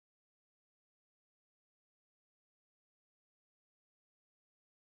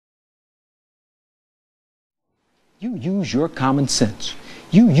You use your common sense.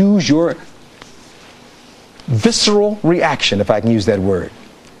 You use your visceral reaction, if I can use that word,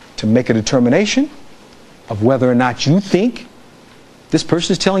 to make a determination of whether or not you think this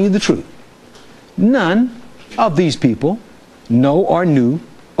person is telling you the truth. None of these people know or knew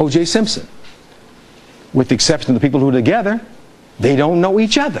O.J. Simpson. With the exception of the people who are together, they don't know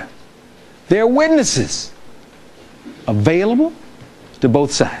each other. They're witnesses available to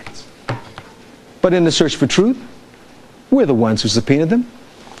both sides. But in the search for truth, we're the ones who subpoenaed them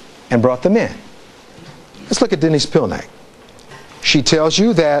and brought them in. Let's look at Denise Pilnack. She tells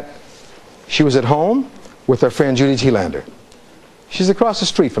you that she was at home with her friend Judy Thielander. She's across the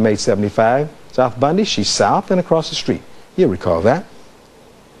street from 875 South Bundy. She's south and across the street. You'll recall that.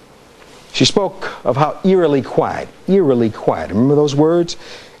 She spoke of how eerily quiet. Remember those words?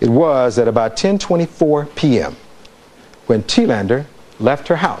 It was at about 10:24 p.m. when Thielander left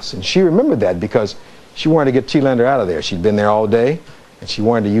her house. And she remembered that because she wanted to get Thielander out of there. She'd been there all day, and she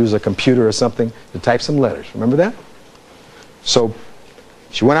wanted to use a computer or something to type some letters. Remember that? So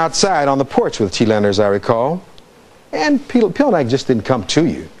she went outside on the porch with Thielander, as I recall, and Pilnack just didn't come to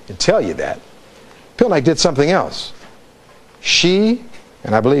you and tell you that. Pilnack did something else. She,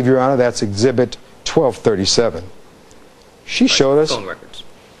 and I believe, Your Honor, that's Exhibit 1237. She showed us phone records.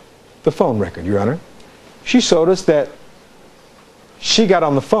 The phone record, Your Honor. She showed us that she got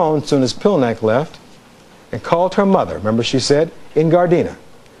on the phone as soon as Pilnack left and called her mother, remember she said, in Gardena.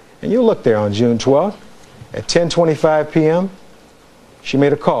 And you look there on June 12th at 10:25 p.m. she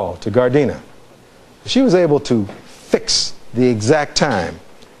made a call to Gardena. She was able to fix the exact time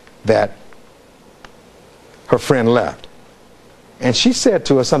that her friend left. And she said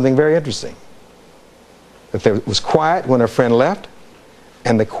to us something very interesting, that there was quiet when her friend left,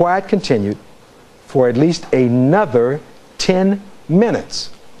 and the quiet continued for at least another 10 minutes.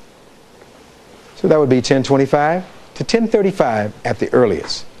 So that would be 10:25 to 10:35 at the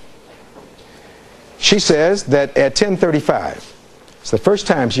earliest. She says that at 10:35, it's the first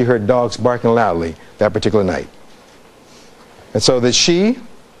time she heard dogs barking loudly that particular night. And so that she,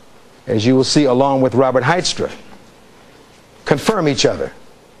 as you will see along with Robert Heidstra, confirm each other.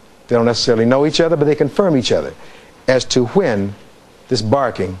 They don't necessarily know each other, but they confirm each other as to when this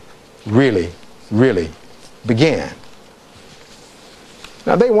barking really began.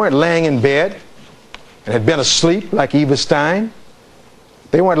 Now, they weren't laying in bed and had been asleep like Eva Stein.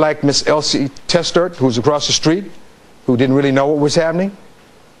 They weren't like Miss Elsie Testert, who's across the street, who didn't really know what was happening.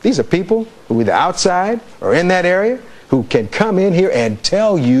 These are people who are either outside or in that area who can come in here and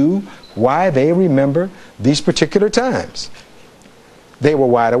tell you why they remember these particular times. They were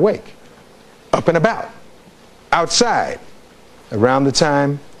wide awake, up and about, outside, around the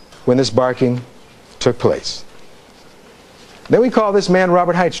time when this barking took place. Then we call this man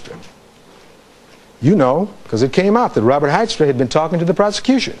Robert Heidstra. You know, because it came out that Robert Heidstra had been talking to the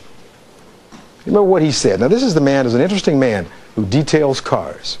prosecution. Remember what he said. Now, this is the man who's an interesting man who details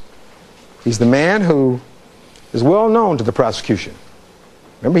cars. He's the man who is well known to the prosecution.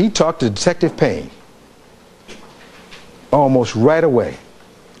 Remember, he talked to Detective Payne almost right away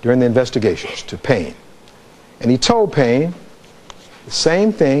during the investigations, to Payne. And he told Payne the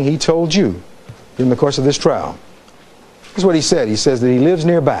same thing he told you during the course of this trial. Here's what he said. He says that he lives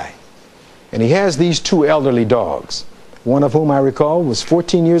nearby, and he has these two elderly dogs, one of whom I recall was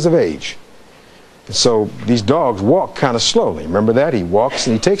 14 years of age. And so these dogs walk kind of slowly. Remember that? He walks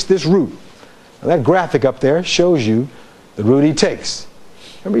and he takes this route. Now, that graphic up there shows you the route he takes.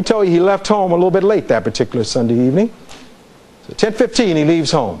 Remember, he told you he left home a little bit late that particular Sunday evening. So 10:15 he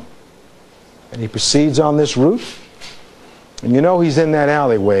leaves home, and he proceeds on this route. And you know he's in that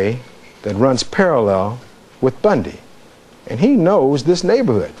alleyway that runs parallel with Bundy. And he knows this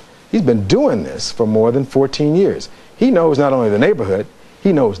neighborhood. He's been doing this for more than 14 years. He knows not only the neighborhood,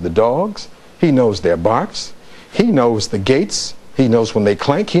 he knows the dogs, he knows their barks, he knows the gates, he knows when they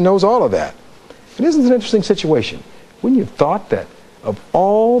clank, he knows all of that. And isn't it an interesting situation? Wouldn't you have thought that of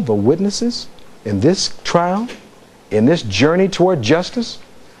all the witnesses in this trial, in this journey toward justice,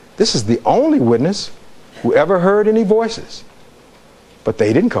 this is the only witness who ever heard any voices? But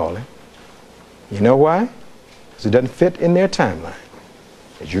they didn't call him. You know why? Because it doesn't fit in their timeline,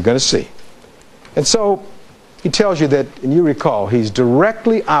 as you're going to see. And so he tells you that, and you recall, he's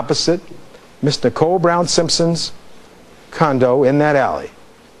directly opposite Miss Nicole Brown Simpson's condo in that alley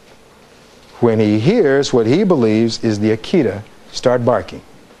when he hears what he believes is the Akita start barking.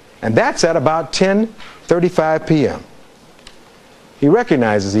 And that's at about 10:35 p.m. He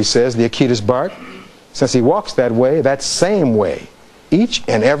recognizes, he says, the Akita's bark since he walks that way, that same way, each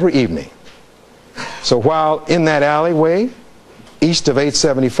and every evening. So while in that alleyway, east of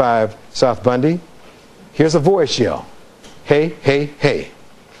 875 South Bundy, hears a voice yell, "Hey, hey, hey."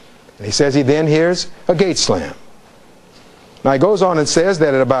 And he says he then hears a gate slam. Now he goes on and says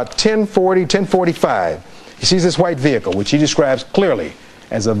that at about 10:40, 10:45, he sees this white vehicle, which he describes clearly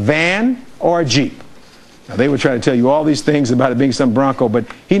as a van or a Jeep. Now they were trying to tell you all these things about it being some Bronco, but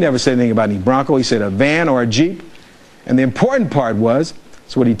he never said anything about any Bronco. He said a van or a Jeep. And the important part was,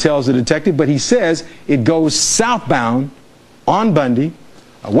 that's what he tells the detective, but he says it goes southbound on Bundy,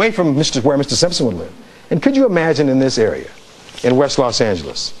 away from where Mr. Simpson would live. And could you imagine in this area, in West Los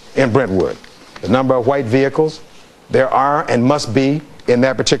Angeles, in Brentwood, the number of white vehicles there are and must be in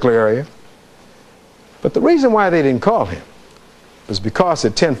that particular area? But the reason why they didn't call him was because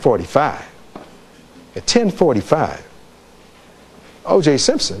at 10:45, O.J.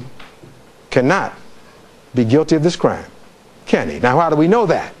 Simpson cannot be guilty of this crime, can he? Now, how do we know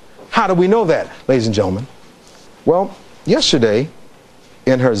that? How do we know that, ladies and gentlemen? Well, yesterday,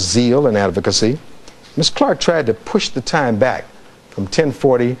 in her zeal and advocacy, Ms. Clark tried to push the time back from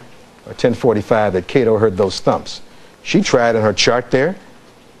 10:40 or 10:45 that Cato heard those thumps. She tried in her chart there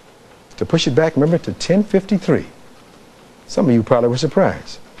to push it back, remember, to 10:53. Some of you probably were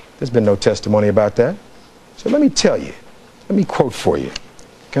surprised. There's been no testimony about that. So let me tell you, let me quote for you.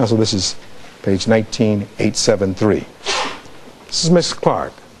 Counsel, this is page 19873. This is Ms.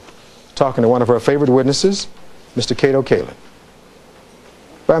 Clark talking to one of her favorite witnesses, Mr. Cato Kalin.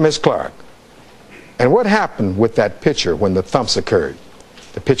 By Ms. Clark. And what happened with that picture when the thumps occurred?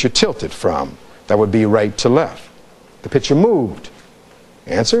 The picture tilted from, that would be right to left. The picture moved.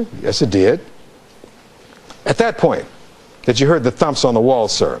 Answer, yes it did. At that point that you heard the thumps on the wall,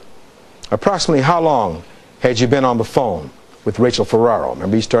 sir, approximately how long had you been on the phone with Rachel Ferraro?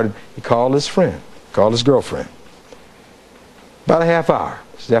 Remember he called his friend, called his girlfriend. About a half hour.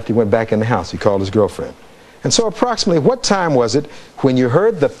 This is after he went back in the house, he called his girlfriend. And so approximately what time was it when you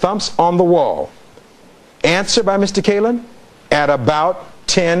heard the thumps on the wall? Answer by Mr. Kalin, at about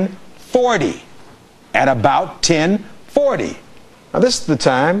 10:40. At about 10:40. Now this is the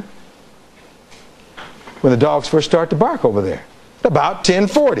time when the dogs first start to bark over there. About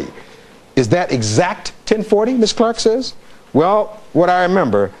 10:40. Is that exact 10:40, Ms. Clark says? Well, what I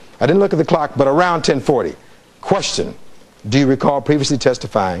remember, I didn't look at the clock, but around 10:40. Question, do you recall previously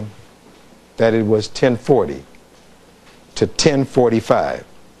testifying that it was 10:40 to 10:45?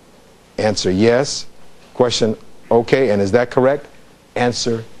 Answer, yes. Question, okay, and is that correct?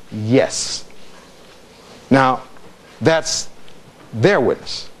 Answer, yes. Now, that's their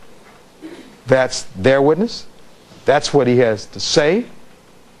witness. That's their witness. That's what he has to say.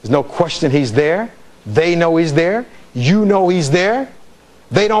 There's no question he's there. They know he's there. You know he's there.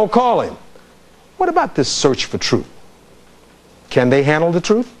 They don't call him. What about this search for truth? Can they handle the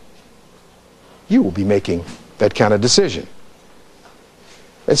truth? You will be making that kind of decision.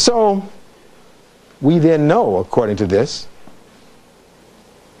 And so, we then know, according to this,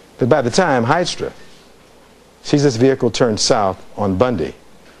 that by the time Hydra sees this vehicle turn south on Bundy,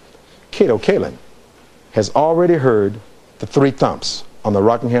 Cato Kalin has already heard the 3 thumps on the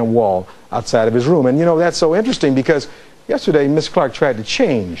Rockingham wall outside of his room. And you know, that's so interesting because yesterday Miss Clark tried to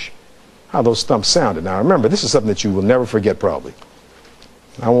change how those thumps sounded. Now remember, this is something that you will never forget probably.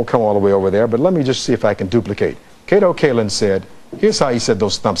 I won't come all the way over there, but let me just see if I can duplicate. Cato Kalin said, here's how he said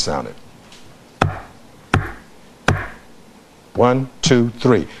those thumps sounded. 1, 2,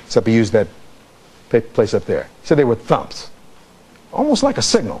 3. Except he used that place up there. He said they were thumps. Almost like a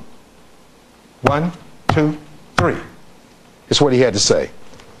signal. 1, 2, 3. Is what he had to say.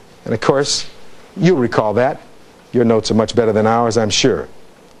 And of course, you'll recall that. Your notes are much better than ours, I'm sure.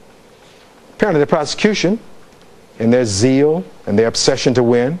 Apparently the prosecution, in their zeal and their obsession to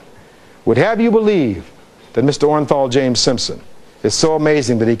win, would have you believe that Mr. Orenthal James Simpson is so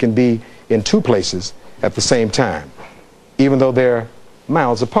amazing that he can be in 2 places at the same time, even though they're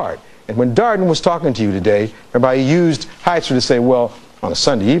miles apart. And when Darden was talking to you today, remember he used Heitzer to say, well, on a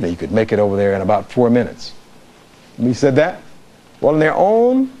Sunday evening you could make it over there in about 4 minutes. And he said that? Well, in their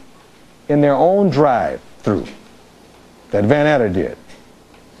own drive-through that Van Adder did,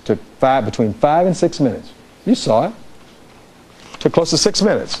 took between 5 and 6 minutes. You saw it. Took close to 6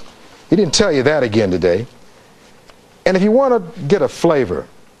 minutes. He didn't tell you that again today. And if you want to get a flavor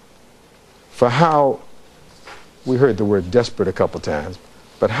for how, we heard the word desperate a couple times,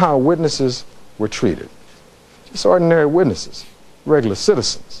 but how witnesses were treated, just ordinary witnesses, regular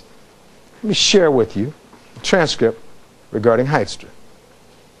citizens, let me share with you a transcript regarding Heitster.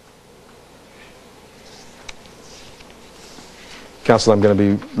 Counsel, I'm going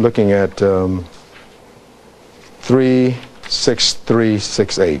to be looking at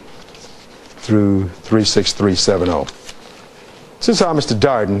 36368 through 36370. This is how Mr.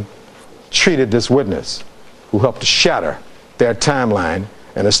 Darden treated this witness who helped to shatter their timeline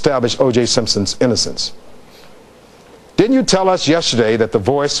and establish O.J. Simpson's innocence. Didn't you tell us yesterday that the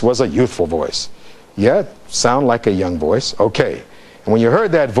voice was a youthful voice? Yeah, it sounded like a young voice. Okay. And when you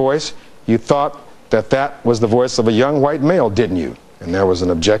heard that voice, you thought that that was the voice of a young white male, didn't you? And there was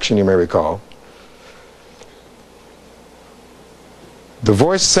an objection, you may recall. The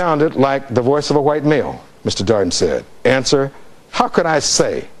voice sounded like the voice of a white male, Mr. Darden said. Answer, how could I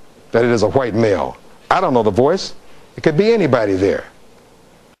say that it is a white male? I don't know the voice. It could be anybody there.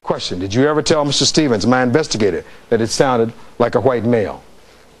 Question, did you ever tell Mr. Stevens, my investigator, that it sounded like a white male?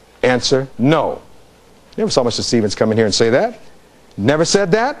 Answer, no. You never saw Mr. Stevens come in here and say that? Never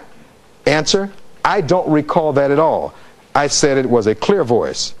said that? Answer, I don't recall that at all. I said it was a clear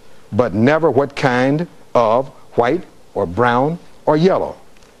voice, but never what kind of white or brown or yellow.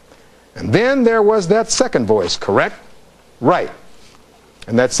 And then there was that second voice, correct? Right.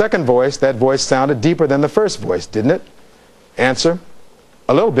 And that second voice, that voice sounded deeper than the first voice, didn't it? Answer,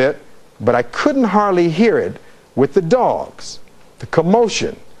 a little bit, but I couldn't hardly hear it with the dogs, the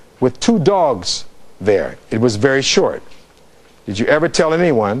commotion with two dogs there. It was very short. Did you ever tell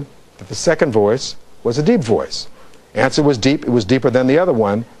anyone that the second voice was a deep voice? Answer was deep. It was deeper than the other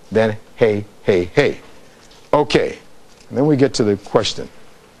one, than hey, hey, hey. Okay, and then we get to the question.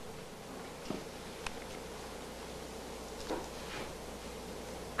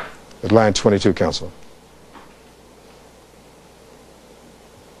 At line 22, counsel.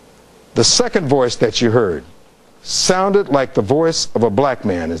 The second voice that you heard sounded like the voice of a black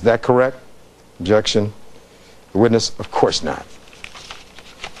man. Is that correct? Objection. The witness, of course not.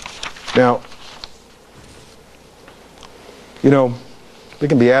 Now, you know, we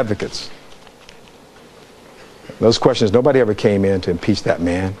can be advocates. Those questions, nobody ever came in to impeach that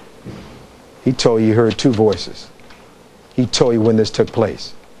man. He told you he heard two voices. He told you when this took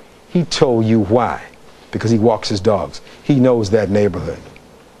place. He told you why. Because he walks his dogs. He knows that neighborhood.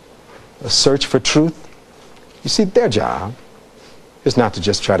 A search for truth. You see, their job is not to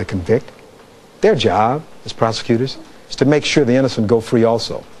just try to convict. Their job as prosecutors is to make sure the innocent go free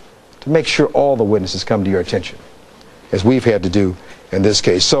also. To make sure all the witnesses come to your attention, as we've had to do in this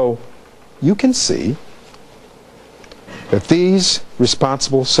case. So you can see that these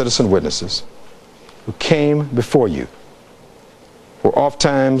responsible citizen witnesses who came before you were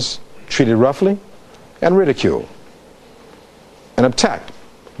oftentimes treated roughly and ridiculed and attacked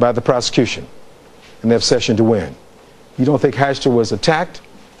by the prosecution in their obsession to win. You don't think Heister was attacked?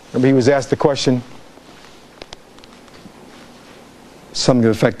 Remember, he was asked the question, something to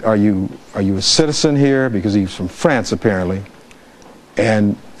the effect, are you a citizen here? Because he's from France, apparently.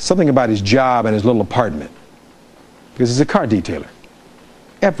 And something about his job and his little apartment. Because he's a car detailer.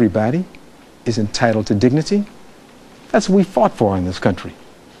 Everybody is entitled to dignity. That's what we fought for in this country.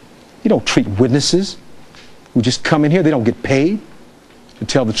 You don't treat witnesses who just come in here, they don't get paid to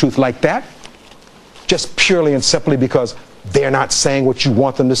tell the truth like that, just purely and simply because they're not saying what you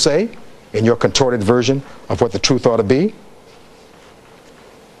want them to say in your contorted version of what the truth ought to be.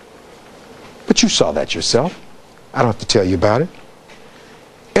 But you saw that yourself. I don't have to tell you about it.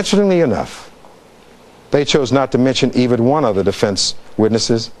 Interestingly enough, they chose not to mention even one of the defense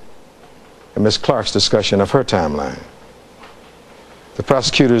witnesses in Ms. Clark's discussion of her timeline. The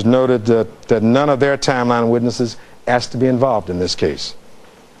prosecutors noted that none of their timeline witnesses asked to be involved in this case.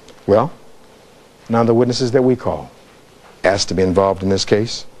 Well, none of the witnesses that we call asked to be involved in this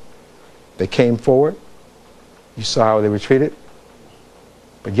case. They came forward. You saw how they were treated.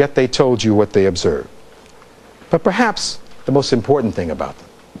 But yet they told you what they observed. But perhaps the most important thing about them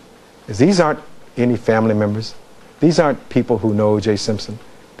is these aren't any family members. These aren't people who know O.J. Simpson.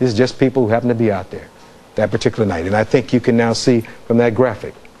 These are just people who happen to be out there that particular night. And I think you can now see from that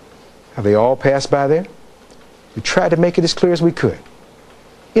graphic how they all passed by there. We tried to make it as clear as we could.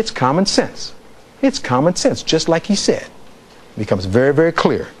 It's common sense. It's common sense, just like he said. It becomes very, very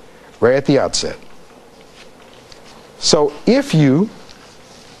clear right at the outset. So if you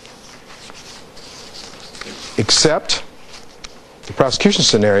accept the prosecution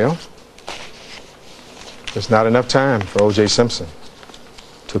scenario, there's not enough time for O.J. Simpson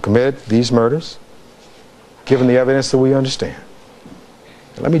to commit these murders, given the evidence that we understand.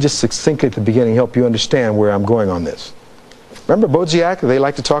 And let me just succinctly at the beginning help you understand where I'm going on this. Remember Bodziak, they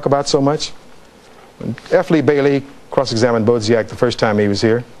like to talk about so much? When F. Lee Bailey cross-examined Bodziak the first time he was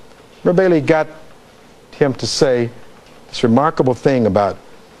here, remember Bailey got him to say this remarkable thing about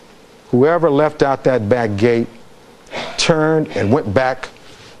whoever left out that back gate turned and went back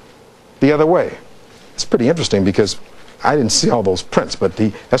the other way. It's pretty interesting because I didn't see all those prints, but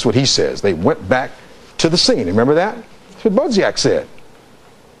that's what he says. They went back to the scene. Remember that? That's what Bodziak said.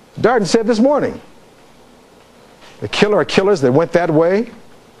 Darden said this morning, the killer or killers that went that way,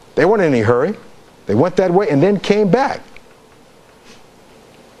 they weren't in any hurry. They went that way and then came back.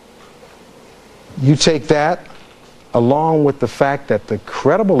 You take that along with the fact that the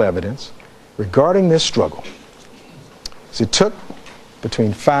credible evidence regarding this struggle is it took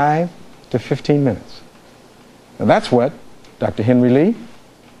between 5 to 15 minutes. Now that's what Dr. Henry Lee,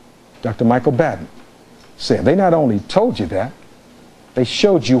 Dr. Michael Batten said. They not only told you that, they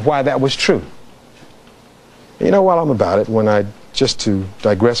showed you why that was true. You know, while I'm about it, just to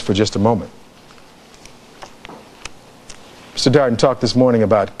digress for just a moment, Mr. Darden talked this morning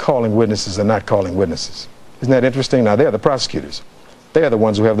about calling witnesses and not calling witnesses. Isn't that interesting? Now, they're the prosecutors. They are the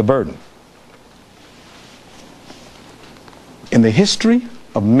ones who have the burden. In the history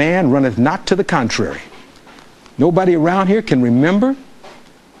of man runneth not to the contrary. Nobody around here can remember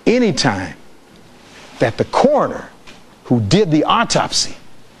any time that the coroner who did the autopsy,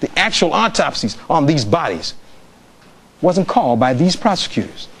 the actual autopsies on these bodies, wasn't called by these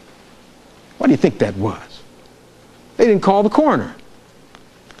prosecutors. Why do you think that was? They didn't call the coroner.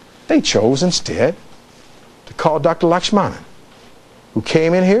 They chose instead to call Dr. Lakshmanan, who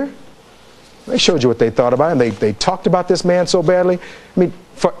came in here. They showed you what they thought about him. They talked about this man so badly. I mean,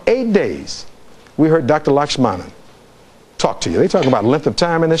 for 8 days, we heard Dr. Lakshmanan talk to you. They talk about length of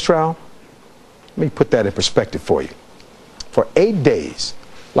time in this trial. Let me put that in perspective for you. For 8 days,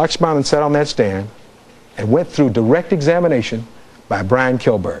 Lakshmanan sat on that stand and went through direct examination by Brian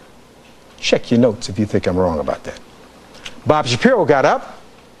Kilberg. Check your notes if you think I'm wrong about that. Bob Shapiro got up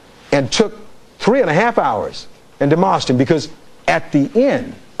and took 3.5 hours and demolished him because at the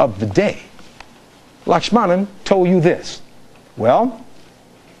end of the day, Lakshmanan told you this. Well,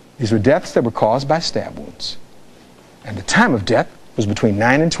 these were deaths that were caused by stab wounds. And the time of death was between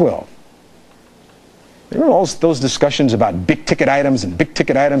 9 and 12. You remember all those discussions about big ticket items and big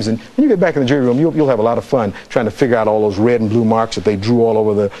ticket items, and when you get back in the jury room, you'll have a lot of fun trying to figure out all those red and blue marks that they drew all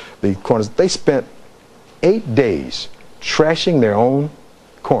over the corners. They spent 8 days trashing their own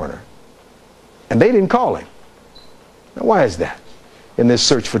coroner, and they didn't call him. Now, why is that in this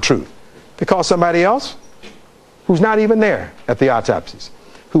search for truth? They call somebody else who's not even there at the autopsies,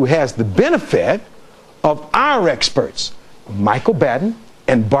 who has the benefit of our experts, Michael Batten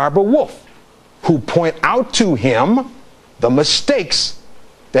and Barbara Wolf, who point out to him the mistakes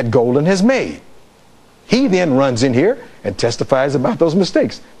that Golden has made. He then runs in here and testifies about those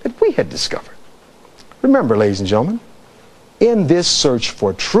mistakes that we had discovered. Remember, ladies and gentlemen, in this search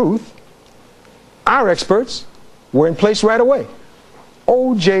for truth, our experts were in place right away.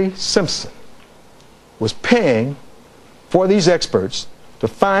 O.J. Simpson was paying for these experts to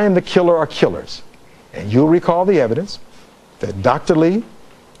find the killer or killers. And you'll recall the evidence that Dr. Lee,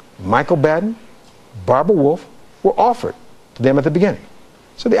 Michael Batten, Barbara Wolf were offered to them at the beginning.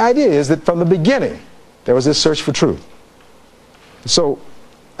 So the idea is that from the beginning, there was this search for truth. So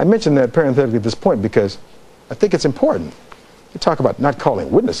I mentioned that parenthetically at this point because I think it's important. We talk about not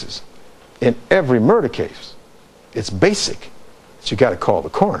calling witnesses. In every murder case, it's basic that you got to call the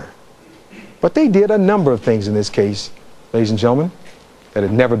coroner. But they did a number of things in this case, ladies and gentlemen, that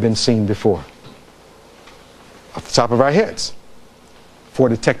had never been seen before. Off the top of our heads, 4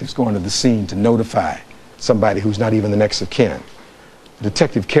 detectives going to the scene to notify somebody who's not even the next of kin. The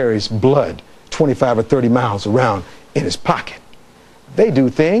detective carries blood 25 or 30 miles around in his pocket. They do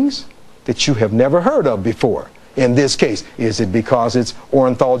things that you have never heard of before. In this case, is it because it's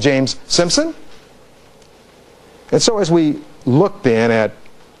Orenthal James Simpson? And so as we look then at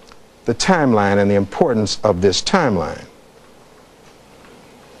the timeline and the importance of this timeline,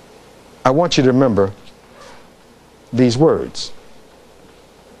 I want you to remember these words.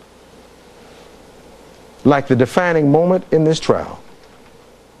 Like the defining moment in this trial,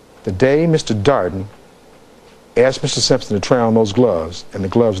 the day Mr. Darden asked Mr. Simpson to try on those gloves and the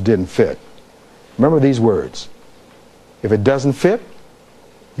gloves didn't fit. Remember these words. If it doesn't fit,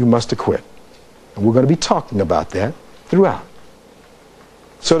 you must acquit. And we're going to be talking about that throughout.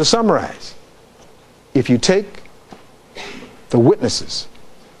 So to summarize, if you take the witnesses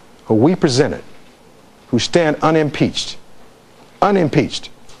who we presented, who stand unimpeached,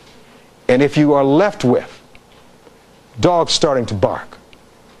 and if you are left with dogs starting to bark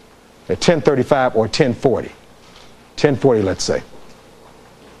at 10:35 or 10:40, let's say,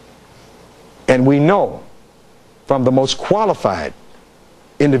 and we know from the most qualified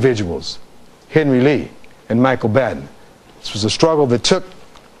individuals, Henry Lee and Michael Batten, this was a struggle that took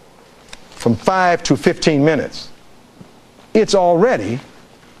from 5 to 15 minutes. It's already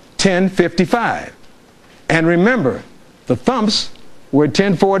 10:55. And remember, the thumps were at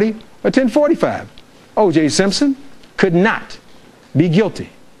 10:40 or 10:45. O.J. Simpson could not be guilty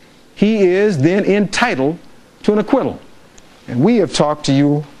he is then entitled to an acquittal. And we have talked to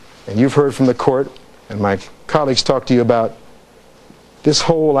you, and you've heard from the court, and my colleagues talked to you about this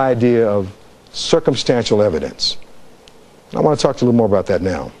whole idea of circumstantial evidence. I want to talk to you a little more about that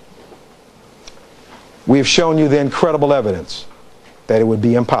now. We have shown you the incredible evidence that it would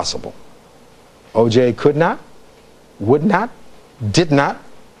be impossible. O.J. could not, would not, did not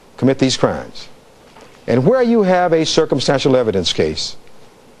commit these crimes. And where you have a circumstantial evidence case,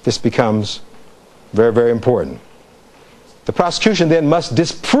 this becomes very, very important. The prosecution then must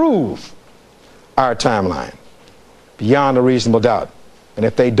disprove our timeline beyond a reasonable doubt. And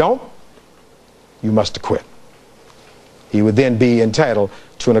if they don't, you must acquit. He would then be entitled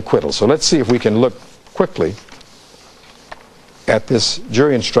to an acquittal. So let's see if we can look quickly at this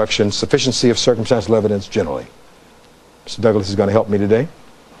jury instruction, sufficiency of circumstantial evidence generally. Mr. Douglas is going to help me today.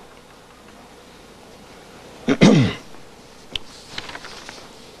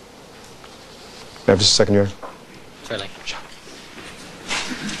 Have just a second here. Certainly.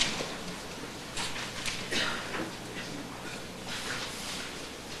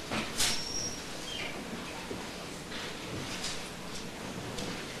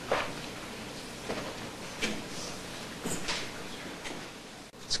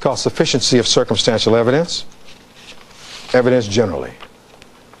 It's called sufficiency of circumstantial evidence, evidence generally.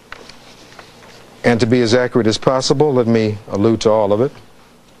 And to be as accurate as possible, let me allude to all of it,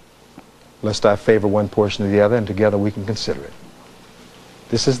 lest I favor one portion or the other, and together we can consider it.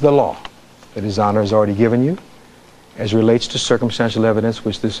 This is the law that His Honor has already given you as relates to circumstantial evidence,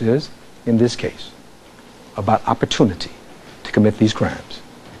 which this is in this case, about opportunity to commit these crimes.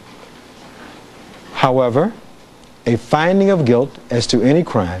 However, a finding of guilt as to any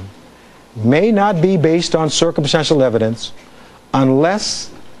crime may not be based on circumstantial evidence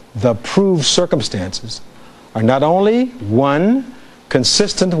unless the proved circumstances are not only, one,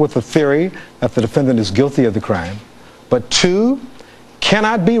 consistent with the theory that the defendant is guilty of the crime, but two,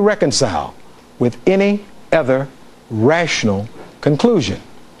 cannot be reconciled with any other rational conclusion.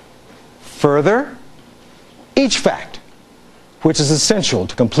 Further, each fact which is essential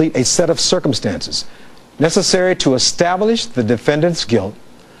to complete a set of circumstances necessary to establish the defendant's guilt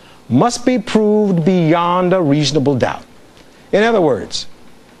must be proved beyond a reasonable doubt. In other words,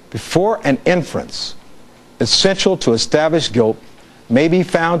 before an inference essential to establish guilt may be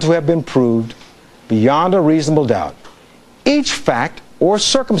found to have been proved beyond a reasonable doubt, each fact or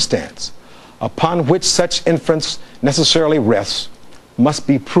circumstance upon which such inference necessarily rests must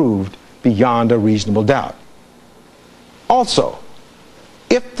be proved beyond a reasonable doubt. Also,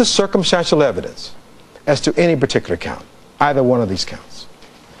 if the circumstantial evidence as to any particular count, either one of these counts,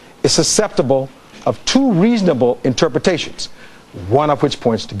 is susceptible of two reasonable interpretations, one of which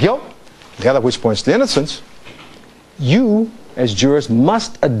points to guilt, the other which points to innocence, you, as jurors,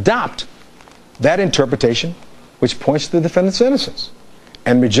 must adopt that interpretation which points to the defendant's innocence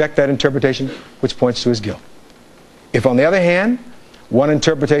and reject that interpretation which points to his guilt. If, on the other hand, one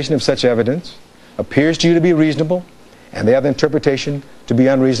interpretation of such evidence appears to you to be reasonable and the other interpretation to be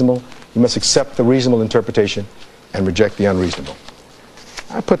unreasonable, you must accept the reasonable interpretation and reject the unreasonable.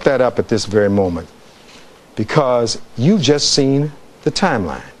 I put that up at this very moment because you've just seen the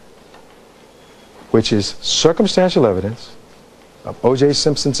timeline, which is circumstantial evidence of O.J.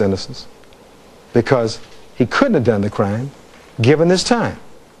 Simpson's innocence because he couldn't have done the crime given this time.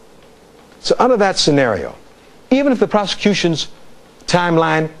 So under that scenario, even if the prosecution's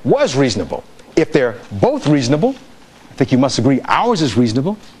timeline was reasonable, if they're both reasonable, I think you must agree ours is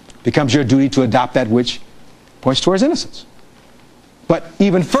reasonable, it becomes your duty to adopt that which points towards innocence. But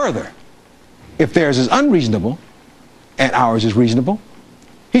even further, if theirs is unreasonable and ours is reasonable,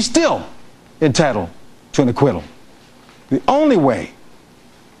 he's still entitled to an acquittal. The only way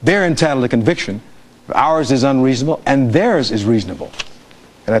they're entitled to conviction, if ours is unreasonable and theirs is reasonable.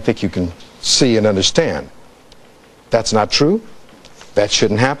 And I think you can see and understand that's not true, that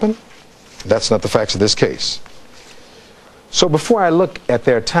shouldn't happen, that's not the facts of this case. So before I look at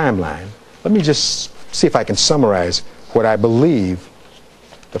their timeline, let me just see if I can summarize what I believe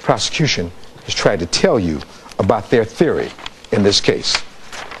the prosecution has tried to tell you about their theory in this case.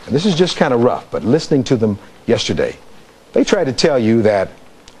 And this is just kind of rough, but listening to them yesterday, they tried to tell you that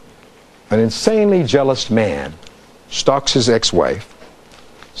an insanely jealous man stalks his ex-wife,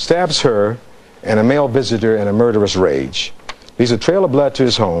 stabs her and a male visitor in a murderous rage, leaves a trail of blood to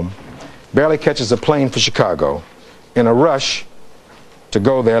his home, barely catches a plane for Chicago, in a rush to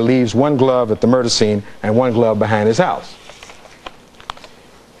go there, leaves one glove at the murder scene and one glove behind his house.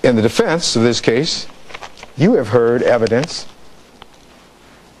 In the defense of this case, you have heard evidence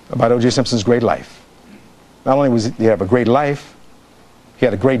about O.J. Simpson's great life. Not only did he have a great life, He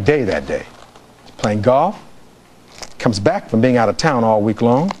had a great day that day. He's playing golf, comes back from being out of town all week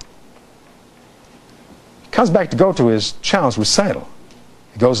long, comes back to go to his child's recital.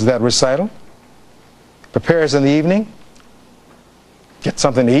 He goes to that recital, prepares in the evening, gets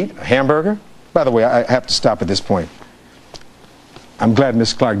something to eat, a hamburger. By the way, I have to stop at this point. I'm glad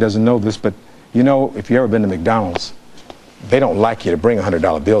Miss Clark doesn't know this, but you know, if you've ever been to McDonald's, they don't like you to bring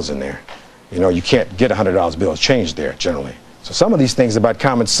 $100 bills in there. You know, you can't get $100 bills changed there generally. So some of these things about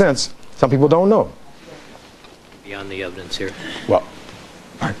common sense, some people don't know. Beyond the evidence here. Well,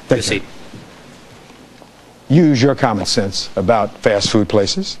 all right, thank you. Use your common sense about fast food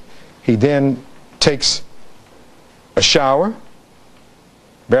places. He then takes a shower,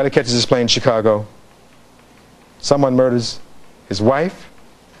 barely catches his plane in Chicago. Someone murders his wife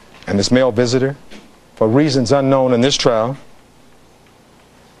and this male visitor for reasons unknown in this trial.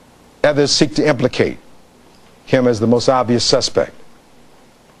 Others seek to implicate him as the most obvious suspect.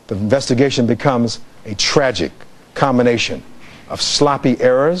 The investigation becomes a tragic combination of sloppy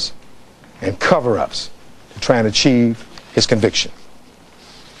errors and cover-ups to try and achieve his conviction.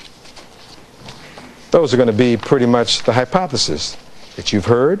 Those are going to be pretty much the hypotheses that you've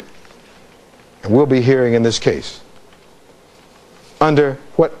heard and will be hearing in this case. Under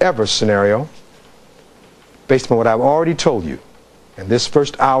whatever scenario, based on what I've already told you in this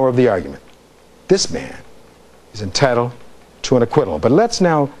first hour of the argument, this man is entitled to an acquittal. But let's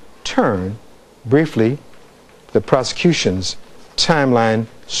now turn briefly to the prosecution's timeline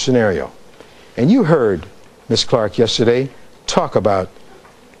scenario. And you heard Ms. Clark yesterday talk about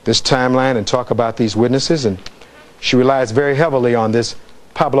this timeline and talk about these witnesses, and she relies very heavily on this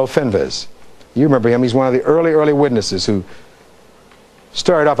Pablo Fenves. You remember him. He's one of the early witnesses who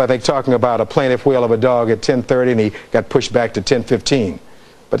started off, I think, talking about a plaintiff wail of a dog at 10:30, and he got pushed back to 10:15.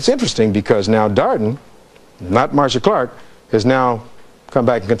 But it's interesting because now Darden, not Marcia Clark, has now come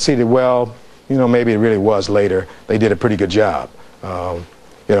back and conceded, well, you know, maybe it really was later. They did a pretty good job.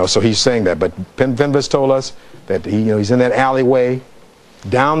 You know, so he's saying that. But Fenves told us that he's in that alleyway,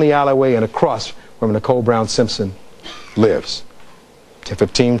 down the alleyway and across where Nicole Brown Simpson lives.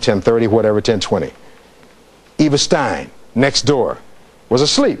 10:15, 10:30, whatever, 10:20. Eva Stein, next door, was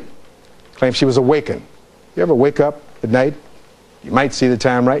asleep. Claims she was awakened. You ever wake up at night? You might see the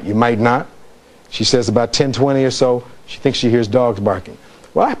time right, you might not. She says about 10:20 or so, she thinks she hears dogs barking.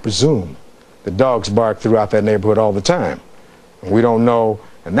 Well, I presume the dogs bark throughout that neighborhood all the time. And we don't know,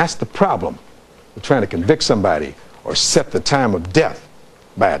 and that's the problem. We're trying to convict somebody or set the time of death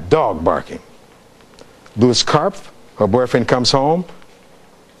by a dog barking. Louis Karpf, her boyfriend, comes home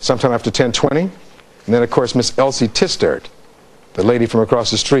sometime after 10:20. And then, of course, Miss Elsie Tistert, the lady from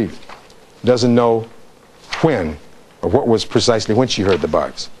across the street, doesn't know when or what was precisely when she heard the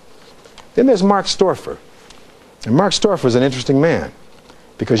barks. Then there's Mark Storfer. And Mark Storfer is an interesting man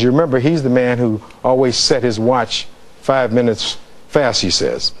because you remember he's the man who always set his watch 5 minutes fast, he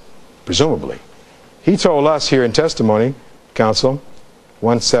says, presumably. He told us here in testimony, counsel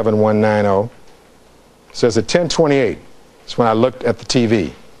 17190, says at 10:28 is when I looked at the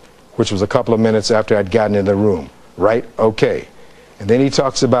TV, which was a couple of minutes after I'd gotten in the room. Right? Okay. And then he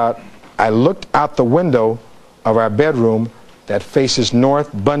talks about, I looked out the window of our bedroom that faces North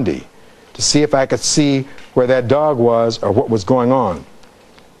Bundy to see if I could see where that dog was or what was going on.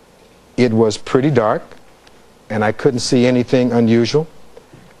 It was pretty dark, and I couldn't see anything unusual,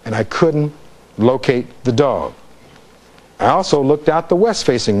 and I couldn't locate the dog. I also looked out the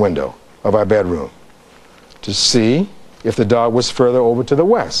west-facing window of our bedroom to see if the dog was further over to the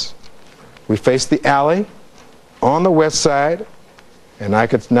west. We faced the alley on the west side, and I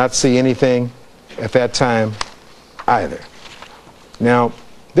could not see anything at that time either. Now,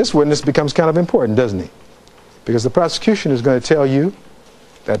 this witness becomes kind of important, doesn't he? Because the prosecution is going to tell you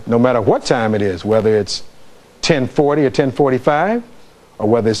that no matter what time it is, whether it's 10:40 or 10:45, or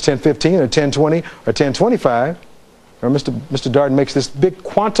whether it's 10:15 or 10:20 or 10:25, or Mr. Darden makes this big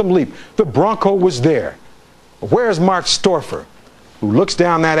quantum leap. The Bronco was there. Where's Mark Storfer, who looks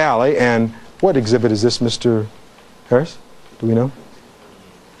down that alley, and what exhibit is this, Mr. Harris? Do we know?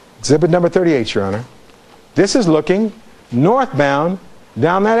 Exhibit number 38, Your Honor. This is looking northbound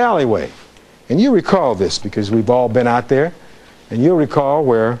down that alleyway. And you recall this because we've all been out there, and you'll recall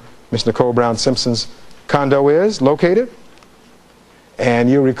where Miss Nicole Brown Simpson's condo is located, and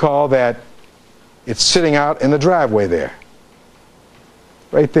you recall that it's sitting out in the driveway there,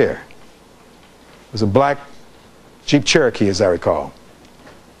 right there. It was a black Jeep Cherokee, as I recall.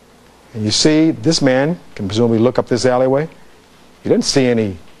 And you see, this man can presumably look up this alleyway. He didn't see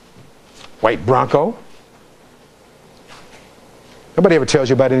any white Bronco. Nobody ever tells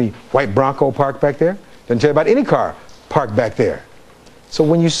you about any white Bronco parked back there. Doesn't tell you about any car parked back there. So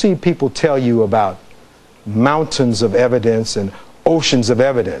when you see people tell you about mountains of evidence and oceans of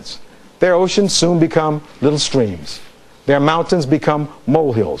evidence, their oceans soon become little streams. Their mountains become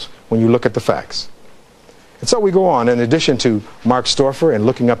molehills when you look at the facts. And so we go on. In addition to Mark Storfer and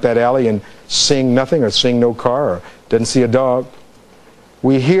looking up that alley and seeing nothing or seeing no car or didn't see a dog,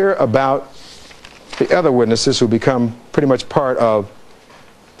 we hear about the other witnesses who become pretty much part of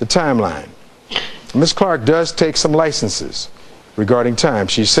the timeline. Ms. Clark does take some licenses regarding time.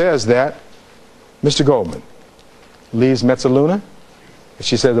 She says that Mr. Goldman leaves Mezzaluna, and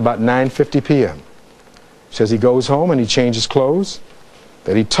she says about 9:50 p.m. She says he goes home and he changes clothes,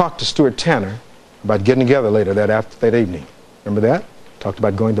 that he talked to Stuart Tanner about getting together later that evening. Remember that? Talked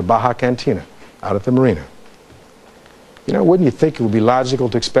about going to Baja Cantina out at the marina. You know, wouldn't you think it would be logical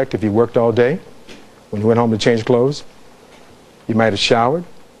to expect if he worked all day, when he went home to change clothes, he might have showered,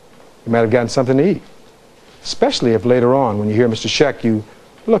 he might have gotten something to eat. Especially if later on, when you hear Mr. Scheck, you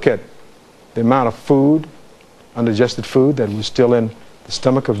look at the amount of food, undigested food, that was still in the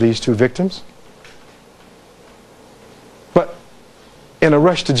stomach of these two victims. But in a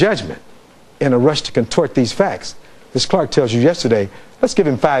rush to judgment, in a rush to contort these facts, Ms. Clark tells you yesterday, let's give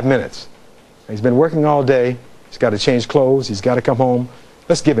him 5 minutes. He's been working all day, he's got to change clothes, he's got to come home.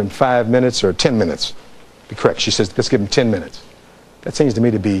 Let's give him 5 minutes or 10 minutes. Be correct, she says, let's give him 10 minutes. That seems to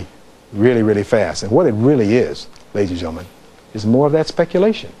me to be really, really fast. And what it really is, ladies and gentlemen, is more of that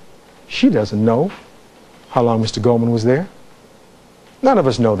speculation. She doesn't know how long Mr. Goldman was there. None of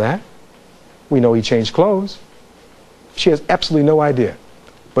us know that. We know he changed clothes. She has absolutely no idea.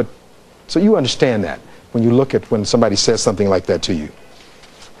 But so you understand that when you look at when somebody says something like that to you.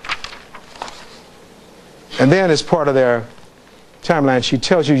 And then as part of their timeline, she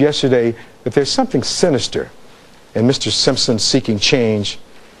tells you yesterday that there's something sinister in Mr. Simpson seeking change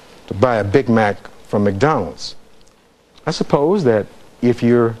to buy a Big Mac from McDonald's. I suppose that if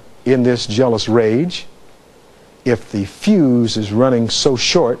you're in this jealous rage, if the fuse is running so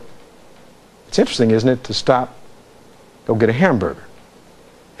short, it's interesting, isn't it, to stop, go get a hamburger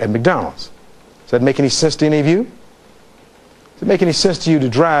at McDonald's. Does that make any sense to any of you? Does it make any sense to you to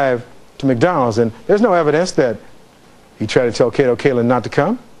drive to McDonald's? And there's no evidence that he tried to tell Cato Kalin not to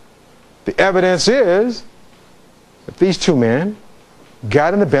come. The evidence is that these two men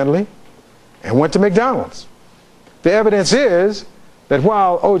got in a Bentley and went to McDonald's. The evidence is that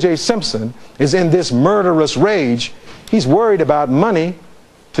while O.J. Simpson is in this murderous rage, he's worried about money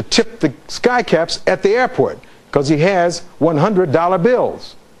to tip the skycaps at the airport because he has $100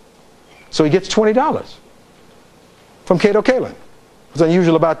 bills. So he gets $20 from Cato Kalin. What's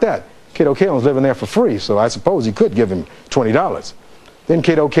unusual about that? Cato Kalin's living there for free, so I suppose he could give him $20. Then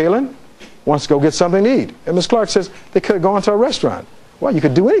Cato Kalin wants to go get something to eat. And Ms. Clark says they could have gone to a restaurant. Well, you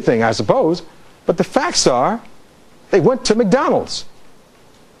could do anything, I suppose. But the facts are they went to McDonald's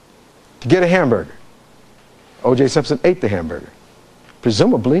to get a hamburger. O.J. Simpson ate the hamburger.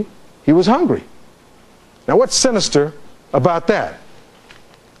 Presumably, he was hungry. Now, what's sinister about that?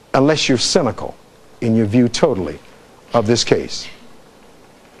 Unless you're cynical in your view totally of this case.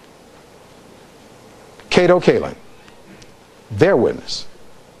 Cato Kalin, their witness,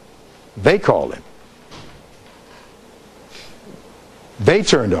 they called him. They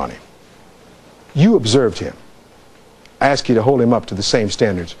turned on him. You observed him. I ask you to hold him up to the same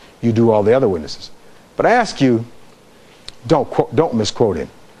standards you do all the other witnesses. But I ask you, don't misquote him.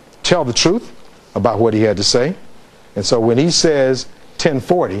 Tell the truth about what he had to say. And so when he says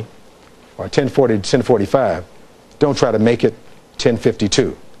 1040 or 1040 to 1045, don't try to make it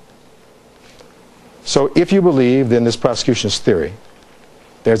 1052. So if you believe in this prosecution's theory,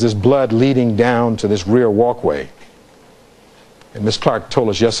 there's this blood leading down to this rear walkway, and Ms. Clark told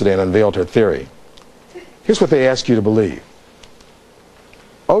us yesterday and unveiled her theory. Here's what they ask you to believe.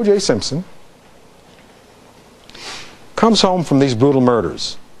 O.J. Simpson comes home from these brutal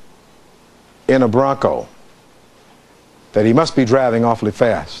murders in a Bronco that he must be driving awfully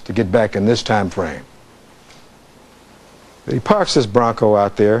fast to get back in this time frame. That he parks this Bronco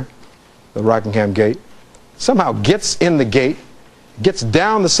out there, the Rockingham gate, somehow gets in the gate, gets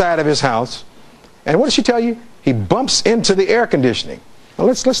down the side of his house, and what does she tell you? He bumps into the air conditioning. Now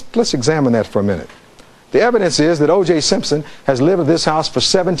let's examine that for a minute. The evidence is that O.J. Simpson has lived in this house for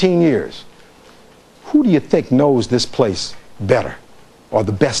 17 years. Who do you think knows this place better, or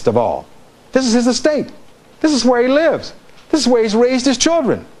the best of all? This is his estate. This is where he lives. This is where he's raised his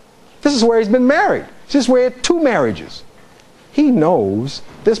children. This is where he's been married. This is where he had 2 marriages. He knows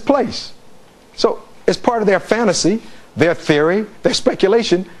this place. So as part of their fantasy, their theory, their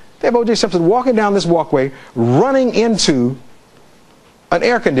speculation, they have O.J. Simpson walking down this walkway, running into an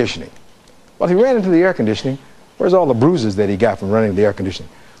air conditioning. Well, if he ran into the air conditioning, Where's all the bruises that he got from running the air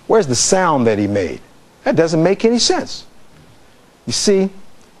conditioning? Where's the sound that he made? That doesn't make any sense. You see,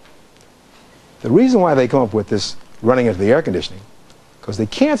 the reason why they come up with this running into the air conditioning, because they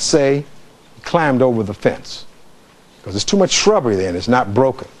can't say he climbed over the fence, because there's too much shrubbery there and it's not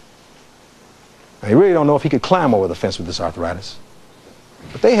broken. Now, you really don't know if he could climb over the fence with this arthritis.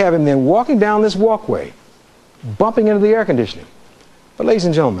 But they have him then walking down this walkway, bumping into the air conditioning. But ladies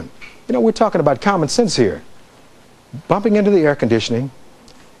and gentlemen, you know, we're talking about common sense here. Bumping into the air conditioning,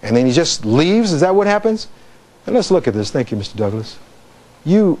 and then he just leaves. Is that what happens? And let's look at this. Thank you, Mr. Douglas.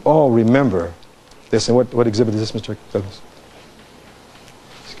 You all remember this. And what exhibit is this, Mr. Douglas?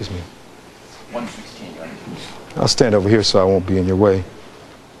 Excuse me. 116, right? I'll stand over here so I won't be in your way.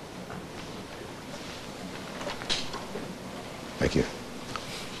 Thank you.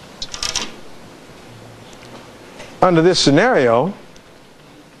 Under this scenario,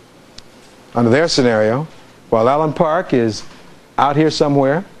 under their scenario, while Allen Park is out here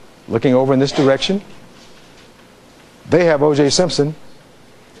somewhere, looking over in this direction, they have O.J. Simpson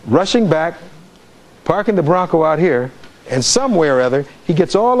rushing back, parking the Bronco out here, and somewhere or other, he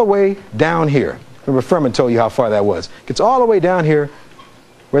gets all the way down here. Remember, Furman told you how far that was. Gets all the way down here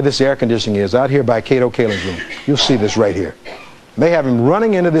where this air conditioning is, out here by Cato Kalin's room. You'll see this right here. They have him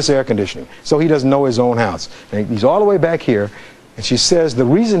running into this air conditioning, so he doesn't know his own house. And he's all the way back here, and she says the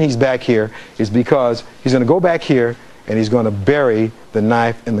reason he's back here is because he's going to go back here and he's going to bury the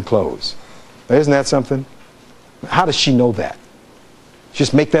knife in the clothes. Now, isn't that something? How does she know that?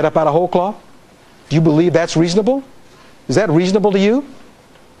 Just make that up out of whole cloth? Do you believe that's reasonable? Is that reasonable to you?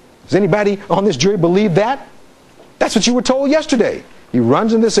 Does anybody on this jury believe that? That's what you were told yesterday. He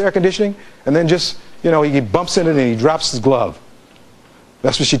runs in this air conditioning and then just, you know, he bumps into it and he drops his glove.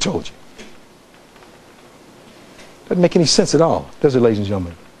 That's what she told you. Doesn't make any sense at all, does it, ladies and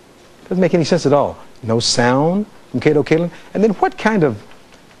gentlemen? Doesn't make any sense at all. No sound from Cato Kalin. And then what kind of,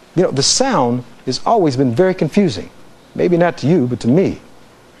 you know, the sound has always been very confusing. Maybe not to you, but to me.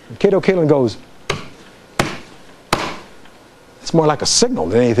 When Cato Kalin goes, it's more like a signal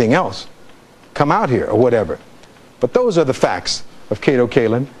than anything else. Come out here or whatever. But those are the facts of Cato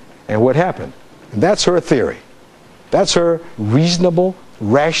Kalin and what happened. And that's her theory. That's her reasonable,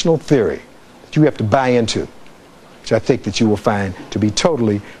 rational theory that you have to buy into, which I think that you will find to be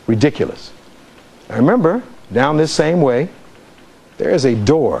totally ridiculous. Now remember, down this same way, there is a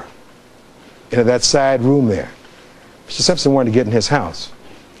door into that side room there. Mr. Simpson wanted to get in his house.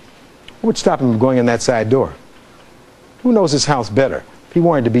 What would stop him from going in that side door? Who knows his house better? If he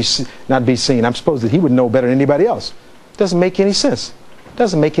wanted to not be seen, I'm supposed that he would know better than anybody else. Doesn't make any sense.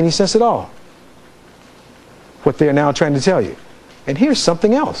 Doesn't make any sense at all, what they're now trying to tell you. And here's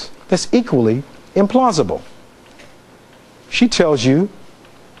something else that's equally implausible. She tells you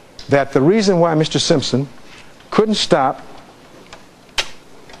that the reason why Mr. Simpson couldn't stop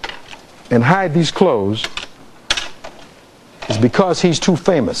and hide these clothes is because he's too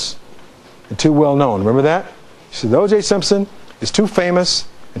famous and too well known. Remember that? She said O.J. Simpson is too famous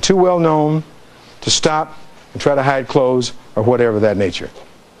and too well known to stop and try to hide clothes or whatever of that nature.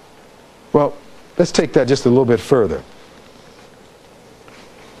 Well, let's take that just a little bit further.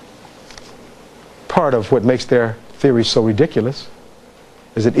 Part of what makes their theory so ridiculous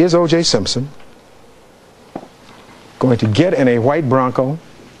is it is O.J. Simpson going to get in a white Bronco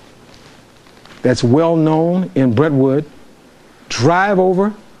that's well known in Brentwood, drive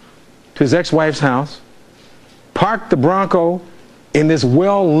over to his ex-wife's house, park the Bronco in this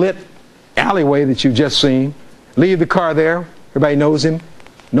well-lit alleyway that you've just seen, leave the car there, everybody knows him,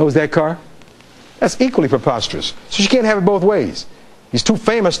 knows that car. That's equally preposterous. So she can't have it both ways. He's too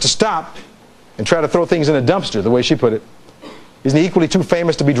famous to stop and try to throw things in a dumpster, the way she put it. Isn't he equally too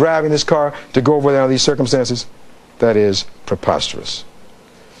famous to be driving this car to go over there under these circumstances? That is preposterous.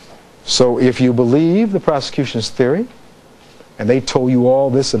 So if you believe the prosecution's theory, and they told you all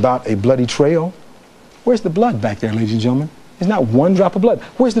this about a bloody trail, where's the blood back there, ladies and gentlemen? There's not one drop of blood.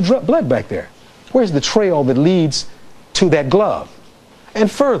 Where's the blood back there? Where's the trail that leads to that glove?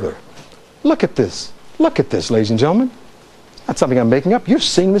 And further, look at this. Look at this, ladies and gentlemen. Not something I'm making up. You're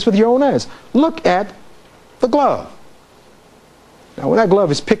seeing this with your own eyes. Look at the glove. Now, when that glove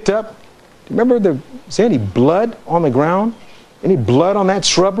is picked up, do you remember is there any blood on the ground? Any blood on that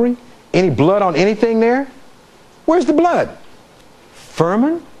shrubbery? Any blood on anything there? Where's the blood?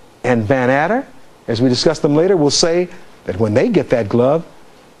 Furman and Van Adder, as we discuss them later, will say that when they get that glove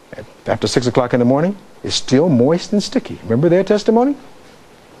after 6 o'clock in the morning, it's still moist and sticky. Remember their testimony?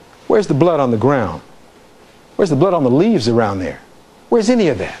 Where's the blood on the ground? Where's the blood on the leaves around there? Where's any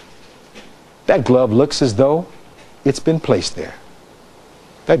of that? That glove looks as though it's been placed there.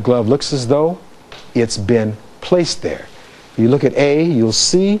 That glove looks as though it's been placed placed there. If you look at A, you'll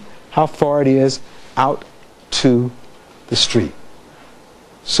see how far it is out to the street.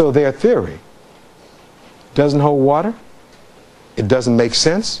 So their theory doesn't hold water. It doesn't make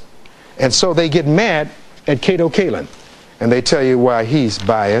sense. And so they get mad at Cato Kalin. And they tell you why he's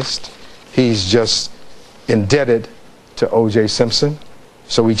biased. He's just indebted to O.J. Simpson.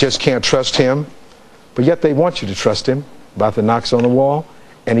 So we just can't trust him. But yet they want you to trust him about the knocks on the wall.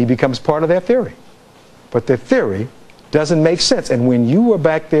 And he becomes part of their theory. But their theory doesn't make sense. And when you were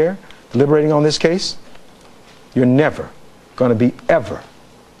back there deliberating on this case, you're never going to be ever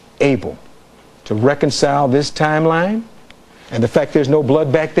able to reconcile this timeline and the fact there's no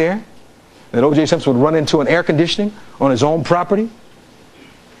blood back there, that O.J. Simpson would run into an air conditioning on his own property.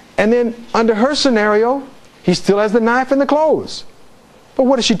 And then under her scenario, he still has the knife and the clothes. But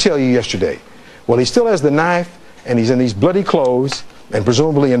what did she tell you yesterday? Well, he still has the knife and he's in these bloody clothes and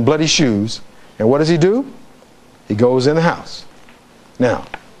presumably in bloody shoes. And what does he do? He goes in the house. Now,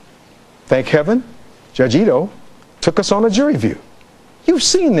 thank heaven, Judge Ito took us on a jury view. You've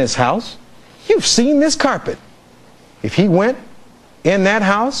seen this house. You've seen this carpet. If he went in that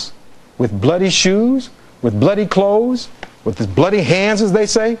house with bloody shoes, with bloody clothes, with his bloody hands, as they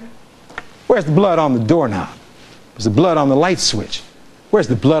say, where's the blood on the doorknob? Where's the blood on the light switch? Where's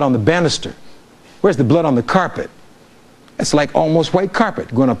the blood on the banister? Where's the blood on the carpet? It's like almost white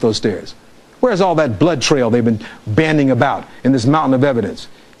carpet going up those stairs. Where's all that blood trail they've been banding about in this mountain of evidence?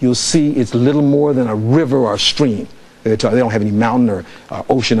 You'll see it's little more than a river or a stream. They don't have any mountain or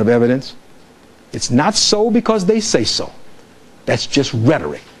ocean of evidence. It's not so because they say so. That's just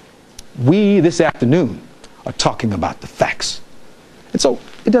rhetoric. We, this afternoon, are talking about the facts. And so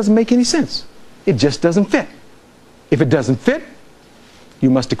it doesn't make any sense. It just doesn't fit. If it doesn't fit, you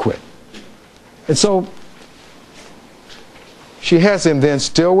must acquit. And so she has him then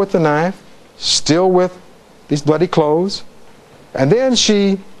still with the knife, still with these bloody clothes, and then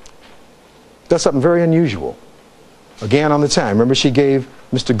she does something very unusual. Again on the time. Remember, she gave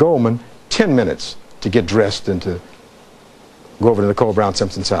Mr. Goldman 10 minutes to get dressed and to go over to Nicole Brown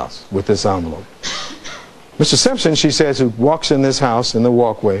Simpson's house with this envelope. Mr. Simpson, she says, who walks in this house in the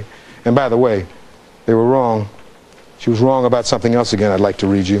walkway, and by the way, they were wrong. She was wrong about something else again I'd like to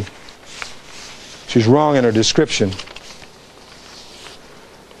read you. She's wrong in her description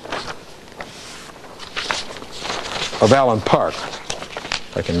of Allen Park.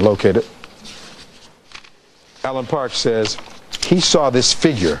 I can locate it. Allen Park says he saw this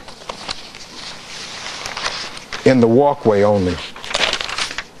figure in the walkway only.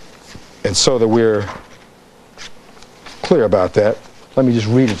 And so that we're clear about that, let me just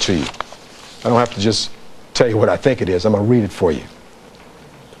read it to you. I don't have to just tell you what I think it is. I'm going to read it for you.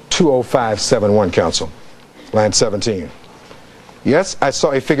 20571, counsel, line 17. Yes, I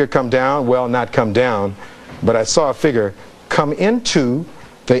saw a figure come down, well, not come down, but I saw a figure come into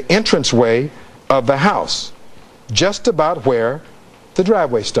the entranceway of the house, just about where the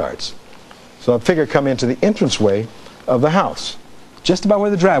driveway starts. So a figure come into the entranceway of the house, just about where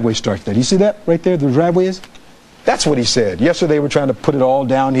the driveway starts there. Do you see that right there, the driveway is? That's what he said. Yesterday, we're trying to put it all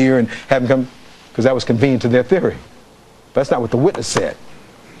down here and have him come, because that was convenient to their theory. But that's not what the witness said.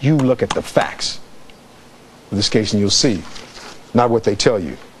 You look at the facts of this case and you'll see, not what they tell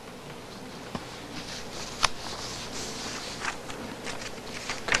you.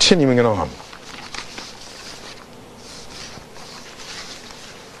 Continuing it on.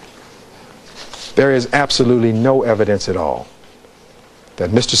 There is absolutely no evidence at all that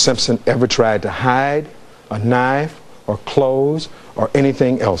Mr. Simpson ever tried to hide a knife or clothes or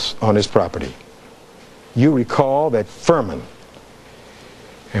anything else on his property. You recall that Furman,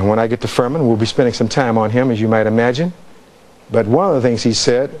 and when I get to Furman, we'll be spending some time on him, as you might imagine, but one of the things he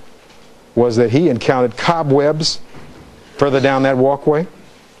said was that he encountered cobwebs further down that walkway,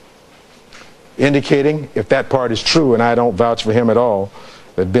 indicating, if that part is true, and I don't vouch for him at all,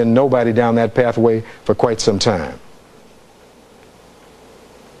 there'd been nobody down that pathway for quite some time.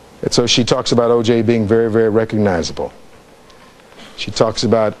 And so she talks about O.J. being very, very recognizable. She talks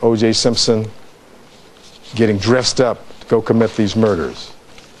about O.J. Simpson getting dressed up to go commit these murders.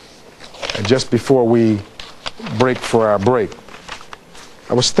 And just before we break for our break,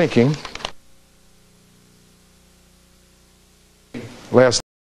 I was thinking last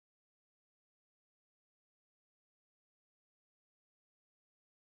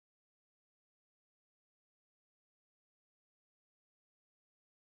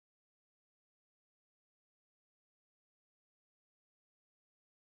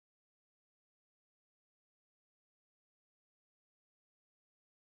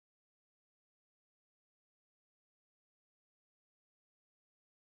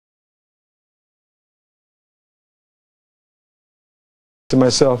to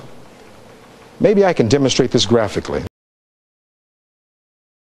myself, maybe I can demonstrate this graphically.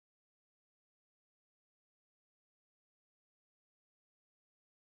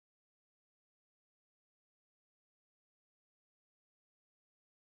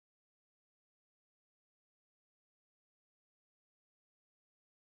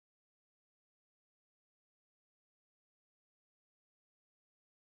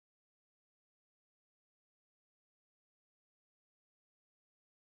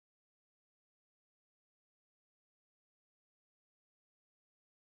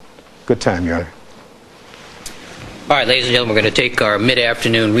 Good time, Your Honor. All right, ladies and gentlemen, we're going to take our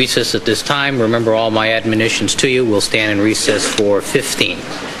mid-afternoon recess at this time. Remember all my admonitions to you. We'll stand in recess for 15.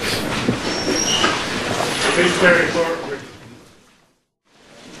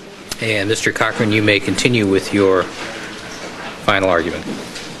 And Mr. Cochran, you may continue with your final argument.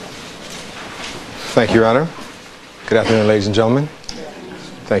 Thank you, Your Honor. Good afternoon, ladies and gentlemen.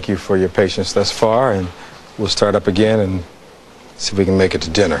 Thank you for your patience thus far, and we'll start up again and see if we can make it to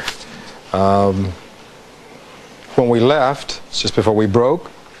dinner. When we left, just before we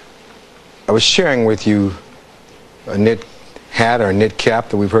broke, I was sharing with you a knit hat or a knit cap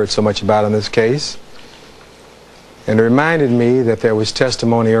that we've heard so much about in this case. And it reminded me that there was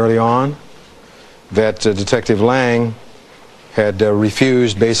testimony early on that Detective Lang had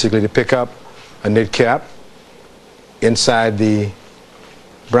refused basically to pick up a knit cap inside the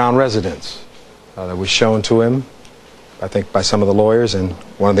Brown residence that was shown to him, I think, by some of the lawyers and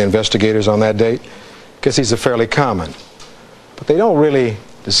one of the investigators on that date, because these are fairly common. But they don't really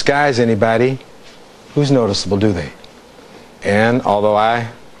disguise anybody who's noticeable, do they? And although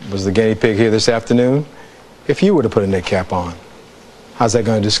I was the guinea pig here this afternoon, if you were to put a knit cap on, how's that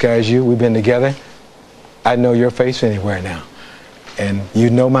going to disguise you? We've been together. I'd know your face anywhere now, and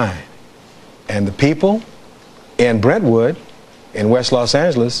you'd know mine. And the people in Brentwood, in West Los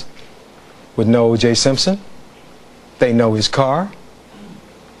Angeles, would know O.J. Simpson. They know his car.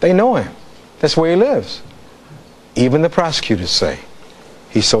 They know him. That's where he lives. Even the prosecutors say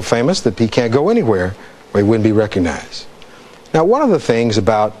he's so famous that he can't go anywhere where he wouldn't be recognized. Now, one of the things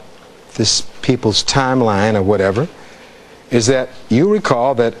about this people's timeline or whatever is that you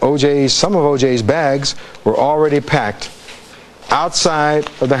recall that some of O.J.'s bags were already packed outside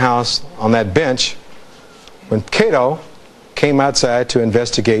of the house on that bench when Cato came outside to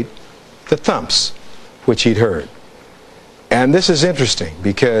investigate the thumps, which he'd heard. And this is interesting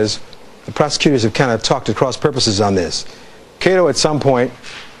because the prosecutors have kind of talked at cross purposes on this. Cato at some point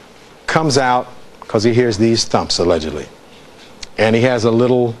comes out because he hears these thumps, allegedly. And he has a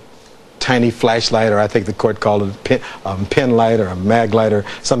little tiny flashlight, or I think the court called it a pen light or a mag light or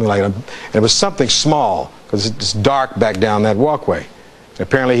something like that. And it was something small because it's dark back down that walkway. And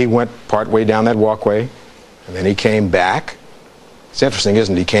apparently he went part way down that walkway and then he came back. It's interesting,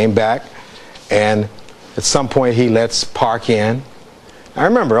 isn't it? He came back and at some point he lets Park in. I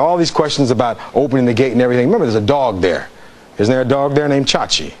remember all these questions about opening the gate and everything. Remember, there's a dog there. Isn't there a dog there named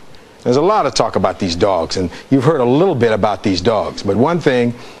Chachi? There's a lot of talk about these dogs, and you've heard a little bit about these dogs. But one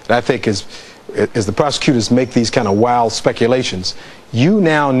thing that I think is the prosecutors make these kind of wild speculations. You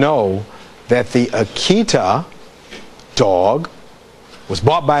now know that the Akita dog was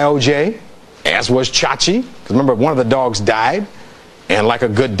bought by O.J., as was Chachi. Because remember, one of the dogs died, and like a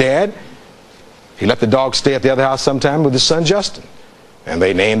good dad, he let the dog stay at the other house sometime with his son Justin. And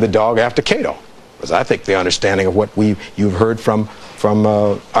they named the dog after Cato. Was, I think, the understanding of what you've heard from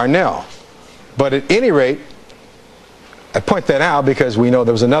Arnell. But at any rate, I point that out because we know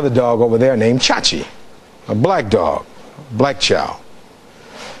there was another dog over there named Chachi, a black dog, black chow.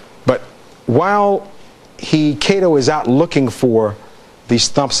 But while Cato is out looking for these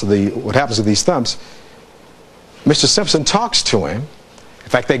thumps, what happens to these thumps, Mr. Simpson talks to him. In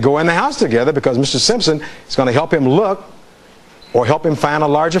fact, they go in the house together because Mr. Simpson is going to help him look or help him find a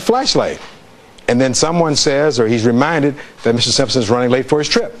larger flashlight. And then someone says, or he's reminded that Mr. Simpson is running late for his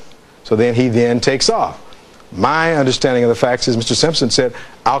trip. So then he takes off. My understanding of the facts is Mr. Simpson said,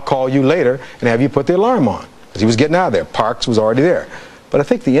 I'll call you later and have you put the alarm on. Because he was getting out of there. Parks was already there. But I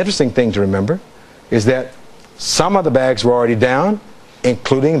think the interesting thing to remember is that some of the bags were already down,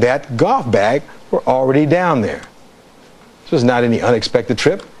 including that golf bag, were already down there. This was not any unexpected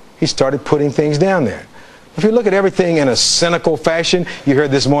trip. He started putting things down there. If you look at everything in a cynical fashion, you heard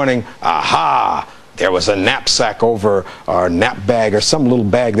this morning, aha, there was a knapsack over, or a nap bag, or some little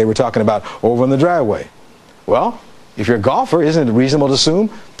bag they were talking about over in the driveway. Well, if you're a golfer, isn't it reasonable to assume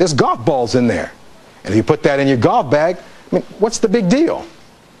there's golf balls in there? And if you put that in your golf bag, I mean, what's the big deal?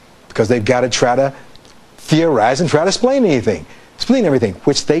 Because they've got to try to theorize and try to explain everything,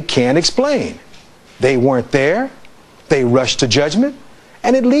 which they can't explain. They weren't there. They rushed to judgment.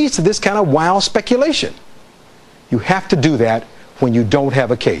 And it leads to this kind of wild speculation. You have to do that when you don't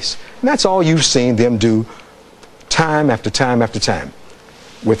have a case. And that's all you've seen them do time after time after time.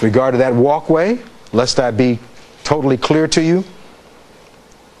 With regard to that walkway, lest I be totally clear to you,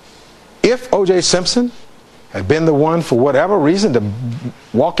 if O.J. Simpson had been the one for whatever reason to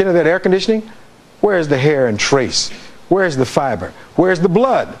walk into that air conditioning, where's the hair and trace? Where's the fiber? Where's the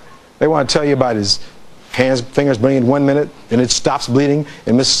blood? They want to tell you about his hands, fingers bleeding in 1 minute, then it stops bleeding.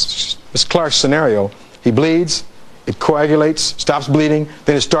 In Miss Clark's scenario, he bleeds, it coagulates, stops bleeding,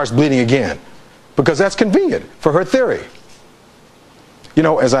 then it starts bleeding again. Because that's convenient for her theory. You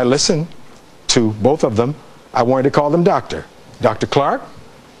know, as I listened to both of them, I wanted to call them Dr. Clark,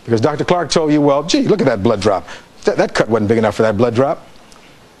 because Dr. Clark told you, well, gee, look at that blood drop. That cut wasn't big enough for that blood drop.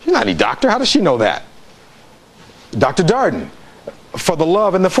 She's not any doctor. How does she know that? Dr. Darden, for the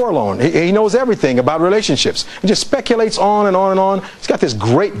love and the forlorn. He knows everything about relationships. He just speculates on and on and on. He's got this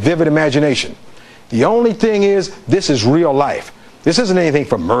great, vivid imagination. The only thing is, this is real life. This isn't anything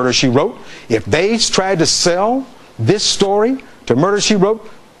from Murder, She Wrote. If they tried to sell this story to Murder, She Wrote,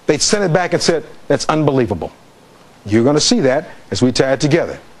 they'd send it back and said, that's unbelievable. You're going to see that as we tie it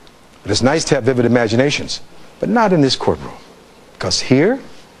together. But it's nice to have vivid imaginations, but not in this courtroom. Because here,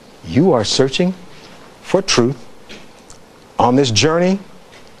 you are searching for truth on this journey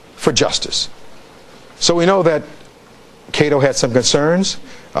for justice. So we know that Cato had some concerns.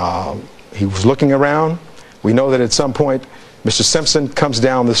 He was looking around. We know that at some point, Mr. Simpson comes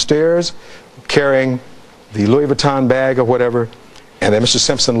down the stairs carrying the Louis Vuitton bag or whatever, and then Mr.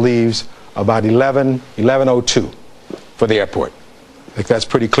 Simpson leaves about 11:02 for the airport. I think that's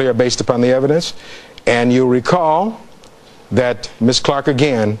pretty clear based upon the evidence. And you'll recall that Ms. Clark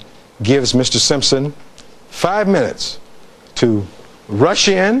again gives Mr. Simpson 5 minutes to rush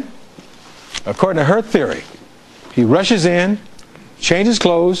in. According to her theory, he rushes in, changes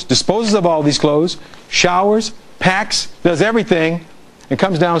clothes, disposes of all these clothes, showers, packs, does everything, and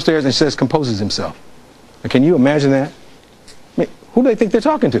comes downstairs and says, composes himself. Now, can you imagine that? I mean, who do they think they're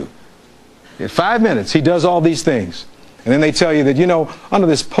talking to? In 5 minutes, he does all these things. And then they tell you that, you know, under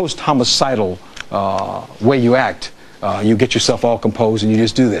this post-homicidal way you act, you get yourself all composed and you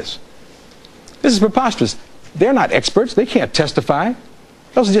just do this. This is preposterous. They're not experts. They can't testify.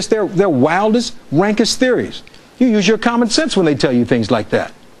 Those are just their wildest, rankest theories. You use your common sense when they tell you things like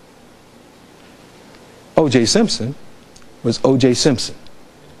that. O.J. Simpson was O.J. Simpson,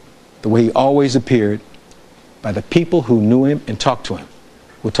 the way he always appeared by the people who knew him and talked to him.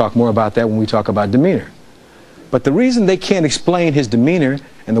 We'll talk more about that when we talk about demeanor. But the reason they can't explain his demeanor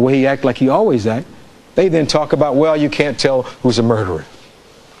and the way he acted like he always acted, they then talk about, well, you can't tell who's a murderer.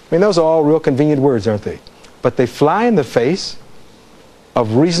 I mean, those are all real convenient words, aren't they? But they fly in the face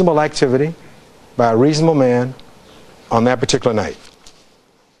of reasonable activity by a reasonable man on that particular night.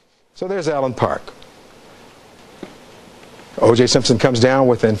 So there's Allen Park. O.J. Simpson comes down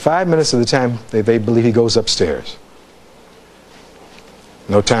within 5 minutes of the time they believe he goes upstairs.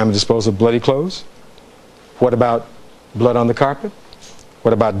 No time to dispose of bloody clothes. What about blood on the carpet?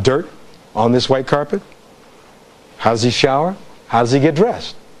 What about dirt on this white carpet? How does he shower? How does he get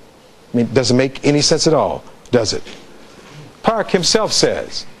dressed? I mean, it doesn't make any sense at all, does it? Park himself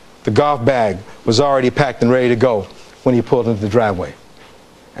says the golf bag was already packed and ready to go when he pulled into the driveway.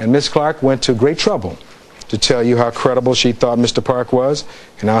 And Miss Clark went to great trouble to tell you how credible she thought Mr. Park was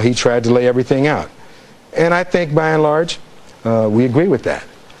and how he tried to lay everything out. And I think, by and large, we agree with that.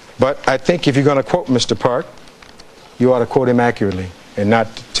 But I think if you're going to quote Mr. Park, you ought to quote him accurately and not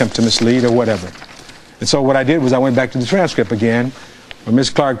attempt to mislead or whatever. And so what I did was I went back to the transcript again, where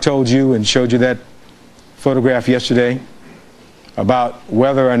Ms. Clark told you and showed you that photograph yesterday about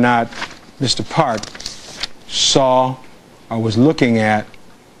whether or not Mr. Park saw or was looking at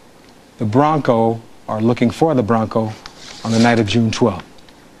the Bronco or looking for the Bronco on the night of June 12th.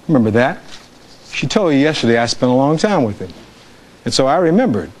 Remember that? She told you yesterday I spent a long time with him. And so I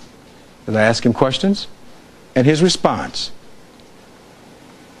remembered that I asked him questions and his response.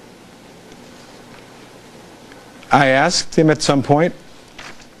 I asked him at some point,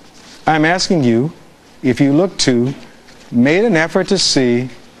 I'm asking you if you looked to, made an effort to see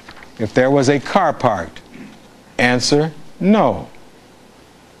if there was a car parked. Answer, no.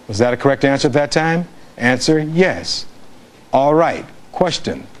 Was that a correct answer at that time? Answer, yes. All right.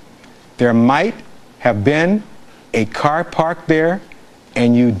 Question. There might have been a car parked there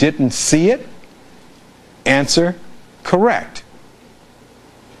and you didn't see it? Answer, correct.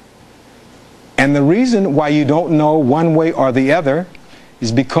 And the reason why you don't know one way or the other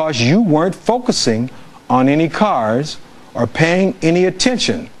is because you weren't focusing on any cars or paying any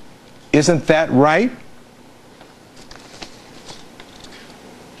attention. Isn't that right?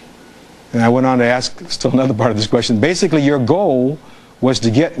 And I went on to ask still another part of this question. Basically, your goal was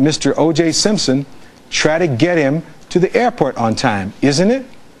to get Mr. O.J. Simpson, try to get him to the airport on time, isn't it?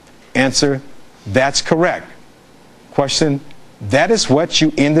 Answer, that's correct. Question, that is what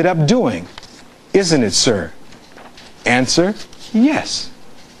you ended up doing, isn't it, sir? Answer, yes.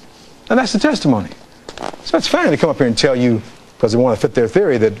 And that's the testimony. So it's fine to come up here and tell you, because they want to fit their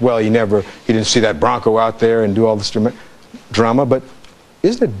theory, that, well, he didn't see that Bronco out there and do all this drama, but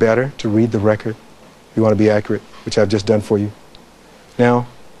isn't it better to read the record if you want to be accurate, which I've just done for you? Now,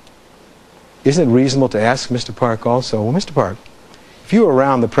 isn't it reasonable to ask Mr. Park also, well, Mr. Park, if you were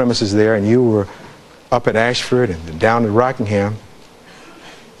around the premises there and you were up at Ashford and down at Rockingham,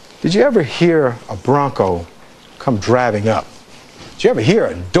 did you ever hear a Bronco come driving up? Did you ever hear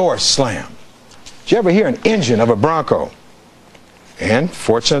a door slam? Did you ever hear an engine of a Bronco? And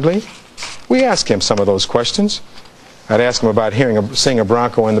fortunately, we asked him some of those questions. I'd asked him about seeing a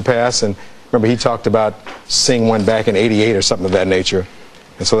Bronco in the past, and remember he talked about seeing one back in '88 or something of that nature.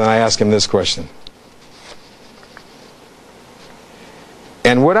 And so then I asked him this question.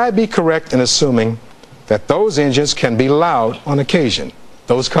 And would I be correct in assuming that those engines can be loud on occasion,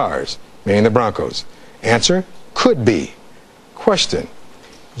 those cars, meaning the Broncos? Answer, could be. Question,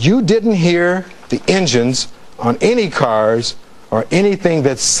 you didn't hear the engines on any cars or anything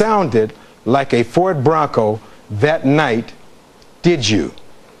that sounded like a Ford Bronco that night, did you?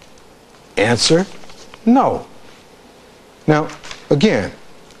 Answer, no. Now, again,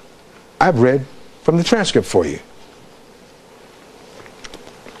 I've read from the transcript for you.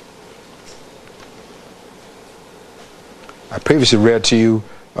 I previously read to you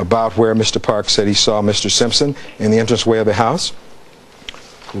about where Mr. Park said he saw Mr. Simpson in the entranceway of the house.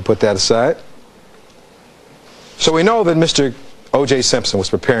 We'll put that aside. So we know that Mr. O.J. Simpson was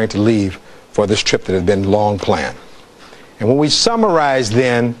preparing to leave for this trip that had been long planned. And when we summarize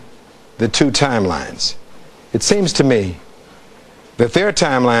then the two timelines, it seems to me that their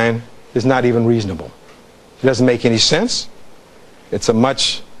timeline is not even reasonable. It doesn't make any sense. It's a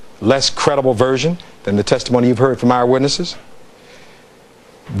much less credible version than the testimony you've heard from our witnesses.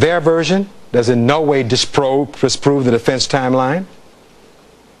 Their version does in no way disprove the defense timeline.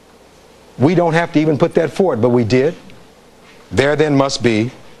 We don't have to even put that forward, but we did. There then must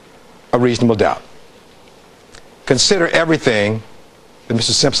be a reasonable doubt. Consider everything that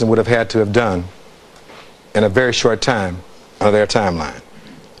Mr. Simpson would have had to have done in a very short time under their timeline.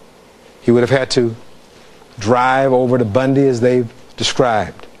 He would have had to drive over to Bundy as they've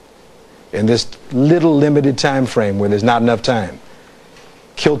described in this little limited time frame where there's not enough time.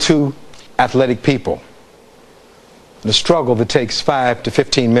 Kill two athletic people in a struggle that takes 5 to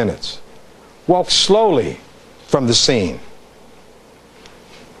 15 minutes. Walk slowly from the scene.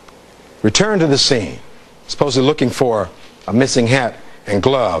 Return to the scene, supposedly looking for a missing hat and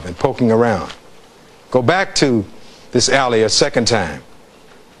glove and poking around. Go back to this alley a second time.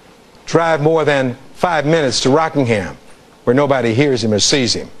 Drive more than 5 minutes to Rockingham, where nobody hears him or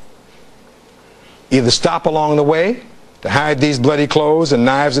sees him. Either stop along the way to hide these bloody clothes and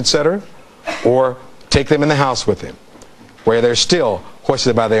knives, etc., or take them in the house with him, where they're still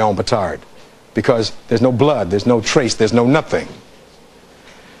hoisted by their own petard, because there's no blood, there's no trace, there's no nothing.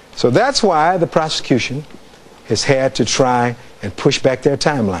 So that's why the prosecution has had to try and push back their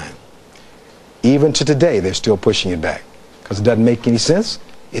timeline. Even to today, they're still pushing it back, because it doesn't make any sense,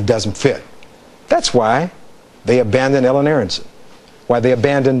 it doesn't fit. That's why they abandoned Ellen Aronson, why they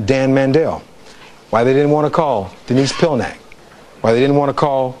abandoned Dan Mandel, why they didn't want to call Denise Pilnack, why they didn't want to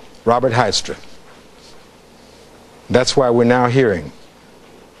call Robert Hydestra. That's why we're now hearing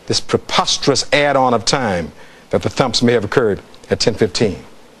this preposterous add-on of time that the thumps may have occurred at 10:15.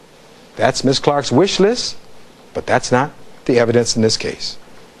 That's Ms. Clark's wish list, but that's not the evidence in this case.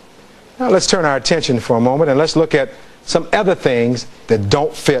 Now let's turn our attention for a moment and let's look at some other things that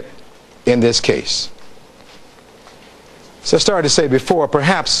don't fit in this case. So I started to say before,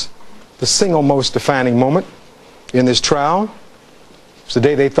 perhaps the single most defining moment in this trial was the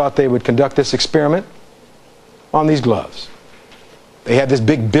day they thought they would conduct this experiment on these gloves. They had this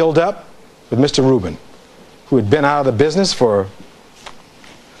big build-up with Mr. Rubin, who had been out of the business for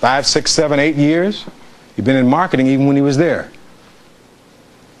 5, 6, 7, 8 years. He'd been in marketing even when he was there.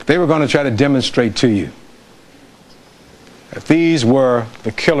 But they were going to try to demonstrate to you that these were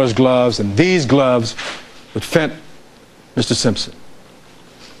the killer's gloves, and these gloves would fit Mr. Simpson.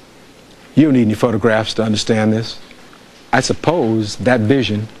 You don't need any photographs to understand this. I suppose that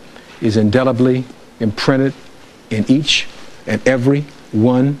vision is indelibly imprinted in each and every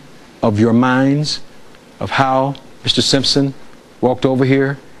one of your minds of how Mr. Simpson walked over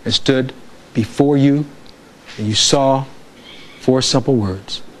here and stood before you, and you saw 4 simple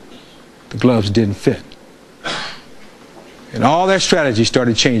words: the gloves didn't fit. And all their strategies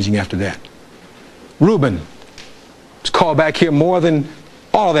started changing after that. Reuben was called back here more than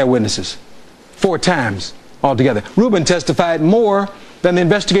all their witnesses, 4 times altogether. Reuben testified more than the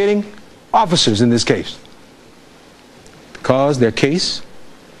investigating officers in this case, because their case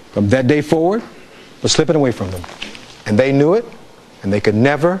from that day forward was slipping away from them. And they knew it, and they could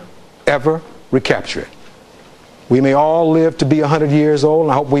never, ever recapture it. We may all live to be 100 years old,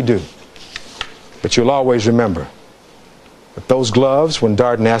 and I hope we do. But you'll always remember that those gloves, when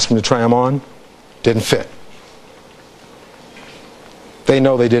Darden asked them to try them on, didn't fit. They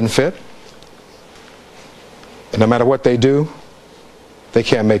know they didn't fit. And no matter what they do, they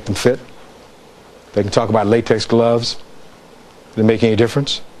can't make them fit. They can talk about latex gloves. Didn't make any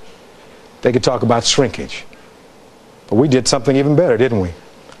difference. They could talk about shrinkage. But we did something even better, didn't we?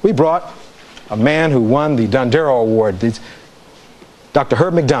 We brought a man who won the Dondero Award, Dr.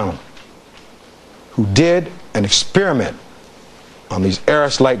 Herb McDonald, who did an experiment on these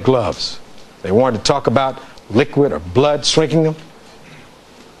Aris-like gloves. They wanted to talk about liquid or blood shrinking them.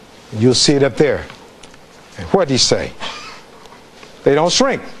 You'll see it up there. And what did he say? They don't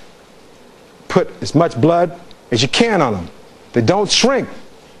shrink. Put as much blood as you can on them. They don't shrink.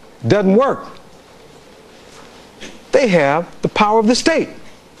 It doesn't work. They have the power of the state.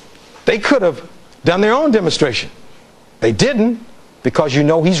 They could have done their own demonstration. They didn't, because you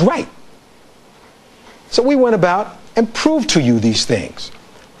know he's right. So we went about and proved to you these things.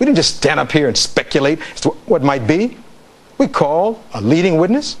 We didn't just stand up here and speculate as to what might be. We called a leading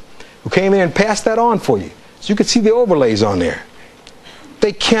witness who came in and passed that on for you, so you could see the overlays on there.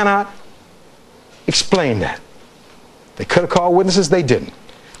 They cannot explain that. They could have called witnesses, they didn't.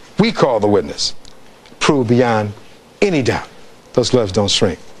 We called the witness. Proved beyond any doubt those gloves don't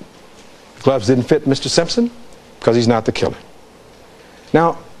shrink. The gloves didn't fit Mr. Simpson because he's not the killer.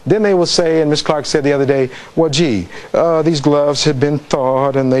 Now, then they will say, and Ms. Clark said the other day, well, gee, these gloves had been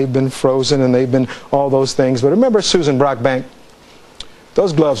thawed and they've been frozen and they've been all those things. But remember Susan Brockbank?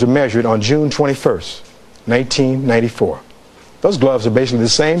 Those gloves were measured on June 21st, 1994. Those gloves are basically the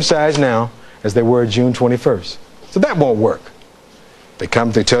same size now as they were June 21st. So that won't work. They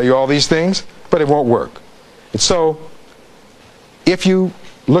come, they tell you all these things, but it won't work. And so, if you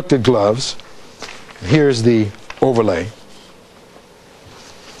looked at gloves, here's the overlay.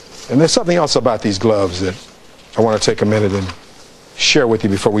 And there's something else about these gloves that I want to take a minute and share with you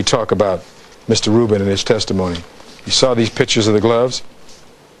before we talk about Mr. Rubin and his testimony. You saw these pictures of the gloves?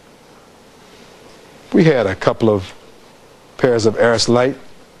 We had a couple of pairs of Aris Light.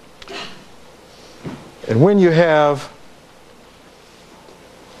 And when you have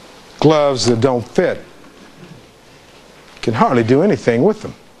gloves that don't fit, you can hardly do anything with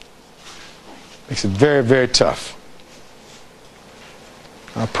them. Makes it very, very tough.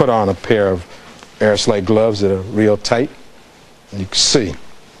 I put on a pair of Aris Light gloves that are real tight. And you can see how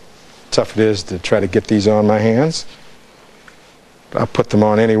tough it is to try to get these on my hands. But I'll put them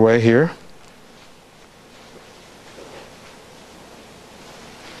on anyway here.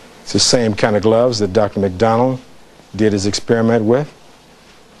 It's the same kind of gloves that Dr. McDonald did his experiment with.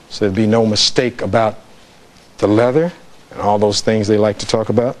 So there'd be no mistake about the leather and all those things they like to talk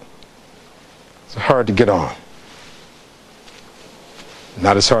about. It's hard to get on.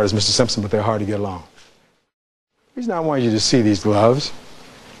 Not as hard as Mr. Simpson, but they're hard to get along. The reason I want you to see these gloves,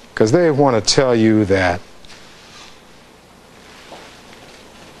 because they want to tell you that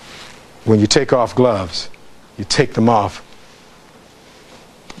when you take off gloves, you take them off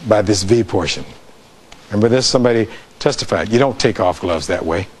by this V portion. Remember this? Somebody testified. You don't take off gloves that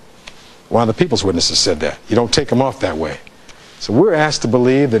way. One of the people's witnesses said that. You don't take them off that way. So we're asked to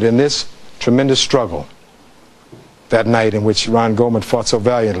believe that in this tremendous struggle, that night in which Ron Goldman fought so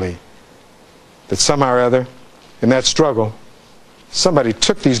valiantly, that somehow or other, in that struggle, somebody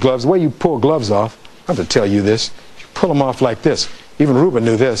took these gloves. The way you pull gloves off, I have to tell you this, you pull them off like this. Even Reuben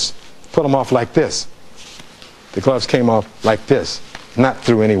knew this. Pull them off like this. The gloves came off like this, not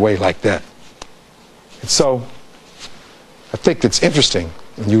through any way like that. And so, I think it's interesting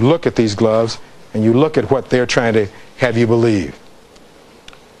when you look at these gloves and you look at what they're trying to have you believe.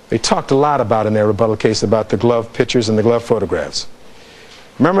 They talked a lot about in their rebuttal case about the glove pictures and the glove photographs.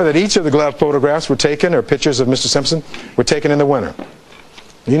 Remember that each of the glove photographs were taken, or pictures of Mr. Simpson, were taken in the winter.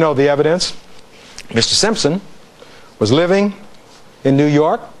 You know the evidence. Mr. Simpson was living in New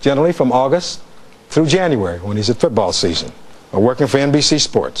York, generally from August through January, when he's at football season, or working for NBC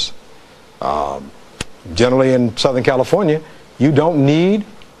Sports. Generally in Southern California, you don't need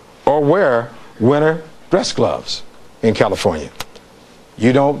or wear winter dress gloves in California.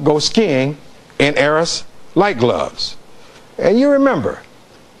 You don't go skiing in Aris Light gloves. And you remember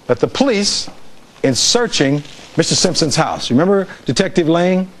that the police, in searching Mr. Simpson's house, remember Detective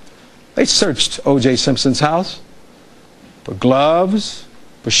Lane? They searched O.J. Simpson's house for gloves,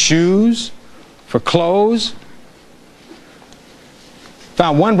 for shoes, for clothes.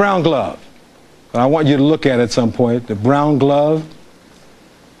 Found one brown glove. I want you to look at it at some point. The brown glove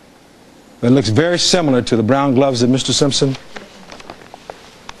that looks very similar to the brown gloves that Mr. Simpson.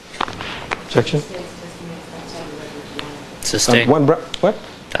 Objection? Sustained. What?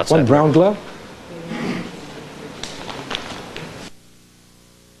 Outside One brown glove?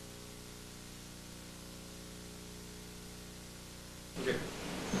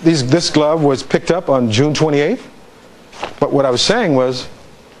 This glove was picked up on June 28th. But what I was saying was,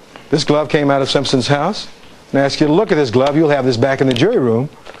 this glove came out of Simpson's house. And I ask you to look at this glove. You'll have this back in the jury room.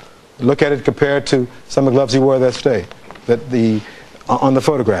 Look at it compared to some of the gloves he wore that day, on the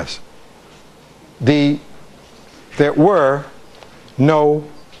photographs. There were no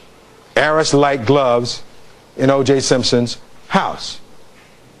Aris-like gloves in O.J. Simpson's house.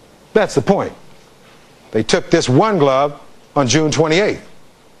 That's the point. They took this one glove on June 28th.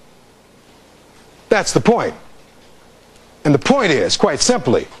 That's the point. And the point is, quite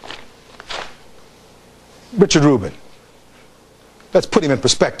simply, Richard Rubin. Let's put him in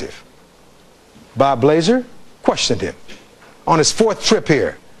perspective. Bob Blazer questioned him. On his fourth trip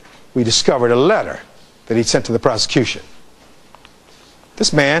here, we discovered a letter that he'd sent to the prosecution.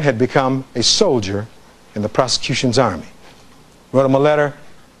 This man had become a soldier in the prosecution's army. Wrote him a letter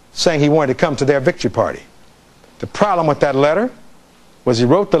saying he wanted to come to their victory party. The problem with that letter was he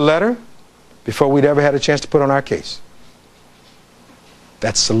wrote the letter before we'd ever had a chance to put on our case.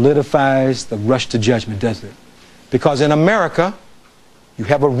 That solidifies the rush to judgment, doesn't it? Because in America, you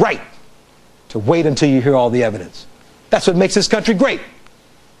have a right to wait until you hear all the evidence. That's what makes this country great.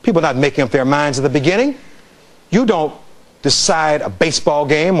 People are not making up their minds at the beginning. You don't decide a baseball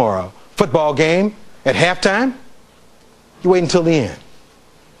game or a football game at halftime. You wait until the end.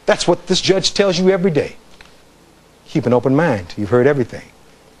 That's what this judge tells you every day. Keep an open mind. You've heard everything.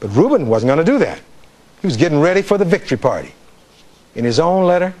 But Rubin wasn't going to do that. He was getting ready for the victory party. In his own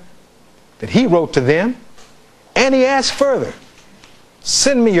letter that he wrote to them, and he asked further,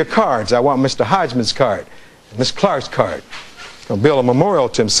 send me your cards. I want Mr. Hodgman's card and Miss Clark's card. He's going to build a memorial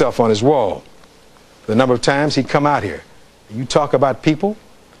to himself on his wall. The number of times he'd come out here. You talk about people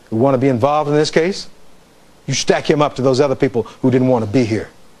who want to be involved in this case, you stack him up to those other people who didn't want to be here.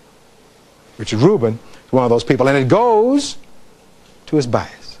 Richard Rubin is one of those people, and it goes to his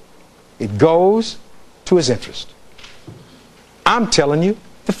bias. It goes to his interest. I'm telling you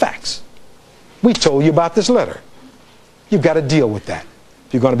the facts. We told you about this letter. You've got to deal with that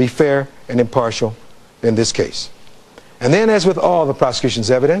if you're going to be fair and impartial in this case. And then, as with all the prosecution's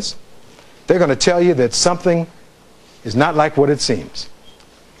evidence, they're going to tell you that something is not like what it seems.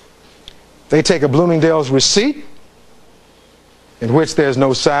 They take a Bloomingdale's receipt in which there's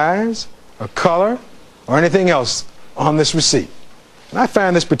no size or color or anything else on this receipt. And I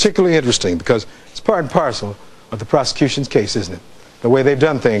find this particularly interesting because it's part and parcel of the prosecution's case, isn't it? The way they've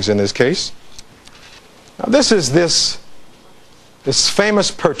done things in this case. Now, this is this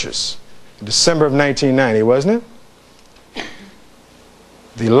famous purchase in December of 1990, wasn't it?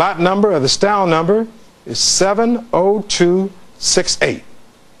 The lot number or the style number is 70268.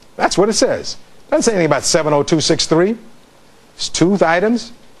 That's what it says. It doesn't say anything about 70263. It's two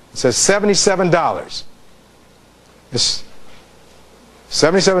items. It says $77. It's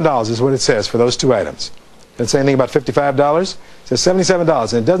 $77 is what it says for those two items. It doesn't say anything about $55. It says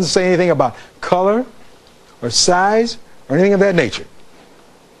 $77. And it doesn't say anything about color or size or anything of that nature.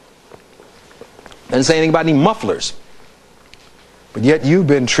 It doesn't say anything about any mufflers. But yet you've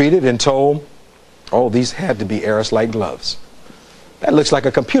been treated and told, oh, these had to be Aris-like gloves. That looks like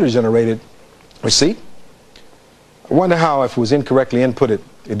a computer-generated receipt. I wonder how, if it was incorrectly inputted,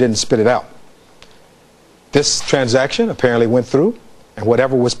 it didn't spit it out. This transaction apparently went through, and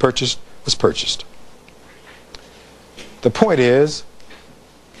whatever was purchased was purchased. The point is,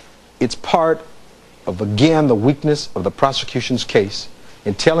 it's part of, again, the weakness of the prosecution's case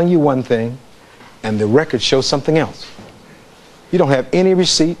in telling you one thing and the record shows something else. You don't have any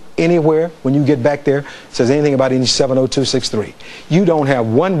receipt anywhere when you get back there that says anything about any 70263. You don't have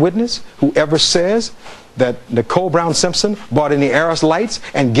one witness who ever says that Nicole Brown Simpson bought any Aris lights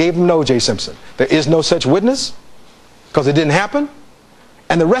and gave them to O.J. Simpson. There is no such witness because it didn't happen.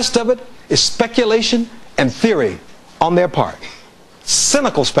 And the rest of it is speculation and theory on their part.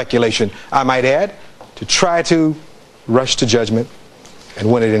 Cynical speculation, I might add, to try to rush to judgment and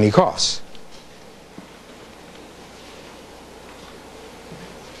win at any cost.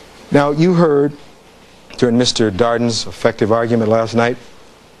 Now, you heard during Mr. Darden's effective argument last night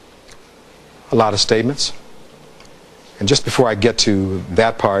a lot of statements. And just before I get to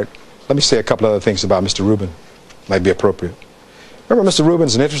that part, let me say a couple other things about Mr. Rubin. Might be appropriate. Remember, Mr.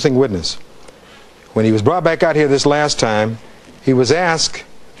 Rubin's an interesting witness. When he was brought back out here this last time, he was asked,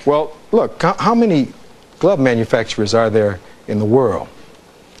 well, look, how many glove manufacturers are there in the world?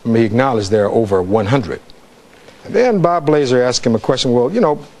 I mean, he acknowledged there are over 100. And then Bob Blazer asked him a question, well, you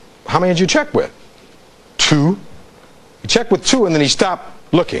know, how many did you check with? 2. He checked with 2 and then he stopped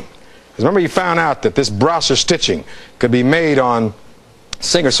looking. Because remember, he found out that this Brosser stitching could be made on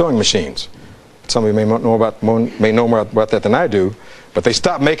Singer sewing machines. Some of you may know more about that than I do, but they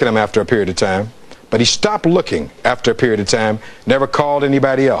stopped making them after a period of time. But he stopped looking after a period of time, never called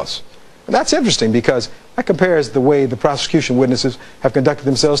anybody else. And that's interesting because that compares the way the prosecution witnesses have conducted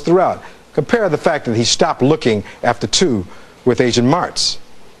themselves throughout. Compare the fact that he stopped looking after 2 with Agent Martz,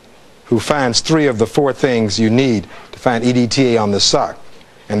 who finds 3 of the 4 things you need to find EDTA on the sock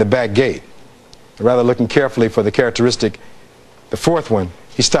and the back gate. And rather looking carefully for the characteristic, the 4th one,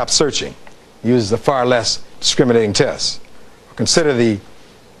 he stopped searching. He uses a far less discriminating test. Consider the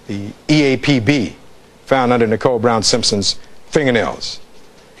EAPB found under Nicole Brown Simpson's fingernails,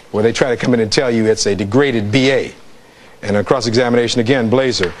 where they try to come in and tell you it's a degraded BA. And on cross-examination again,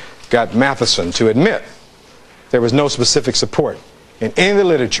 Blazer got Matheson to admit there was no specific support in any of the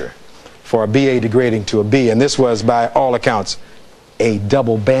literature for a BA degrading to a B, and this was, by all accounts, a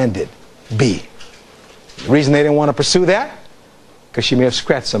double-banded B. The reason they didn't want to pursue that? Because she may have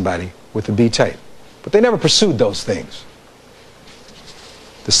scratched somebody with the B type. But they never pursued those things.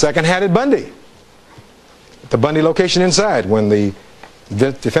 The second had it Bundy. The Bundy location inside. When the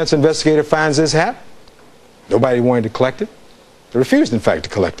defense investigator finds this hat, nobody wanted to collect it. They refused, in fact, to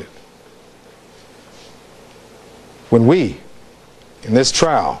collect it. When we, in this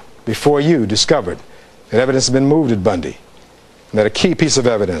trial, before you, discovered that evidence had been moved at Bundy, and that a key piece of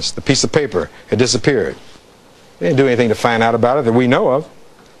evidence, the piece of paper, had disappeared, they didn't do anything to find out about it that we know of.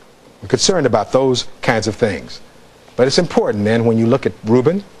 We're concerned about those kinds of things. But it's important then when you look at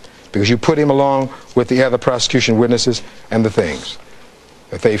Rubin, because you put him along with the other prosecution witnesses and the things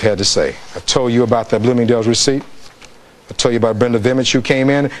that they've had to say. I've told you about that Bloomingdale's receipt. I told you about Brenda Vimage who came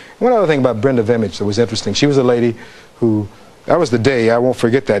in. And one other thing about Brenda Vimage that was interesting, she was a lady who, that was the day, I won't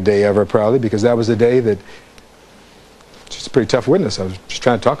forget that day ever probably, because that was the day that, she's a pretty tough witness. I was just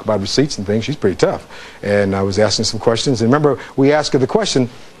trying to talk about receipts and things. She's pretty tough. And I was asking some questions. And remember, we asked her the question,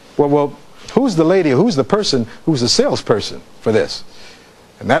 well, who's the lady, who's the person, who's the salesperson for this?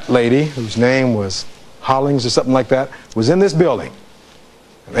 And that lady, whose name was Hollings or something like that, was in this building.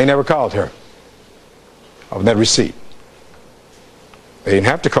 And they never called her on that receipt. They didn't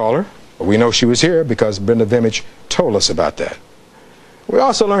have to call her, but we know she was here because Brenda Vimage told us about that. We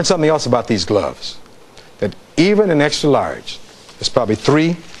also learned something else about these gloves, that even in extra large, there's probably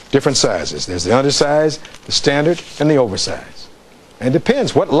 3 different sizes. There's the undersize, the standard, and the oversize. And it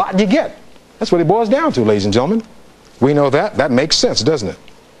depends what lot you get. That's what it boils down to, ladies and gentlemen. We know that. That makes sense, doesn't it?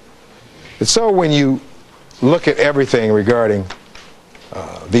 And so when you look at everything regarding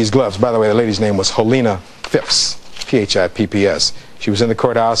these gloves, by the way, the lady's name was Helena Phipps, P-H-I-P-P-S. She was in the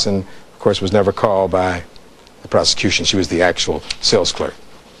courthouse and, of course, was never called by the prosecution. She was the actual sales clerk.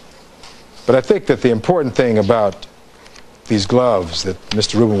 But I think that the important thing about these gloves that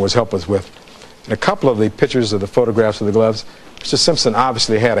Mr. Rubin was helping us with, in a couple of the pictures of the photographs of the gloves, Mr. Simpson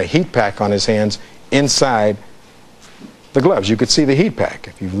obviously had a heat pack on his hands inside the gloves. You could see the heat pack.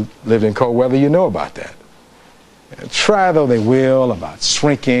 If you've lived in cold weather, you know about that. And try though they will about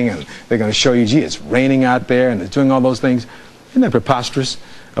shrinking, and they're going to show you, gee, it's raining out there, and it's doing all those things. Isn't that preposterous?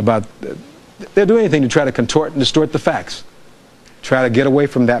 About they'll do anything to try to contort and distort the facts. Try to get away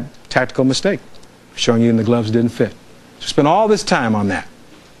from that tactical mistake, showing you the gloves didn't fit. So spend all this time on that,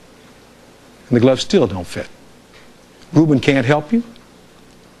 and the gloves still don't fit. Rubin can't help you.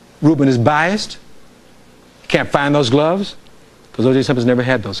 Rubin is biased. Can't find those gloves because O.J. Simpson never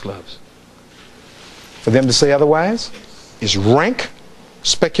had those gloves. For them to say otherwise is rank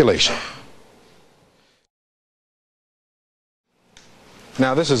speculation.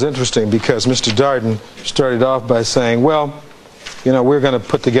 Now this is interesting because Mr. Darden started off by saying, well, you know, we're going to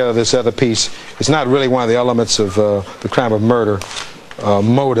put together this other piece. It's not really one of the elements of the crime of murder,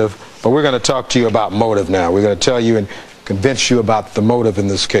 motive, but we're going to talk to you about motive now. We're going to tell you and convince you about the motive in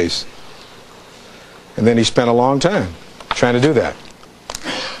this case. And then he spent a long time trying to do that.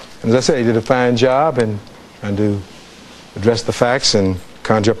 And as I said, he did a fine job in trying to address the facts and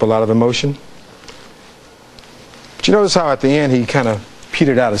conjure up a lot of emotion. But you notice how at the end he kind of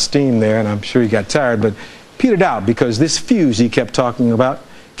petered out of steam there, and I'm sure he got tired, but petered out because this fuse he kept talking about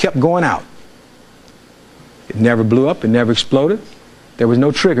kept going out. It never blew up, it never exploded. There was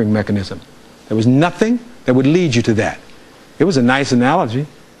no triggering mechanism. There was nothing that would lead you to that. It was a nice analogy.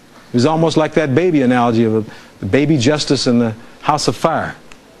 It was almost like that baby analogy of the baby justice in the house of fire.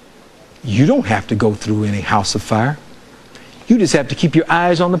 You don't have to go through any house of fire. You just have to keep your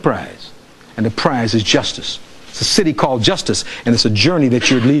eyes on the prize. And the prize is justice. It's a city called justice, and it's a journey that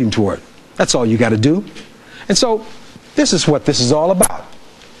you're leading toward. That's all you got to do. And so this is what this is all about.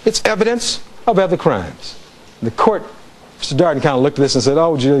 It's evidence of other crimes. The court, Mr. Darden kind of looked at this and said,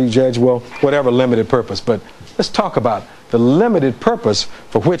 oh, Judge, well, whatever, limited purpose. But let's talk about the limited purpose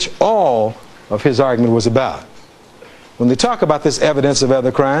for which all of his argument was about. When they talk about this evidence of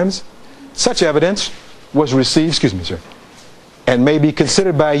other crimes, such evidence was received, excuse me, sir, and may be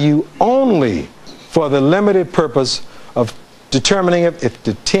considered by you only for the limited purpose of determining if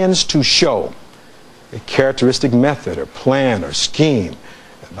it tends to show a characteristic method or plan or scheme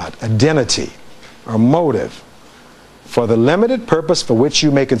about identity or motive. For the limited purpose for which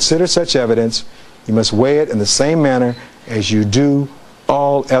you may consider such evidence, you must weigh it in the same manner as you do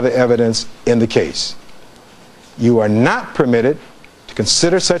all other evidence in the case. You are not permitted to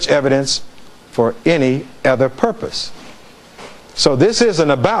consider such evidence for any other purpose. So this isn't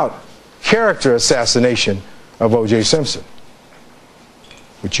about character assassination of O.J. Simpson,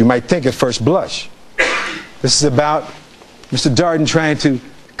 which you might think at first blush. This is about Mr. Darden trying to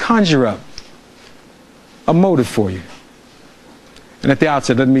conjure up a motive for you. And at the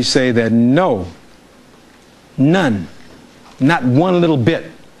outset, let me say that none, not one little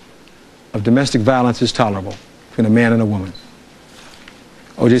bit of domestic violence is tolerable between a man and a woman.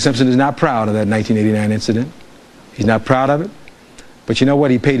 O.J. Simpson is not proud of that 1989 incident. He's not proud of it. But you know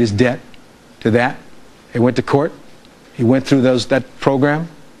what? He paid his debt to that. He went to court. He went through that program.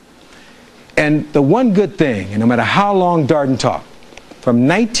 And the one good thing, and no matter how long Darden talked, from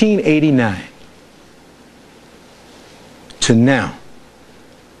 1989 to now,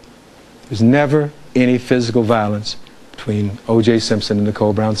 there's never any physical violence between O.J. Simpson and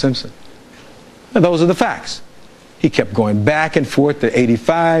Nicole Brown Simpson. And those are the facts. He kept going back and forth to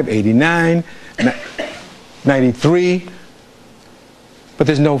 85, 89, 93, but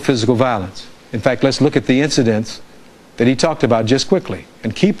there's no physical violence. In fact, let's look at the incidents that he talked about just quickly.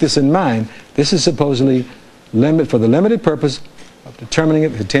 And keep this in mind, this is supposedly for the limited purpose of determining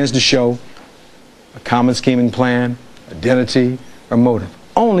if it tends to show a common scheming plan, identity, or motive.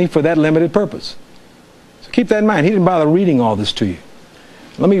 Only for that limited purpose. So keep that in mind. He didn't bother reading all this to you.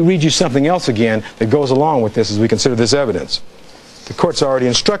 Let me read you something else again that goes along with this as we consider this evidence. The court's already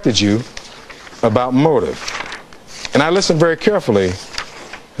instructed you about motive. And I listened very carefully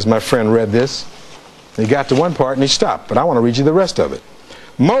as my friend read this. He got to one part and he stopped, but I want to read you the rest of it.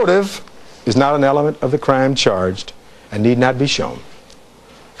 Motive is not an element of the crime charged and need not be shown.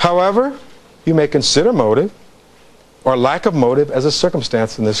 However, you may consider motive or lack of motive as a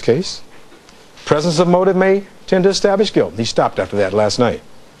circumstance in this case. Presence of motive may tend to establish guilt. He stopped after that last night.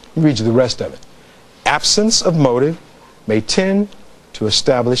 Let me read you the rest of it. Absence of motive may tend to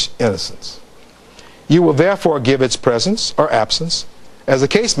establish innocence. You will therefore give its presence or absence, as the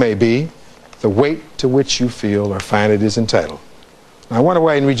case may be, the weight to which you feel or find it is entitled. Now, I want to go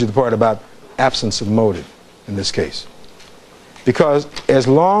ahead and read you the part about absence of motive in this case. Because as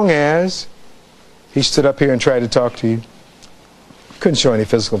long as he stood up here and tried to talk to you, couldn't show any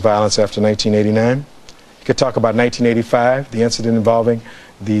physical violence after 1989. He could talk about 1985, the incident involving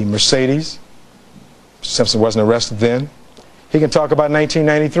the Mercedes. Simpson wasn't arrested then. He can talk about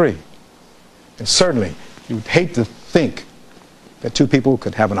 1993. And certainly, you would hate to think that two people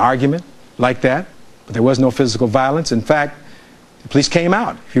could have an argument like that, but there was no physical violence. In fact, the police came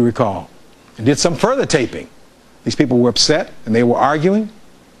out, if you recall, and did some further taping. These people were upset and they were arguing,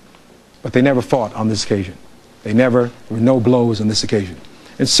 but they never fought on this occasion. There were no blows on this occasion.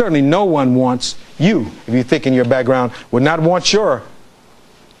 And certainly no one wants you, if you think in your background, would not want your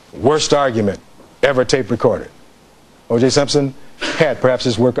worst argument ever tape recorded. O.J. Simpson had perhaps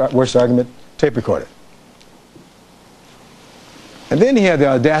his worst argument tape recorded. And then he had the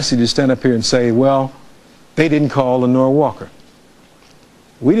audacity to stand up here and say, well, they didn't call Lenore Walker.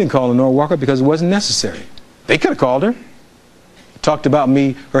 We didn't call Lenore Walker because it wasn't necessary. They could have called her. Talked about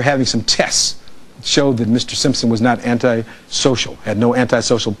her having some tests that showed that Mr. Simpson was not antisocial, had no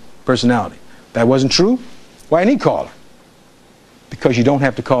antisocial personality. That wasn't true. Why didn't he call her? Because you don't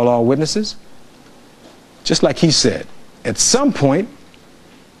have to call all witnesses. Just like he said, at some point,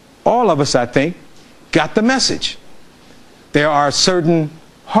 all of us, I think, got the message. There are certain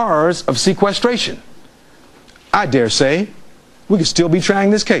horrors of sequestration. I dare say we could still be trying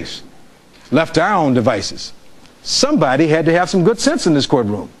this case, left to our own devices. Somebody had to have some good sense in this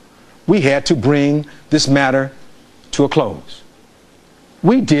courtroom. We had to bring this matter to a close.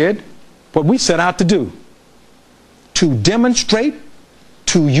 We did what we set out to do, to demonstrate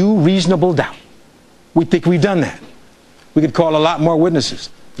to you reasonable doubt. We think we've done that. We could call a lot more witnesses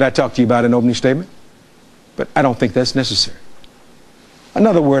that I talked to you about in opening statement, but I don't think that's necessary.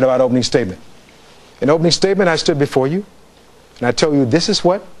 Another word about opening statement. In opening statement, I stood before you, and I told you this is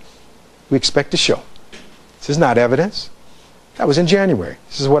what we expect to show. This is not evidence. That was in January.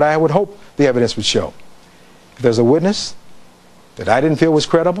 This is what I would hope the evidence would show. If there's a witness that I didn't feel was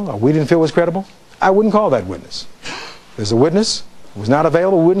credible, or we didn't feel was credible, I wouldn't call that witness. If there's a witness who was not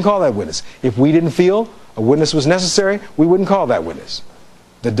available, we wouldn't call that witness. If we didn't feel a witness was necessary, we wouldn't call that witness.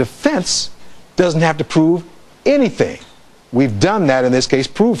 The defense doesn't have to prove anything. We've done that in this case,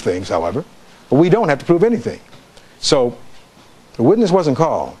 prove things, however, but we don't have to prove anything. So the witness wasn't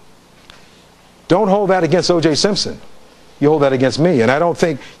called. Don't hold that against O.J. Simpson. You hold that against me, and I don't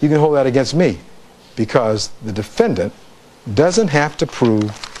think you can hold that against me, because the defendant doesn't have to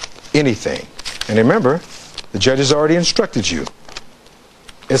prove anything. And remember, the judge has already instructed you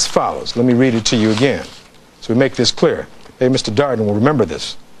as follows. Let me read it to you again so we make this clear. Hey, Mr. Darden will remember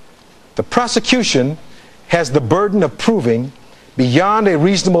this. The prosecution has the burden of proving beyond a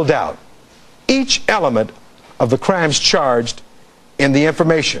reasonable doubt each element of the crimes charged in the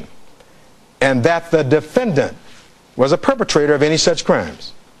information, and that the defendant was a perpetrator of any such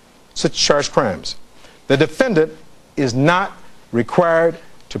crimes, such charged crimes. The defendant is not required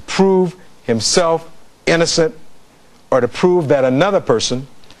to prove himself innocent or to prove that another person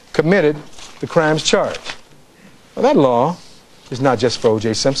committed the crimes charged. Well, that law is not just for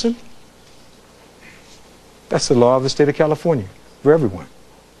O.J. Simpson. That's the law of the state of California for everyone,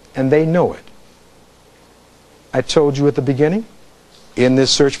 and they know it. I told you at the beginning, in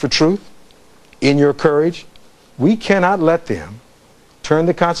this search for truth, in your courage, we cannot let them turn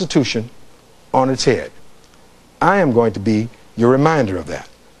the Constitution on its head. I am going to be your reminder of that.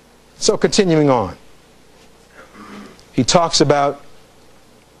 So continuing on, he talks about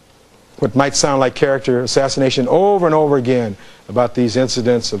what might sound like character assassination over and over again about these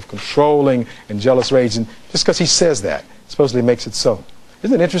incidents of controlling and jealous rage, and just because he says that supposedly makes it so.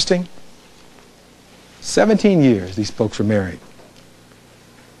 Isn't it interesting? 17 years these folks were married.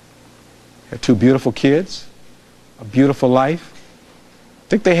 Had 2 beautiful kids, a beautiful life.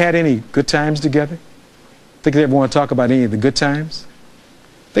 Think they had any good times together? Think they ever want to talk about any of the good times?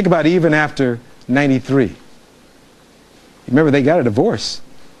 Think about even after 93. Remember, they got a divorce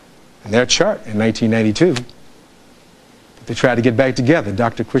in their chart in 1992. But they tried to get back together.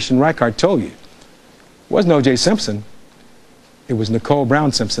 Dr. Christian Reichardt told you. It wasn't O.J. Simpson. It was Nicole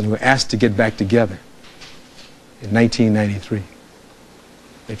Brown Simpson who asked to get back together in 1993.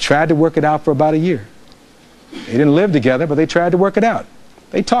 They tried to work it out for about a year. They didn't live together, but they tried to work it out.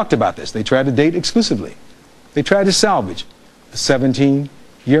 They talked about this. They tried to date exclusively. They tried to salvage a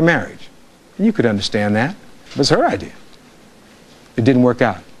 17-year marriage. And you could understand that. It was her idea. It didn't work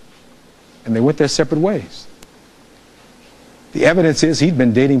out. And they went their separate ways. The evidence is he'd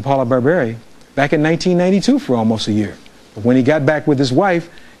been dating Paula Barberi back in 1992 for almost a year. But when he got back with his wife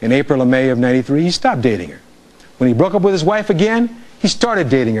in April or May of 93, he stopped dating her. When he broke up with his wife again, he started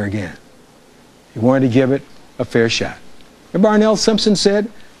dating her again. He wanted to give it a fair shot. Remember Arnell Simpson said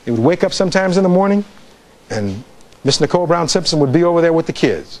they would wake up sometimes in the morning and Miss Nicole Brown Simpson would be over there with the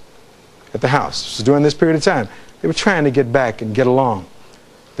kids at the house. So during this period of time, they were trying to get back and get along.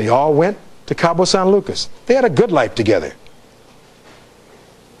 They all went to Cabo San Lucas. They had a good life together.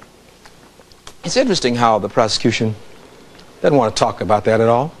 It's interesting how the prosecution doesn't want to talk about that at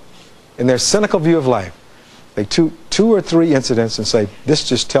all. In their cynical view of life, they two or three incidents and say, this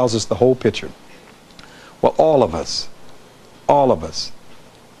just tells us the whole picture. Well, all of us,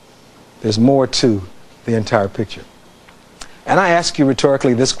 there's more to the entire picture. And I ask you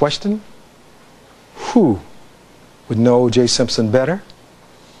rhetorically this question: who would know O.J. Simpson better?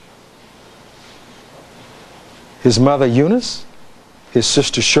 His mother Eunice, his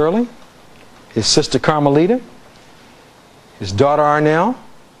sister Shirley, his sister Carmelita, his daughter Arnell,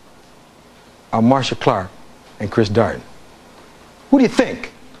 or Marcia Clark and Chris Darden? Who do you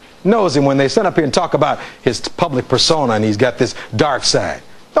think knows him when they stand up here and talk about his public persona and he's got this dark side?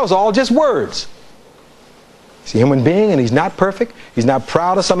 Those are all just words. He's a human being and he's not perfect. He's not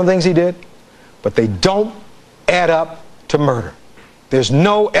proud of some of the things he did, but they don't add up to murder. There's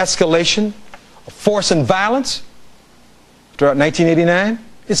no escalation of force and violence throughout 1989.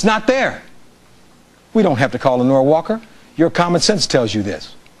 It's not there. We don't have to call Lenore Walker. Your common sense tells you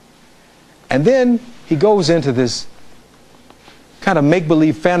this. And then he goes into this kind of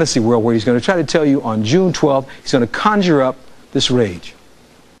make-believe fantasy world where he's going to try to tell you on June 12th, he's going to conjure up this rage.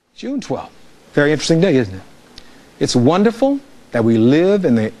 June 12th. Very interesting day, isn't it? It's wonderful that we live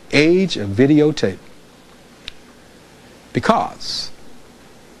in the age of videotape? Because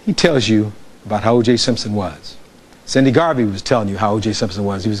he tells you about how O.J. Simpson was. Cindy Garvey was telling you how O.J. Simpson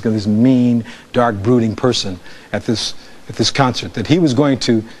was. He was this mean, dark, brooding person at this concert, that he was going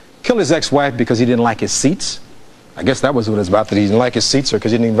to kill his ex-wife because he didn't like his seats. I guess that was what it was about, that he didn't like his seats or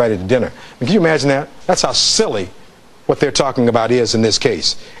because he didn't invite her to dinner. I mean, can you imagine that? That's how silly what they're talking about is in this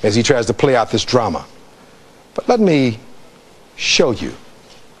case as he tries to play out this drama. But let me show you.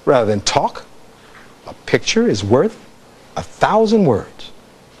 Rather than talk, a picture is worth 1,000 words.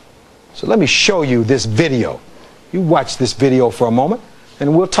 So let me show you this video. You watch this video for a moment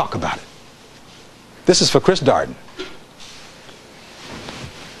and we'll talk about it. This is for Chris Darden.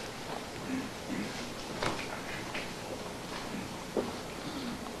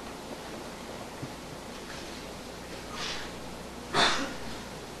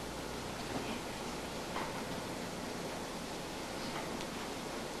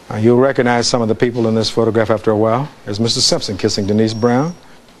 You'll recognize some of the people in this photograph after a while. There's Mr. Simpson kissing Denise Brown,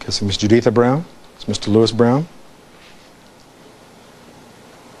 kissing Miss Juditha Brown. It's Mr. Lewis Brown.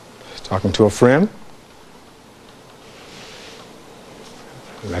 He's talking to a friend.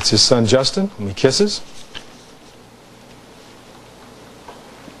 That's his son Justin, whom he kisses.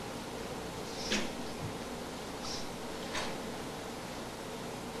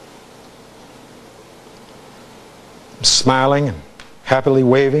 Smiling and happily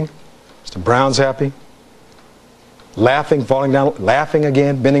waving. Mr. Brown's happy. Laughing, falling down, laughing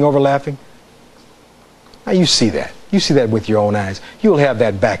again, bending over laughing. Now you see that. You see that with your own eyes. You'll have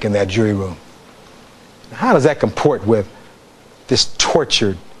that back in that jury room. Now, how does that comport with this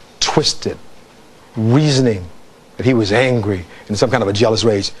tortured, twisted reasoning that he was angry in some kind of a jealous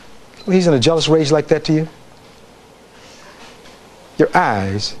rage? Well, he's in a jealous rage like that to you? Your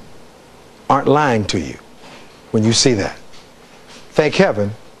eyes aren't lying to you when you see that. Thank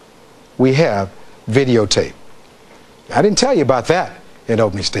heaven we have videotape. I didn't tell you about that in the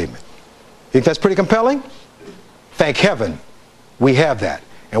opening statement. You think that's pretty compelling? Thank heaven we have that.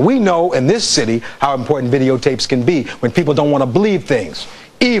 And we know in this city how important videotapes can be when people don't want to believe things,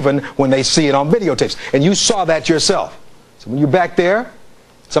 even when they see it on videotapes. And you saw that yourself. So when you're back there,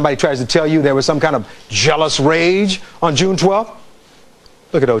 somebody tries to tell you there was some kind of jealous rage on June 12th.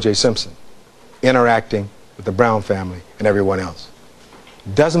 Look at O.J. Simpson interacting with the Brown family and everyone else.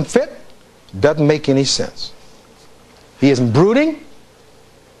 Doesn't fit, doesn't make any sense. He isn't brooding,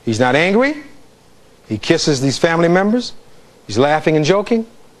 he's not angry, he kisses these family members, he's laughing and joking,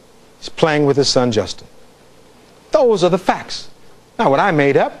 he's playing with his son Justin. Those are the facts, not what I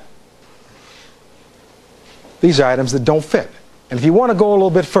made up. These are items that don't fit. And if you want to go a little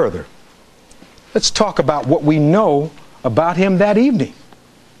bit further, let's talk about what we know about him that evening.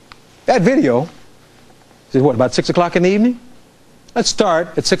 That video is what, about 6 o'clock in the evening? Let's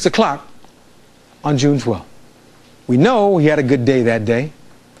start at 6 o'clock on June 12th. We know he had a good day that day.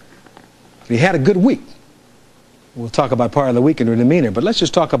 He had a good week. We'll talk about part of the week in demeanor, but let's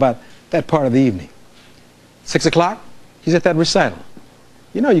just talk about that part of the evening. 6 o'clock, he's at that recital.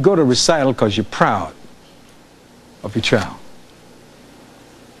 You know, you go to a recital because you're proud of your child.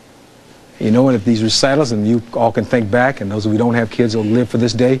 You know, and if these recitals, and you all can think back, and those of you who don't have kids will live for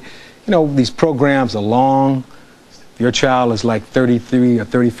this day, you know, these programs are long. Your child is like 33 or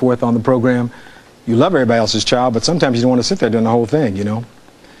 34th on the program. You love everybody else's child, but sometimes you don't want to sit there during the whole thing, you know.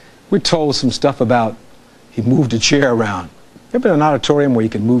 We're told some stuff about he moved a chair around. You ever been in an auditorium where you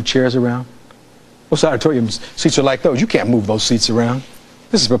can move chairs around? Most auditorium seats are like those. You can't move those seats around.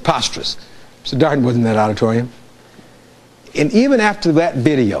 This is preposterous. Mr. Darden wasn't in that auditorium. And even after that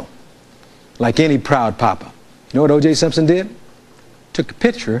video, like any proud papa, you know what O.J. Simpson did? Took a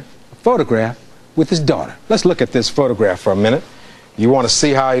picture, a photograph, with his daughter. Let's look at this photograph for a minute. You want to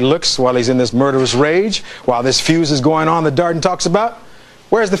see how he looks while he's in this murderous rage, while this fuse is going on that Darden talks about?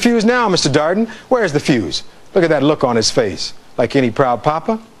 Where's the fuse now, Mr. Darden? Where's the fuse? Look at that look on his face. Like any proud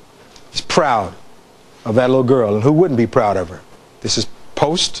papa, he's proud of that little girl. And who wouldn't be proud of her? This is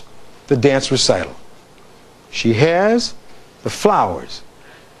post the dance recital. She has the flowers.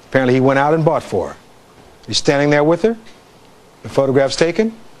 Apparently he went out and bought for her. He's standing there with her. The photograph's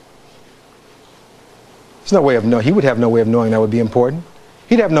taken. There's no way of knowing. He would have no way of knowing that would be important.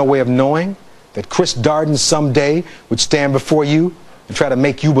 He'd have no way of knowing that Chris Darden someday would stand before you and try to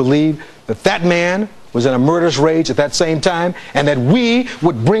make you believe that that man was in a murderous rage at that same time, and that we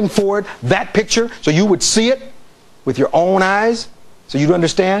would bring forward that picture so you would see it with your own eyes, so you'd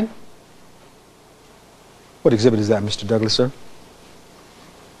understand. What exhibit is that, Mr. Douglas, sir?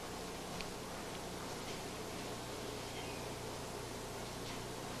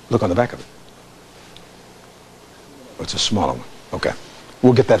 Look on the back of it. Oh, it's a smaller one. Okay.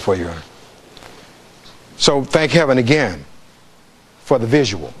 We'll get that for you, Your Honor. So thank heaven again for the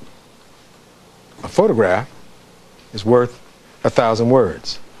visual. A photograph is worth 1,000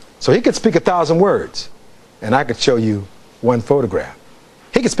 words. So he could speak 1,000 words, and I could show you one photograph.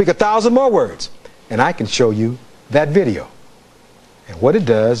 He could speak 1,000 more words, and I can show you that video. And what it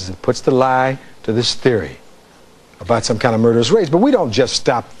does is it puts the lie to this theory about some kind of murderous rage. But we don't just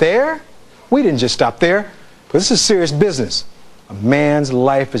stop there. We didn't just stop there. But this is serious business. A man's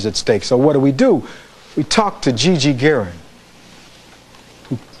life is at stake. So what do? We talked to Gigi Guerin,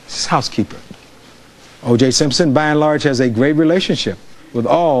 who's his housekeeper. O.J. Simpson, by and large, has a great relationship with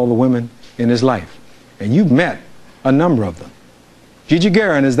all the women in his life. And you've met a number of them. Gigi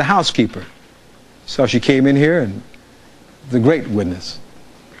Guerin is the housekeeper. So she came in here, and the great witness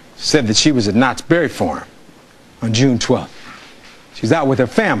said that she was at Knott's Berry Farm on June 12th. She was out with her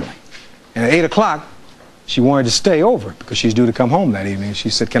family. And at 8 o'clock, she wanted to stay over because she's due to come home that evening. She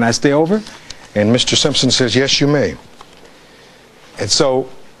said, "Can I stay over?" And Mr. Simpson says, "Yes, you may." And so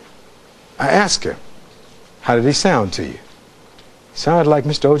I asked her, "How did he sound to you?" He sounded like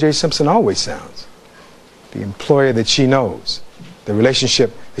Mr. O.J. Simpson always sounds. The employer that she knows, the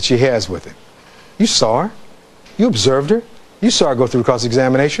relationship that she has with him. You saw her. You observed her. You saw her go through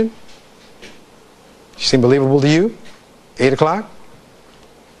cross-examination. She seemed believable to you? 8 o'clock?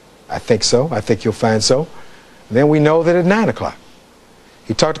 I think so. I think you'll find so. Then we know that at 9 o'clock,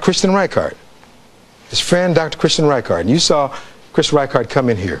 he talked to Christian Reichard, his friend, Dr. Christian Reichard. And you saw Chris Reichard come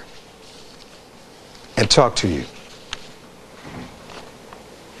in here and talk to you.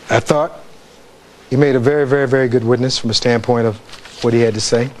 I thought he made a very, very, very good witness from a standpoint of what he had to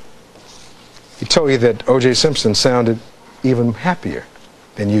say. He told you that O.J. Simpson sounded even happier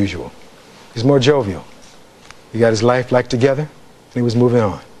than usual. He's more jovial. He got his life back together, and he was moving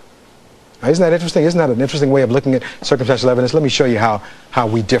on. Now, isn't that interesting? Isn't that an interesting way of looking at circumstantial evidence? Let me show you how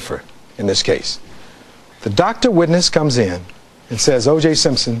we differ in this case. The doctor witness comes in and says O.J.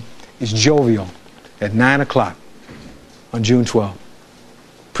 Simpson is jovial at 9 o'clock on June 12th.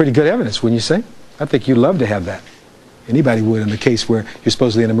 Pretty good evidence, wouldn't you say? I think you'd love to have that. Anybody would in a case where you're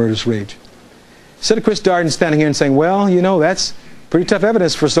supposedly in a murderous rage. Instead of Chris Darden standing here and saying, "Well, you know, that's pretty tough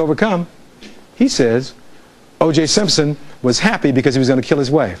evidence for us to overcome," he says O.J. Simpson was happy because he was going to kill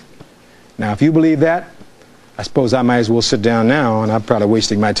his wife. Now, if you believe that, I suppose I might as well sit down now, and I'm probably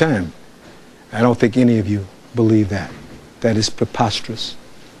wasting my time. I don't think any of you believe that. That is preposterous.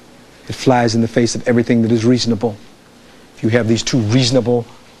 It flies in the face of everything that is reasonable. If you have these two reasonable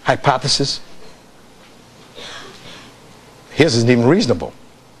hypotheses, his isn't even reasonable,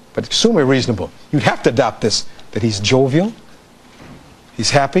 but extremely reasonable. You'd have to adopt this, that he's jovial,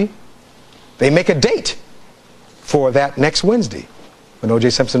 he's happy. They make a date for that next Wednesday when O.J.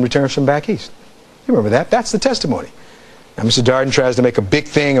 Simpson returns from back east. You remember that? That's the testimony. Now, Mr. Darden tries to make a big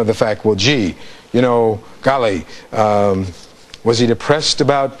thing of the fact, well, gee, you know, golly, was he depressed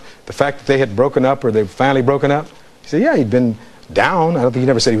about the fact that they had broken up or they finally broken up? He said, yeah, he'd been down. I don't think he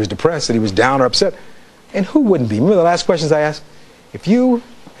never said he was depressed, that he was down or upset. And who wouldn't be? Remember the last questions I asked? If you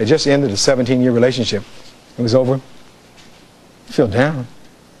had just ended a 17-year relationship, it was over, you feel down.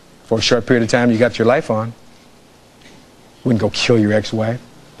 For a short period of time, you got your life on. You wouldn't go kill your ex-wife,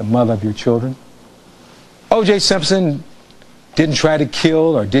 the mother of your children. O.J. Simpson didn't try to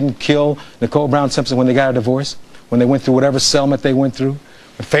kill or didn't kill Nicole Brown Simpson when they got a divorce, when they went through whatever settlement they went through,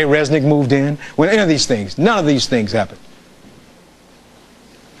 when Faye Resnick moved in, when any of these things, none of these things happened.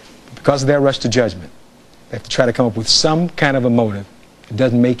 Because of their rush to judgment, they have to try to come up with some kind of a motive. It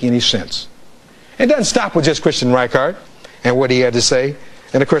doesn't make any sense. It doesn't stop with just Christian Reichard and what he had to say.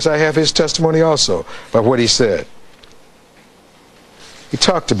 And of course, I have his testimony also about what he said. He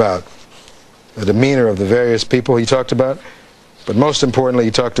talked about the demeanor of the various people he talked about, but most importantly,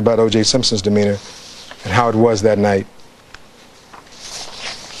 he talked about O.J. Simpson's demeanor and how it was that night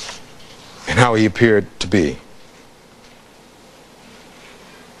and how he appeared to be.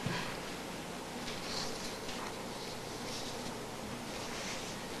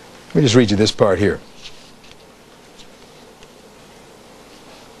 Let me just read you this part here.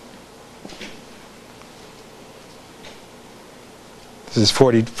 This is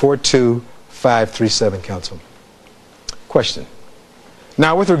 42537, Counsel. Question.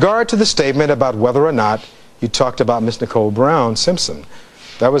 Now, with regard to the statement about whether or not you talked about Miss Nicole Brown Simpson,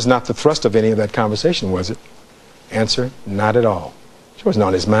 that was not the thrust of any of that conversation, was it? Answer, not at all. She wasn't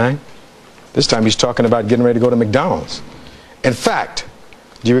on his mind. This time he's talking about getting ready to go to McDonald's. In fact,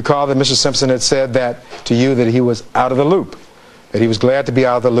 do you recall that Mr. Simpson had said that to you, that he was out of the loop, that he was glad to be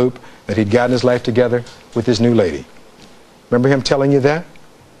out of the loop, that he'd gotten his life together with his new lady? Remember him telling you that?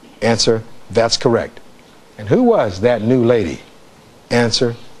 Answer, that's correct. And who was that new lady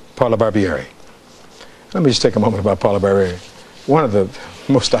Answer, Paula Barbieri. Let me just take a moment about Paula Barbieri. One of the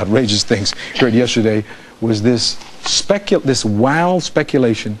most outrageous things heard yesterday was this wild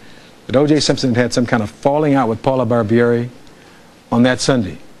speculation that O.J. Simpson had some kind of falling out with Paula Barbieri on that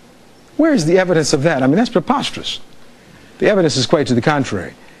Sunday. Where is the evidence of that? I mean, that's preposterous. The evidence is quite to the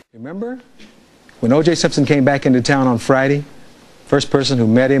contrary. Remember when O.J. Simpson came back into town on Friday? First person who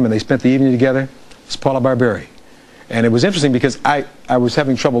met him and they spent the evening together was Paula Barbieri. And it was interesting because I was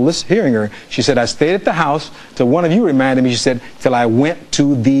having trouble hearing her. She said, I stayed at the house till one of you reminded me, she said, till I went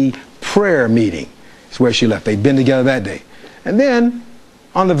to the prayer meeting. That's where she left. They'd been together that day. And then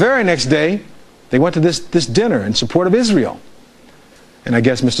on the very next day, they went to this dinner in support of Israel. And I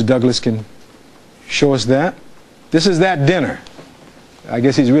guess Mr. Douglas can show us that. This is that dinner. I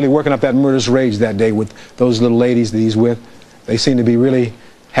guess he's really working up that murderous rage that day with those little ladies that he's with. They seem to be really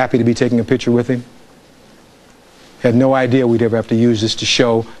happy to be taking a picture with him. Had no idea we'd ever have to use this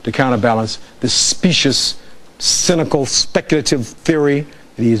to counterbalance this specious, cynical, speculative theory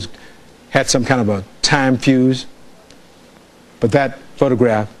that he's had some kind of a time fuse. But that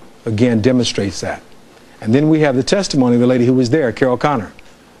photograph, again, demonstrates that. And then we have the testimony of the lady who was there, Carol Connor,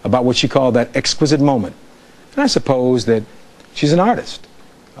 about what she called that exquisite moment. And I suppose that she's an artist.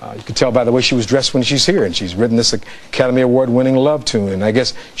 You can tell by the way she was dressed when she's here, and she's written this Academy Award-winning love tune, and I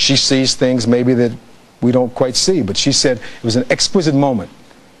guess she sees things maybe that we don't quite see, but she said it was an exquisite moment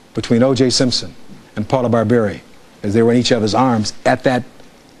between O.J. Simpson and Paula Barbieri as they were in each other's arms at that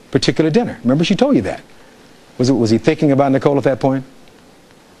particular dinner. Remember, she told you that. Was he thinking about Nicole at that point?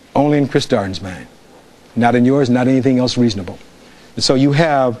 Only in Chris Darden's mind. Not in yours, not anything else reasonable. And so you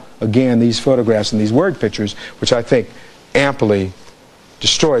have, again, these photographs and these word pictures, which I think amply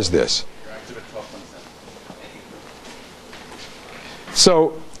destroys this.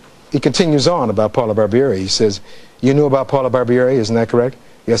 So he continues on about Paula Barbieri. He says, you knew about Paula Barbieri, isn't that correct?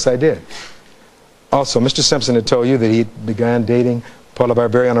 Yes, I did. Also, Mr. Simpson had told you that he began dating Paula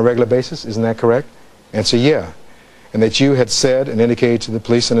Barbieri on a regular basis, isn't that correct? Answer, yeah. And that you had said and indicated to the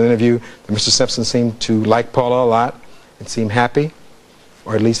police in an interview that Mr. Simpson seemed to like Paula a lot and seemed happy,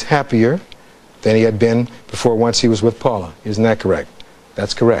 or at least happier, than he had been before once he was with Paula. Isn't that correct?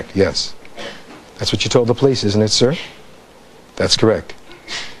 That's correct, yes. That's what you told the police, isn't it, sir? That's correct.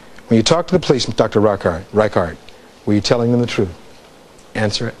 When you talked to the police, Dr. Reichard, were you telling them the truth?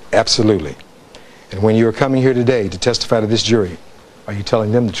 Answer, absolutely. And when you are coming here today to testify to this jury, are you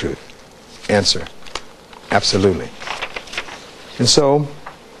telling them the truth? Answer, absolutely. And so,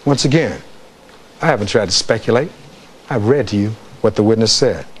 once again, I haven't tried to speculate. I've read to you what the witness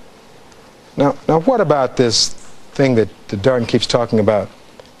said. Now what about this thing that Darden keeps talking about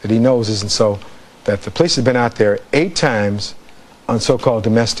that he knows isn't so, that the police have been out there 8 times on so-called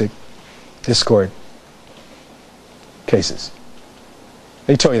domestic discord cases.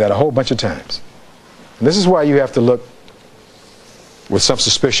 They told you that a whole bunch of times. And this is why you have to look with some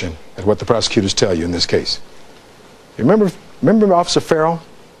suspicion at what the prosecutors tell you in this case. You remember Officer Farrell?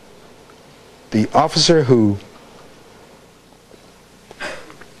 The officer who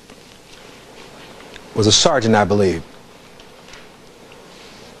was a sergeant, I believe,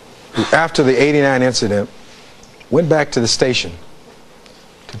 who after the '89 incident went back to the station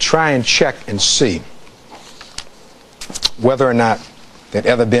to try and check and see whether or not there'd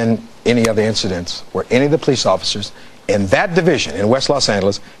ever been any other incidents where any of the police officers in that division in West Los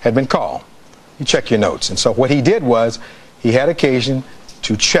Angeles had been called. You check your notes. And so what he did was he had occasion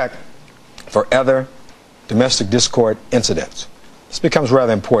to check for other domestic discord incidents. This becomes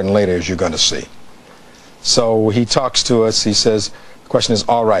rather important later, as you're going to see. So he talks to us. He says, the question is,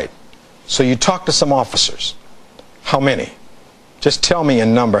 all right, so you talked to some officers. How many? Just tell me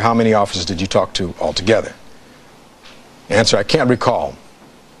in number, how many officers did you talk to altogether? Answer, I can't recall.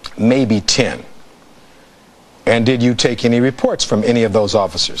 Maybe 10. And did you take any reports from any of those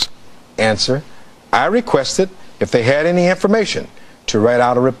officers? Answer, I requested, if they had any information, to write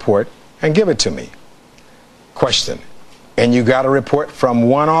out a report and give it to me. Question, and you got a report from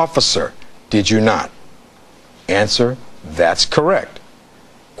one officer, did you not? Answer, that's correct.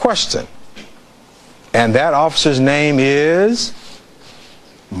 Question, and that officer's name is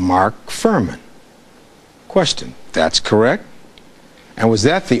Mark Furman. Question, that's correct. And was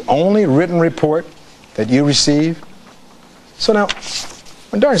that the only written report that you received? So now,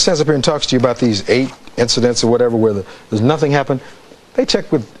 when Darden stands up here and talks to you about these 8 incidents or whatever where there's nothing happened, they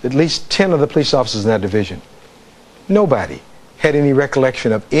checked with at least 10 of the police officers in that division. Nobody had any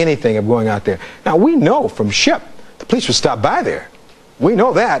recollection of anything of going out there. Now, we know from Ship the police would stop by there. We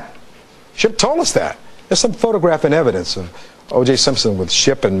know that. Ship told us that. There's some photograph and evidence of O.J. Simpson with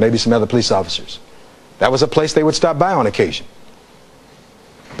Ship and maybe some other police officers. That was a place they would stop by on occasion.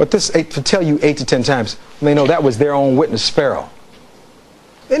 But this to tell you 8 to 10 times, when they know that was their own witness, Sparrow.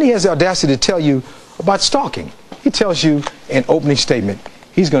 Then he has the audacity to tell you about stalking. He tells you in opening statement,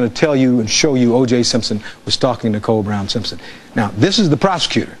 he's going to tell you and show you O.J. Simpson was stalking Nicole Brown Simpson. Now, this is the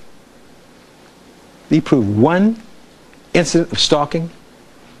prosecutor. He proved one incident of stalking?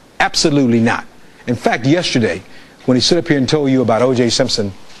 Absolutely not. In fact, yesterday, when he stood up here and told you about O.J.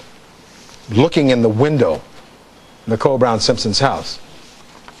 Simpson looking in the window of Nicole Brown Simpson's house,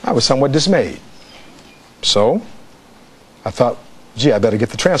 I was somewhat dismayed. So, I thought, gee, I better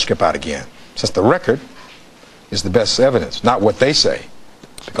get the transcript out again, since the record is the best evidence, not what they say.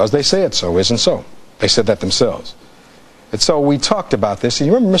 Because they say it so, isn't so. They said that themselves. And so we talked about this, and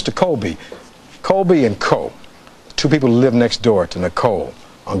you remember Mr. Colby and Co., two people who live next door to Nicole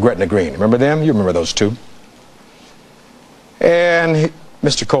on Gretna Green. Remember them? You remember those two. And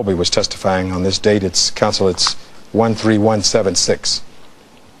Mr. Colby was testifying on this date. It's 13176.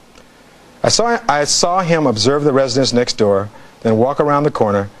 I saw him observe the residence next door, then walk around the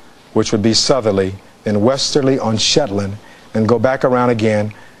corner, which would be southerly, then westerly on Shetland, and go back around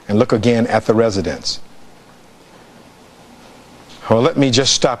again and look again at the residence. Well, let me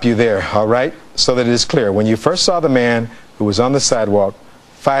just stop you there, all right, so that it is clear. When you first saw the man who was on the sidewalk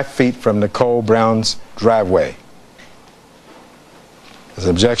 5 feet from Nicole Brown's driveway, there's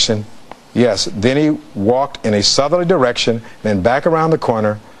an objection. Yes, then he walked in a southerly direction, then back around the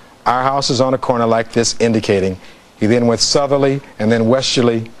corner. Our house is on a corner like this, indicating. He then went southerly and then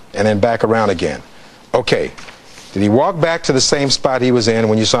westerly and then back around again. Okay. Did he walk back to the same spot he was in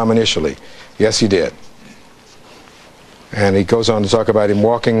when you saw him initially? Yes, he did. And he goes on to talk about him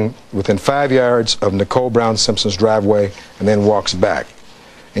walking within 5 yards of Nicole Brown Simpson's driveway and then walks back.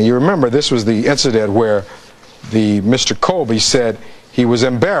 And you remember this was the incident where Mr. Colby said he was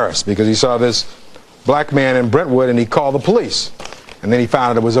embarrassed because he saw this black man in Brentwood and he called the police. And then he found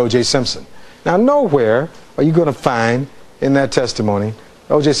out it was O.J. Simpson. Now, nowhere are you going to find in that testimony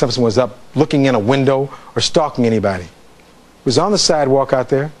O.J. Simpson was up looking in a window or stalking anybody. He was on the sidewalk out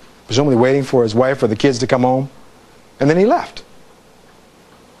there, presumably waiting for his wife or the kids to come home, and then he left.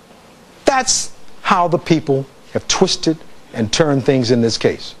 That's how the people have twisted and turned things in this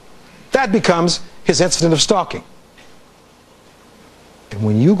case. That becomes his incident of stalking. And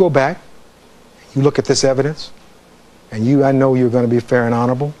when you go back, you look at this evidence, and I know you're going to be fair and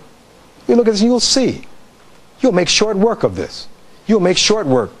honorable, you look at this and you'll see. You'll make short work of this. You'll make short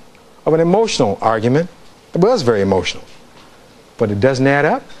work of an emotional argument. It was very emotional. But it doesn't add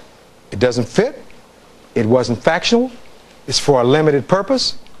up. It doesn't fit. It wasn't factual. It's for a limited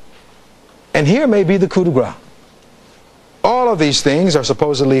purpose. And here may be the coup de grace. All of these things are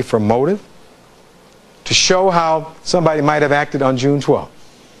supposedly for motive, to show how somebody might have acted on June 12th.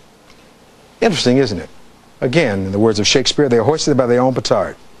 Interesting, isn't it? Again, in the words of Shakespeare, they are hoisted by their own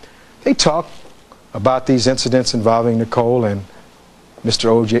petard. They talk about these incidents involving Nicole and Mr.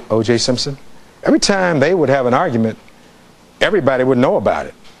 O.J. Simpson. Every time they would have an argument, everybody would know about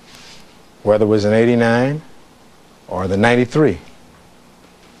it, whether it was in '89 or the '93.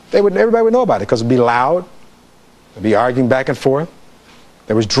 Everybody would know about it because it would be loud. They'd be arguing back and forth.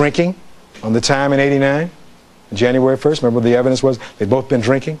 There was drinking on the time in '89, January 1st. Remember the evidence was they'd both been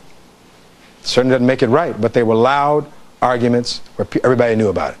drinking. Certainly doesn't make it right, but they were loud arguments where everybody knew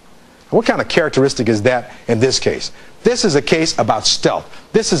about it. What kind of characteristic is that in this case? This is a case about stealth.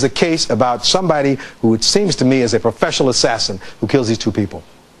 This is a case about somebody who, it seems to me, is a professional assassin who kills these two people.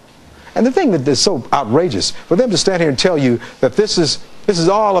 And the thing that is so outrageous, for them to stand here and tell you that this is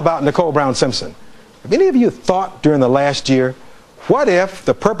all about Nicole Brown Simpson. Have any of you thought during the last year, what if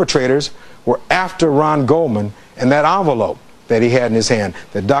the perpetrators were after Ron Goldman and that envelope that he had in his hand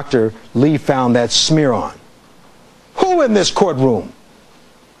that Dr. Lee found that smear on? Who in this courtroom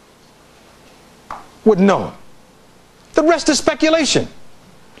would know? The rest is speculation.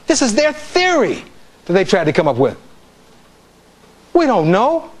 This is their theory that they tried to come up with. We don't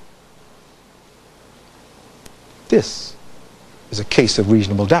know. This is a case of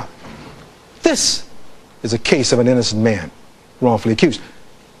reasonable doubt. This is a case of an innocent man wrongfully accused.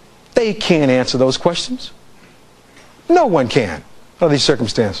 They can't answer those questions. No one can under these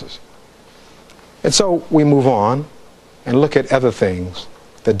circumstances. And so we move on and look at other things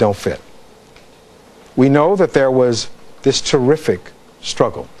that don't fit. We know that there was this terrific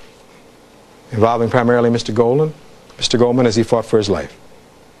struggle involving primarily Mr. Goldman as he fought for his life.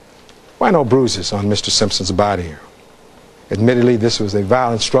 Why no bruises on Mr. Simpson's body here? Admittedly, this was a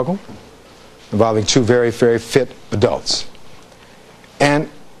violent struggle involving two very, very fit adults. And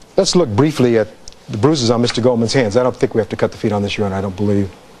let's look briefly at the bruises on Mr. Goldman's hands. I don't think we have to cut the feet on this, Your Honor, I don't believe.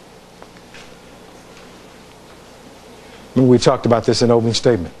 Remember we talked about this in the opening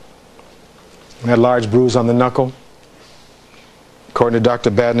statement. That large bruise on the knuckle, according to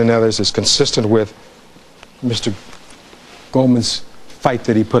Dr. Batten and others, is consistent with Mr. Goldman's fight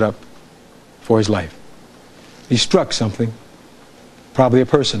that he put up for his life. He struck something, probably a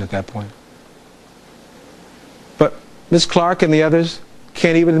person at that point. But Ms. Clark and the others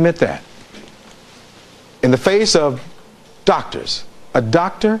can't even admit that. In the face of doctors, a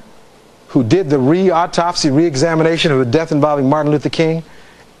doctor who did the autopsy, re-examination of the death involving Martin Luther King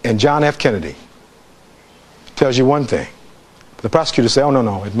and John F. Kennedy, tells you one thing. The prosecutors say, oh,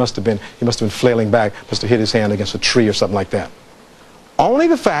 no, he must have been flailing back, must have hit his hand against a tree or something like that. Only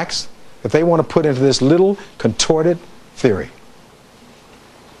the facts that they want to put into this little contorted theory.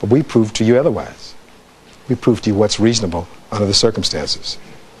 But we prove to you otherwise. We prove to you what's reasonable under the circumstances.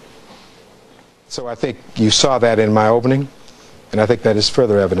 So I think you saw that in my opening, and I think that is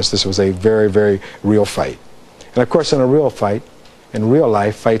further evidence this was a very, very real fight. And of course, in a real fight, in real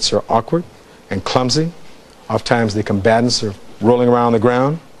life, fights are awkward and clumsy. Oftentimes the combatants are rolling around on the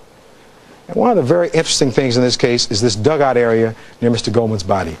ground. And one of the very interesting things in this case is this dugout area near Mr. Goldman's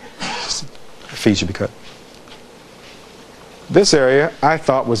body. Feature because this area I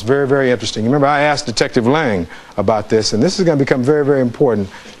thought was very, very interesting. Remember, I asked Detective Lang about this, and this is going to become very, very important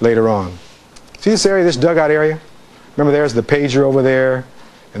later on. See this area, this dugout area? Remember, there's the pager over there,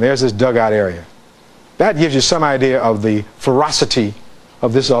 and there's this dugout area. That gives you some idea of the ferocity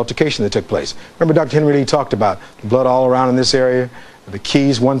of this altercation that took place. Remember, Dr. Henry Lee talked about the blood all around in this area, the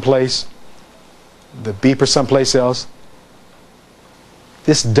keys one place, the beeper someplace else.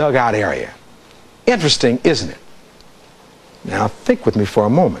 This dugout area. Interesting, isn't it? Now think with me for a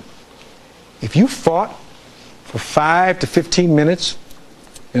moment. If you fought for 5 to 15 minutes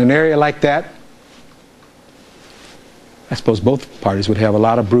in an area like that, I suppose both parties would have a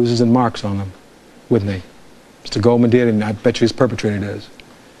lot of bruises and marks on them, wouldn't they? Mr. Goldman did, and I bet you his perpetrator does.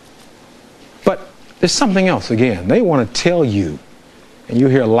 But there's something else again. They want to tell you, and you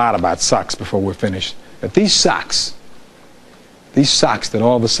hear a lot about socks before we're finished, that these socks that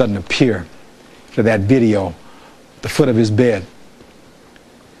all of a sudden appear to that video at the foot of his bed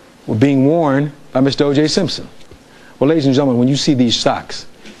were being worn by Mr. O.J. Simpson. Well, ladies and gentlemen, when you see these socks,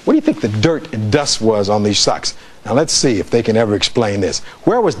 what do you think the dirt and dust was on these socks? Now let's see if they can ever explain this.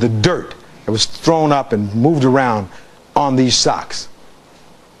 Where was the dirt that was thrown up and moved around on these socks?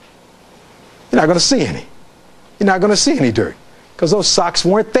 You're not going to see any. You're not going to see any dirt because those socks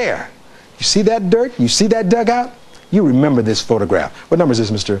weren't there. You see that dirt? You see that dugout? You remember this photograph. What number is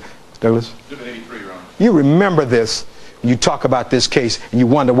this, Mr. Douglas? 83, Your Honor. You remember this when you talk about this case and you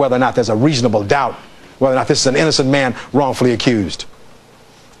wonder whether or not there's a reasonable doubt whether or not this is an innocent man wrongfully accused.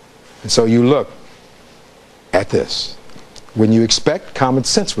 And so you look at this. When you expect, common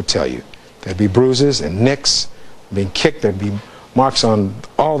sense would tell you there'd be bruises and nicks being kicked, there'd be marks on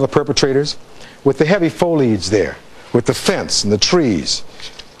all the perpetrators. With the heavy foliage there, with the fence and the trees,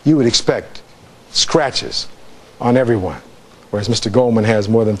 you would expect scratches on everyone. Whereas Mr. Goldman has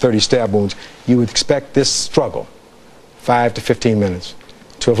more than 30 stab wounds, you would expect this struggle, 5 to 15 minutes,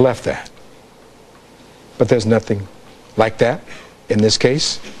 to have left that. But there's nothing like that in this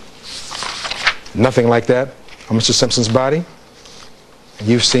case. Nothing like that on Mr. Simpson's body. And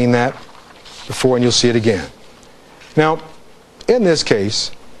you've seen that before and you'll see it again. Now, in this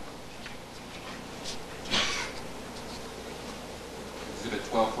case, Exhibit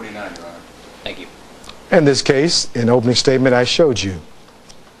 1249, Your Honor. Thank you. in this case, in the opening statement I showed you,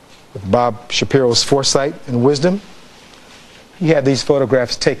 with Bob Shapiro's foresight and wisdom, he had these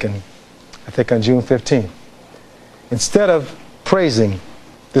photographs taken, I think on June 15th. Instead of praising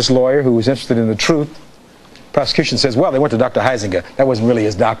this lawyer who was interested in the truth, prosecution says, well, they went to Dr. Heisinger. That wasn't really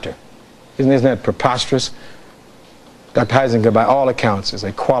his doctor. Isn't that preposterous? Dr. Heisinger, by all accounts, is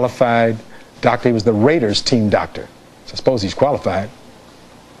a qualified doctor. He was the Raiders team doctor. So I suppose he's qualified.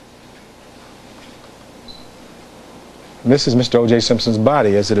 And this is Mr. O.J. Simpson's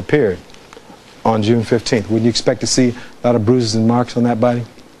body as it appeared on June 15th. Wouldn't you expect to see a lot of bruises and marks on that body?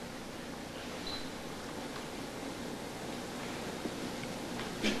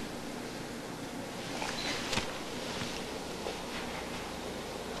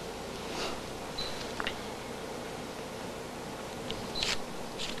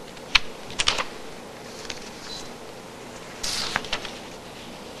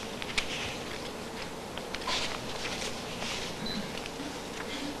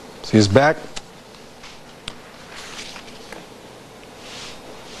 See his back?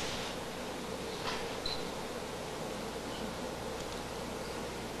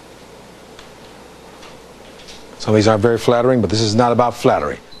 Some of these aren't very flattering, but this is not about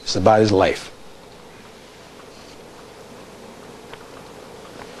flattery. This is about his life.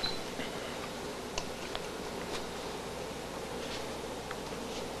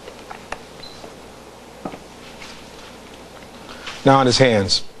 Now on his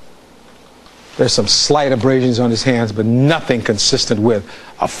hands, there's some slight abrasions on his hands, but nothing consistent with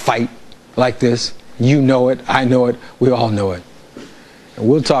a fight like this. You know it, I know it, we all know it. And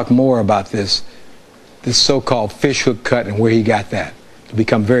we'll talk more about this so-called fishhook cut and where he got that. It'll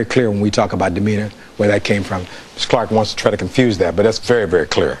become very clear when we talk about demeanor, where that came from. Ms. Clark wants to try to confuse that, but that's very, very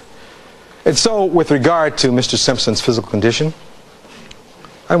clear. And so with regard to Mr. Simpson's physical condition,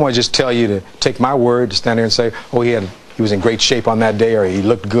 I don't want to just tell you to take my word to stand there and say, oh, he was in great shape on that day, or he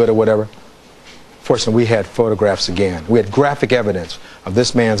looked good, or whatever. Fortunately, we had photographs again. We had graphic evidence of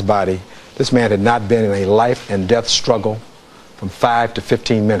this man's body. This man had not been in a life and death struggle from 5 to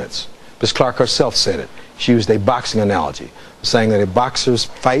 15 minutes. Ms. Clark herself said it. She used a boxing analogy, saying that a boxer's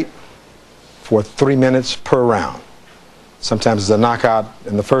fight for 3 minutes per round. Sometimes it's a knockout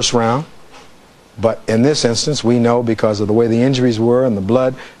in the first round, but in this instance, we know because of the way the injuries were and the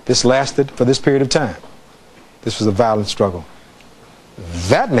blood, this lasted for this period of time. This was a violent struggle.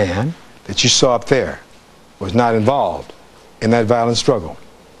 That man that you saw up there was not involved in that violent struggle.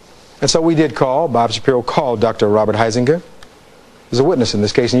 And so we did call, Bob Shapiro called Dr. Robert Heisinger as a witness in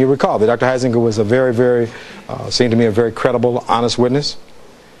this case. And you recall that Dr. Heisinger was a very, seemed to me a very credible, honest witness.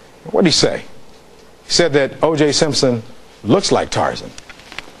 What did he say? He said that O.J. Simpson looks like Tarzan,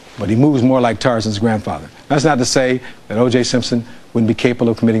 but he moves more like Tarzan's grandfather. That's not to say that O.J. Simpson wouldn't be capable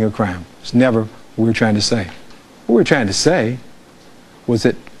of committing a crime. It's never what we were trying to say. What we were trying to say was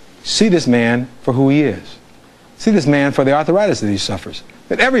that see this man for who he is. See this man for the arthritis that he suffers.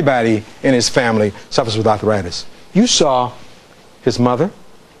 That everybody in his family suffers with arthritis. You saw his mother,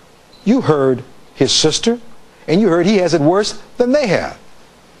 you heard his sister, and you heard he has it worse than they have.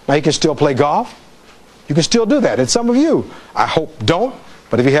 Now he can still play golf. You can still do that. And some of you, I hope, don't,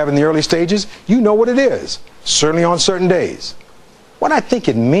 but if you have in the early stages, you know what it is, certainly on certain days. What I think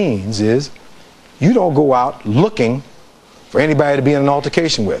it means is you don't go out looking for anybody to be in an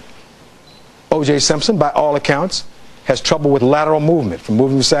altercation with. O.J. Simpson, by all accounts, has trouble with lateral movement, from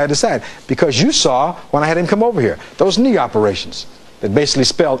moving from side to side, because you saw when I had him come over here, those knee operations that basically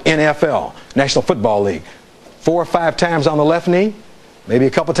spelled NFL, National Football League, 4 or 5 times on the left knee, maybe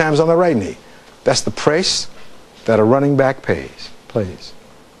a couple times on the right knee. That's the price that a running back plays.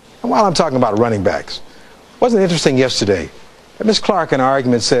 And while I'm talking about running backs, wasn't it interesting yesterday that Ms. Clark in our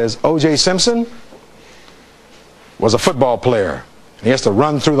argument says O.J. Simpson was a football player, and he has to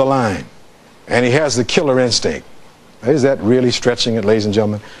run through the line, and he has the killer instinct. Is that really stretching it, ladies and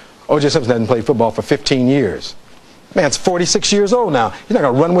gentlemen? O.J. Simpson hasn't played football for 15 years. Man's 46 years old now. He's not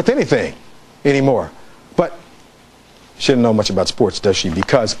going to run with anything anymore. But she doesn't know much about sports, does she?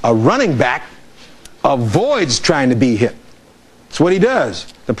 Because a running back avoids trying to be hit. That's what he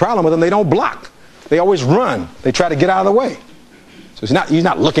does. The problem with them, they don't block. They always run. They try to get out of the way. So he's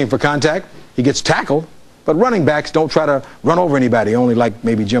not looking for contact. He gets tackled. But running backs don't try to run over anybody, only like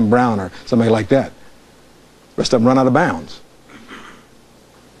maybe Jim Brown or somebody like that. The rest of them run out of bounds.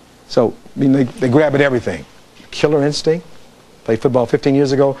 So, I mean, they grab at everything. Killer instinct. Played football 15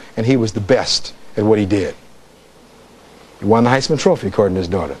 years ago, and he was the best at what he did. He won the Heisman Trophy, according to his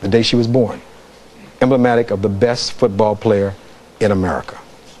daughter, the day she was born. Emblematic of the best football player in America.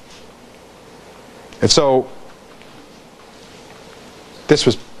 And so, this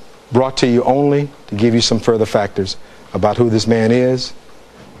was brought to you only to give you some further factors about who this man is,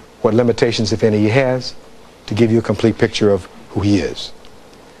 what limitations, if any, he has, to give you a complete picture of who he is.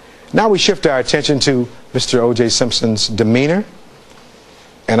 Now we shift our attention to Mr. O.J. Simpson's demeanor,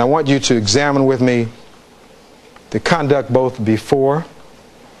 and I want you to examine with me the conduct both before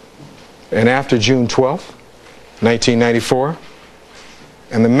and after June 12th, 1994,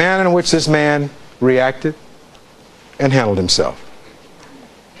 and the manner in which this man reacted and handled himself.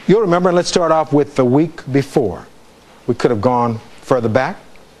 You'll remember, and let's start off with the week before. We could have gone further back.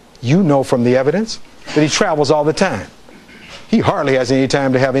 You know from the evidence that he travels all the time. He hardly has any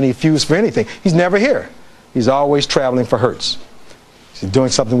time to have any fuse for anything. He's never here. He's always traveling for Hertz. He's doing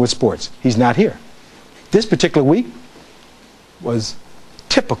something with sports. He's not here. This particular week was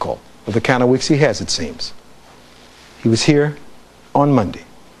typical of the kind of weeks he has, it seems. He was here on Monday.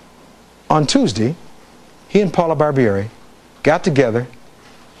 On Tuesday, he and Paula Barbieri got together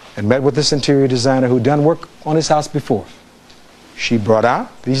and met with this interior designer who'd done work on his house before. She brought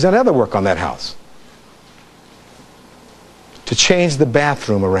out that he's done other work on that house to change the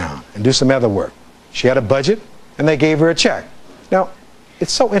bathroom around and do some other work. She had a budget, and they gave her a check. Now,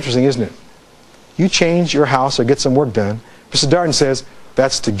 it's so interesting, isn't it? You change your house or get some work done. Mr. Darden says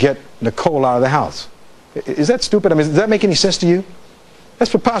that's to get Nicole out of the house. Is that stupid? I mean, does that make any sense to you?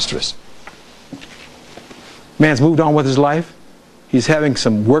 That's preposterous. Man's moved on with his life. He's having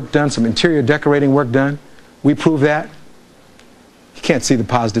some work done, some interior decorating work done. We prove that. You can't see the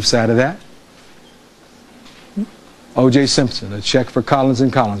positive side of that. O.J. Simpson, a check for Collins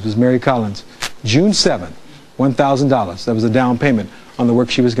 & Collins, was Mary Collins. June 7th, $1,000. That was a down payment on the work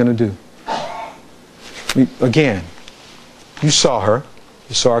she was going to do. Again, you saw her.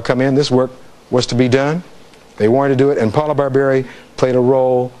 You saw her come in. This work was to be done. They wanted to do it, and Paula Barberi played a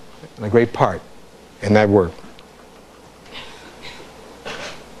role and a great part in that work.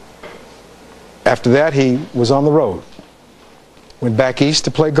 After that, he was on the road. Went back east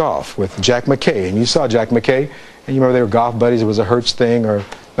to play golf with Jack McKay. And you saw Jack McKay, and you remember they were golf buddies. It was a Hertz thing, or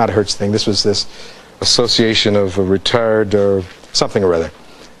not a Hertz thing. This was this association of retired or something or other.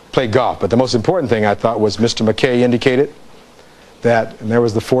 Played golf. But the most important thing I thought was Mr. McKay indicated that, and there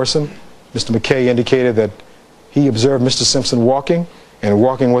was the foursome, Mr. McKay indicated that he observed Mr. Simpson walking, and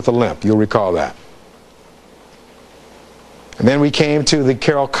walking with a limp. You'll recall that. And then we came to the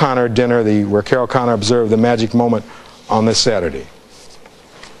Carol Connor dinner, where Carol Connor observed the magic moment on this Saturday.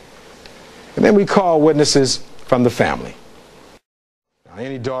 And then we called witnesses from the family. Now,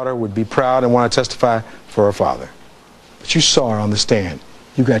 any daughter would be proud and want to testify for her father. But you saw her on the stand.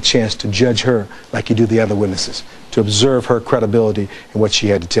 You got a chance to judge her like you do the other witnesses, to observe her credibility and what she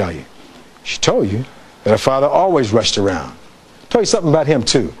had to tell you. She told you that her father always rushed around. Told you something about him,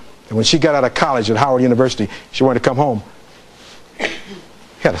 too. And when she got out of college at Howard University, she wanted to come home.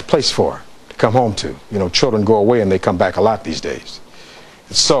 He had a place for her to come home to. You know, children go away and they come back a lot these days.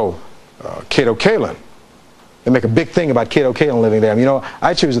 And so, Cato Kalin, they make a big thing about Cato Kalin living there. You know,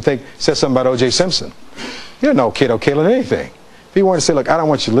 I choose to think, says something about O.J. Simpson. You don't know Cato Kalin anything. If he wanted to say, look, I don't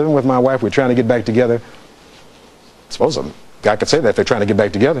want you living with my wife, we're trying to get back together. I suppose a guy could say that if they're trying to get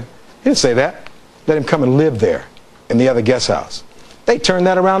back together. He didn't say that. Let him come and live there in the other guest house. They turned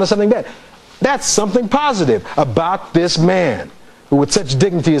that around to something bad. That's something positive about this man who with such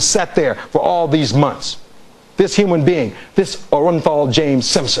dignity has sat there for all these months. This human being, this Orenthal James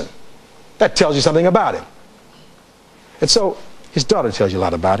Simpson. That tells you something about him. And so his daughter tells you a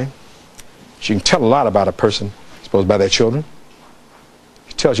lot about him. She can tell a lot about a person, I suppose, by their children.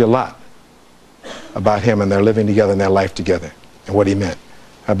 She tells you a lot about him and their living together and their life together and what he meant.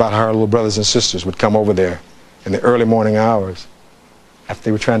 About how our little brothers and sisters would come over there in the early morning hours after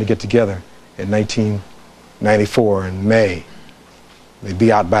they were trying to get together in 1994 in May. They'd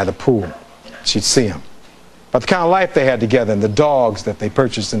be out by the pool. She'd see them. About the kind of life they had together and the dogs that they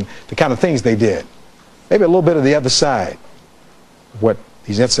purchased and the kind of things they did. Maybe a little bit of the other side of what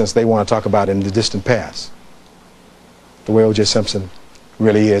these incidents they want to talk about in the distant past. The way O.J. Simpson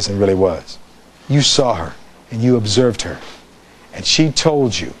really is and really was. You saw her and you observed her. And she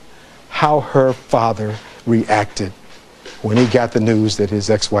told you how her father reacted when he got the news that his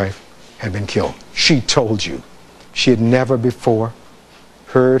ex-wife had been killed. She told you she had never before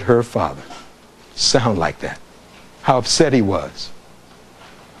heard her father sound like that. How upset he was.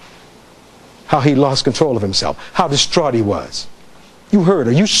 How he lost control of himself. How distraught he was. You heard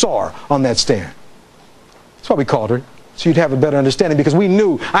her. You saw her on that stand. That's why we called her, so you'd have a better understanding, because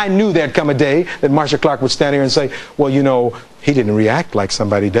I knew there'd come a day that Marcia Clark would stand here and say, well, you know, he didn't react like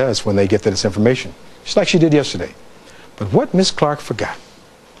somebody does when they get this information. Just like she did yesterday. But what Miss Clark forgot,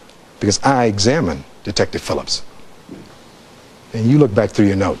 because I examined Detective Phillips, and you look back through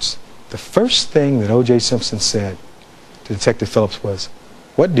your notes, the first thing that O.J. Simpson said to Detective Phillips was,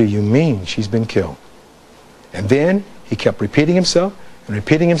 what do you mean she's been killed? And then he kept repeating himself and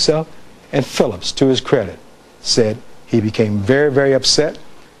repeating himself, and Phillips, to his credit, said he became very, very upset,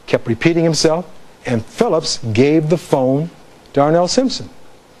 kept repeating himself, and Phillips gave the phone to Arnell Simpson.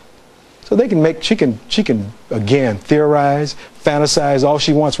 So they can she can again theorize, fantasize all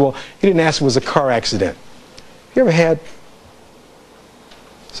she wants. Well, he didn't ask if it was a car accident. You ever had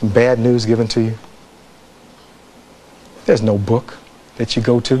some bad news given to you? There's no book that you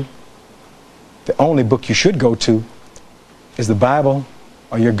go to. The only book you should go to is the Bible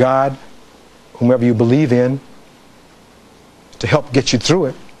or your God, whomever you believe in, to help get you through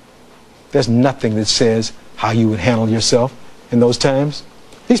it. There's nothing that says how you would handle yourself in those times.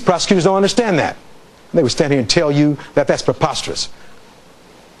 These prosecutors don't understand that. They would stand here and tell you that that's preposterous.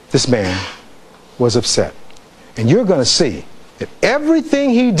 This man was upset. And you're going to see that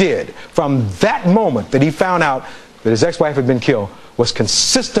everything he did from that moment that he found out that his ex-wife had been killed was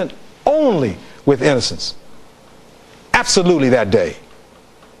consistent only with innocence. Absolutely that day.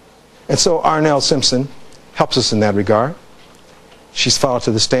 And so Arnell Simpson helps us in that regard. She's followed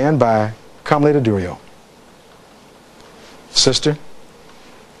to the stand by Carmelita Durio. Sister,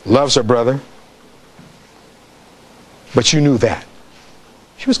 loves her brother, but you knew that.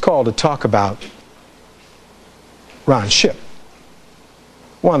 She was called to talk about Ron Shipp,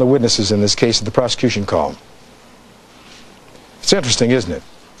 one of the witnesses in this case that the prosecution called. It's interesting, isn't it,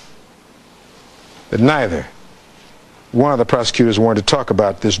 that neither one of the prosecutors wanted to talk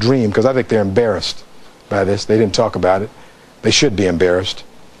about this dream, because I think they're embarrassed by this. They didn't talk about it. They should be embarrassed.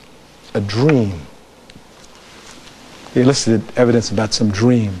 A dream. They elicited evidence about some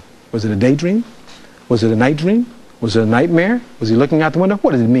dream. Was it a daydream? Was it a night dream? Was it a nightmare? Was he looking out the window?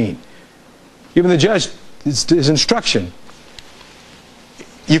 What did it mean? Even the judge, his instruction,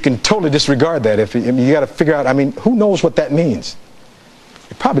 you can totally disregard that. If you got to figure out, I mean, who knows what that means?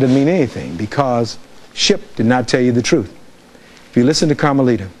 It probably doesn't mean anything, because Ship did not tell you the truth. If you listen to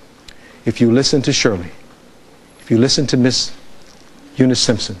Carmelita, if you listen to Shirley, if you listen to Miss Eunice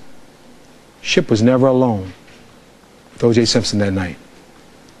Simpson, Ship was never alone with O.J. Simpson that night.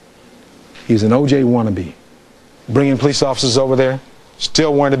 He was an O.J. wannabe, bringing police officers over there,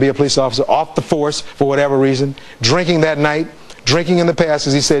 still wanted to be a police officer, off the force for whatever reason, drinking that night, drinking in the past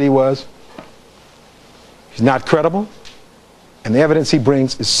as he said he was. He's not credible, and the evidence he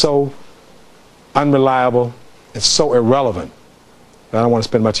brings is so unreliable, it's so irrelevant that I don't want to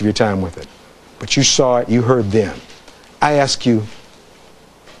spend much of your time with it. But you saw it, you heard them. I ask you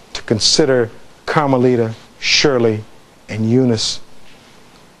to consider Carmelita, Shirley, and Eunice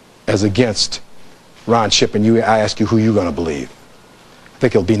as against Ron Ship, and I ask you who you're going to believe. I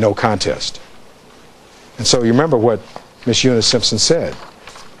think it'll be no contest. And so you remember what Miss Eunice Simpson said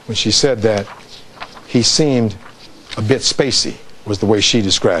when she said that he seemed a bit spacey, was the way she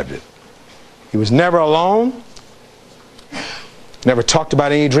described it. He was never alone, never talked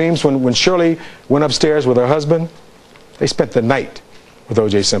about any dreams. When Shirley went upstairs with her husband, they spent the night with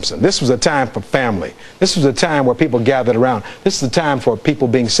O.J. Simpson. This was a time for family. This was a time where people gathered around. This is a time for people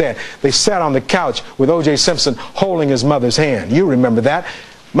being sad. They sat on the couch with O.J. Simpson holding his mother's hand. You remember that.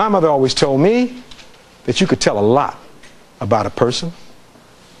 My mother always told me that you could tell a lot about a person,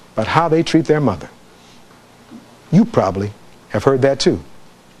 about how they treat their mother. You probably have heard that too.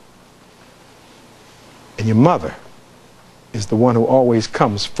 And your mother is the one who always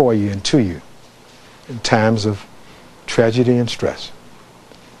comes for you and to you in times of tragedy and stress.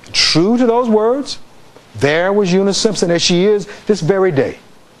 And true to those words, there was Eunice Simpson, as she is this very day,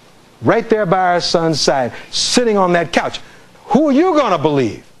 right there by her son's side, sitting on that couch. Who are you going to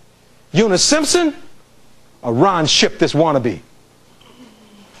believe? Eunice Simpson or Ron Ship, this wannabe?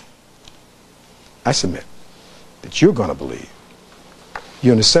 I submit that you're going to believe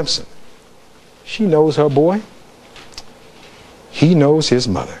Eunice Simpson. She knows her boy. He knows his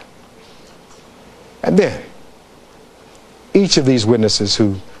mother. And then, each of these witnesses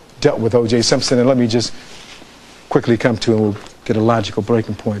who dealt with O.J. Simpson, and let me just quickly come to, and we'll get a logical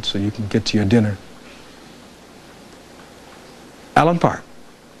breaking point so you can get to your dinner. Alan Park,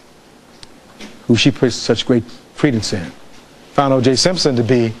 who she placed such great credence in, found O.J. Simpson to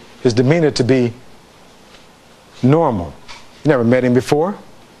be, his demeanor to be normal. Never met him before.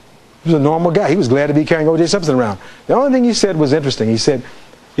 He was a normal guy. He was glad to be carrying O.J. Simpson around. The only thing he said was interesting. He said,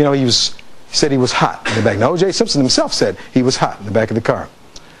 you know, he said he was hot in the back. Now, O.J. Simpson himself said he was hot in the back of the car.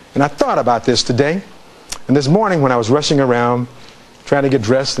 And I thought about this today. And this morning when I was rushing around, trying to get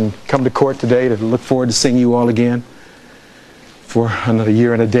dressed and come to court today to look forward to seeing you all again for another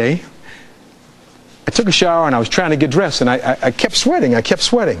year and a day, I took a shower and I was trying to get dressed, and I kept sweating. I kept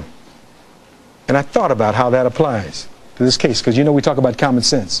sweating. And I thought about how that applies to this case, because you know we talk about common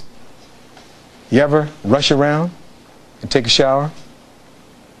sense. You ever rush around and take a shower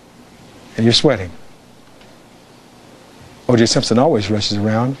and you're sweating? O.J. Simpson always rushes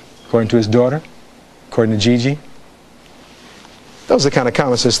around, according to his daughter, according to Gigi. Those are the kind of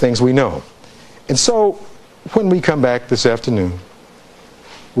common sense things we know. And so when we come back this afternoon,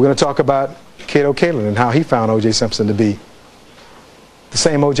 we're going to talk about Cato Kalin and how he found O.J. Simpson to be the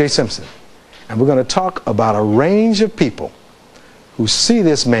same O.J. Simpson. And we're going to talk about a range of people who see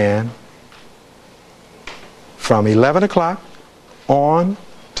this man from 11 o'clock on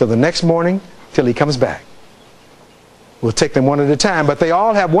till the next morning till he comes back. We'll take them one at a time, but they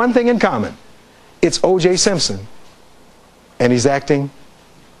all have one thing in common. It's O.J. Simpson, and he's acting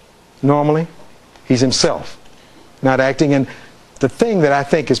normally. He's himself, not acting. And the thing that I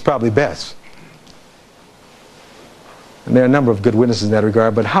think is probably best, and there are a number of good witnesses in that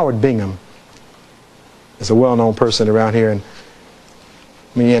regard, but Howard Bingham is a well-known person around here, and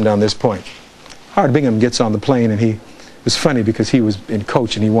let me end on this point. Howard Bingham gets on the plane, and it was funny because he was in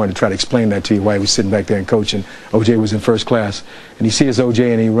coach, and he wanted to try to explain that to you why he was sitting back there in coach, and O.J. was in first class. And he sees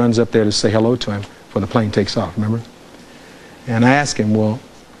O.J., and he runs up there to say hello to him before the plane takes off, remember? And I asked him, well,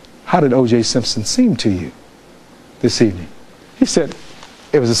 how did O.J. Simpson seem to you this evening? He said,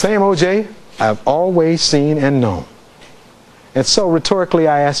 it was the same O.J. I've always seen and known. And so rhetorically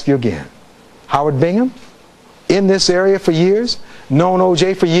I ask you again, Howard Bingham, in this area for years, known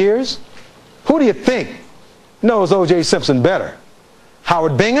O.J. for years? Who do you think knows O.J. Simpson better?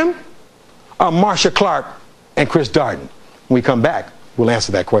 Howard Bingham or Marcia Clark and Chris Darden? When we come back, we'll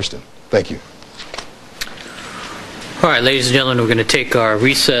answer that question. Thank you. All right, ladies and gentlemen, we're going to take our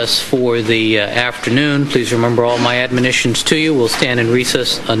recess for the afternoon. Please remember all my admonitions to you. We'll stand in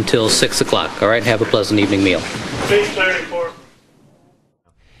recess until 6 o'clock. All right, have a pleasant evening meal.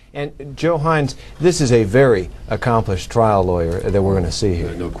 And Joe Hines, this is a very accomplished trial lawyer that we're going to see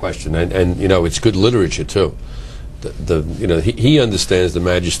here. No question, and you know, it's good literature too. You know, he understands the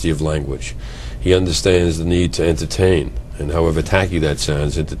majesty of language. He understands the need to entertain, and however tacky that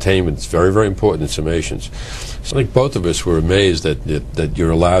sounds, entertainment is very, very important in summations. So I think both of us were amazed that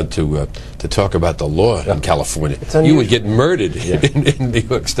you're allowed to talk about the law in California. You would get murdered in New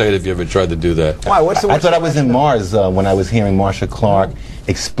York State if you ever tried to do that. Why? I thought I was in Mars when I was hearing Marcia Clark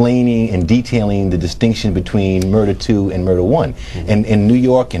explaining and detailing the distinction between murder 2 and murder 1. And in New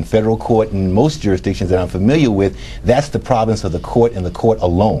York, in federal court, and most jurisdictions that I'm familiar with, that's the province of the court and the court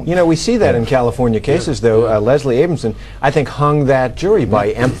alone. You know, we see that in California cases, though. Leslie Abramson, I think, hung that jury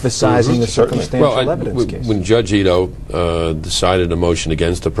by emphasizing the circumstantial evidence case. When Judge Ito decided a motion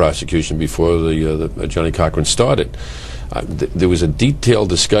against the prosecution before the Johnny Cochran started, there was a detailed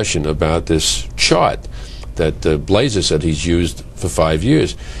discussion about this chart that Blazer said he's used for 5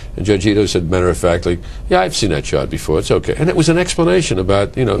 years. And Judge Ito said, matter of factly, yeah, I've seen that chart before, it's okay. And it was an explanation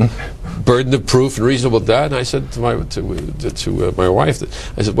about, you know, burden of proof and reasonable doubt. And I said to my wife,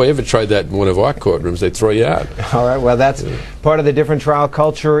 I said, well, you ever tried that in one of our courtrooms, they throw you out. All right, well, that's part of the different trial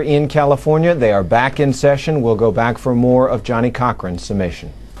culture in California. They are back in session. We'll go back for more of Johnny Cochran's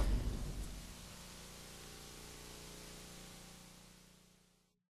summation.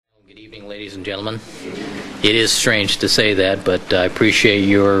 Good evening, ladies and gentlemen. It is strange to say that, but I appreciate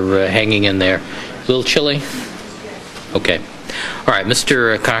your hanging in there. A little chilly? Okay. All right,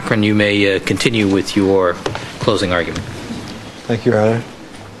 Mr. Cochran, you may continue with your closing argument. Thank you, Your Honor.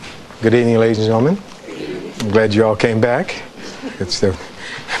 Good evening, ladies and gentlemen. I'm glad you all came back. I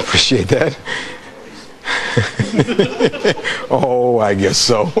appreciate that. Oh, I guess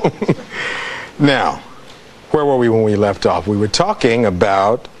so. Now, where were we when we left off? We were talking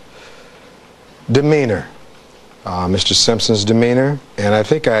about demeanor. Mr. Simpson's demeanor, and I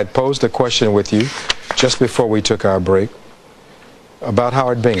think I had posed a question with you just before we took our break about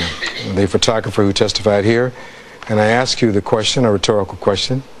Howard Bingham, the photographer who testified here, and I asked you the question, a rhetorical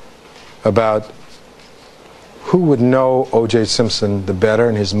question, about who would know O.J. Simpson the better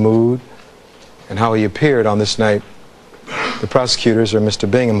in his mood and how he appeared on this night, the prosecutors or Mr.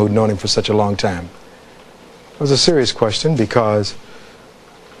 Bingham, who'd known him for such a long time. It was a serious question because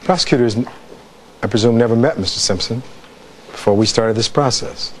prosecutors, I presume, never met Mr. Simpson before we started this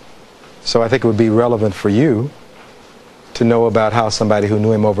process. So I think it would be relevant for you to know about how somebody who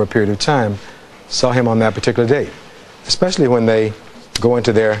knew him over a period of time saw him on that particular date, especially when they go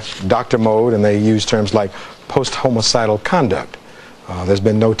into their doctor mode and they use terms like post-homicidal conduct. There's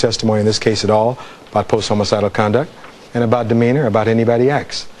been no testimony in this case at all about post-homicidal conduct and about demeanor, about anybody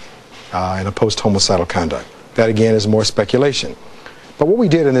acts in a post-homicidal conduct. That, again, is more speculation. But what we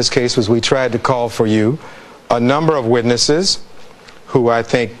did in this case was we tried to call for you a number of witnesses who I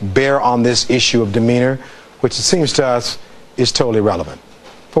think bear on this issue of demeanor, which it seems to us is totally relevant.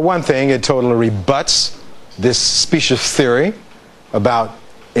 For one thing, it totally rebuts this specious theory about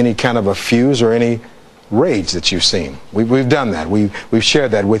any kind of a fuse or any rage that you've seen. We've done that. We've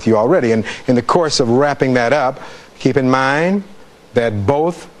shared that with you already. And in the course of wrapping that up, keep in mind that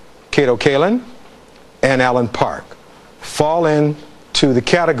both Cato Kalin and Alan Park fall into the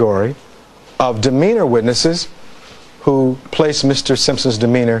category of demeanor witnesses who place Mr. Simpson's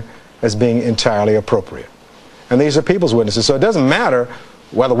demeanor as being entirely appropriate. And these are people's witnesses, so it doesn't matter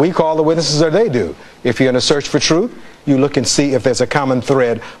whether we call the witnesses or they do. If you're in a search for truth, you look and see if there's a common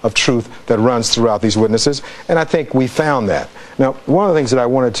thread of truth that runs throughout these witnesses, and I think we found that. Now, one of the things that I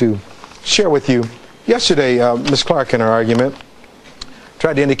wanted to share with you, yesterday, Ms. Clark in her argument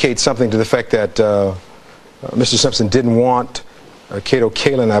tried to indicate something to the fact that Mr. Simpson didn't want Cato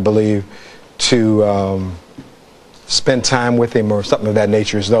Kalin, I believe, to spend time with him or something of that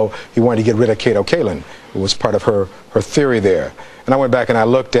nature, as though he wanted to get rid of Cato Kalin. It was part of her theory there. And I went back and I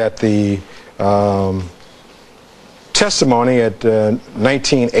looked at the testimony at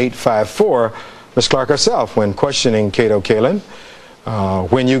 19854, Ms. Clark herself, when questioning Cato Kalin.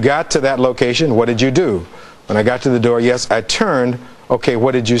 When you got to that location, what did you do? When I got to the door, yes, I turned. Okay,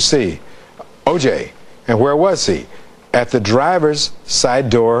 what did you see? OJ. And where was he? At the driver's side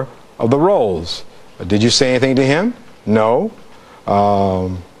door of the Rolls. Did you say anything to him? No.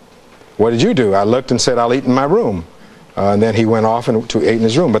 what did you do? I looked and said, I'll eat in my room. And then he went off and to ate in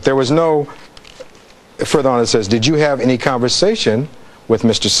his room. But there was no, further on it says, did you have any conversation with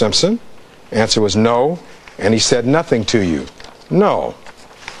Mr. Simpson? Answer was no. And he said nothing to you? No.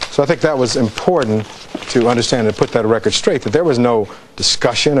 So I think that was important to understand and put that record straight, that there was no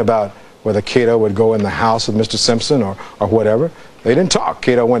discussion about whether Cato would go in the house with Mr. Simpson or whatever. They didn't talk.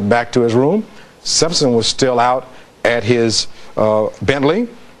 Cato went back to his room. Simpson was still out at his Bentley,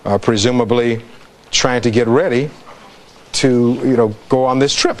 presumably trying to get ready to go on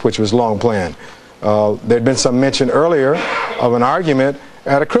this trip, which was long planned. There'd been some mention earlier of an argument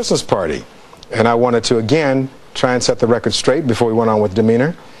at a Christmas party, and I wanted to again try and set the record straight before we went on with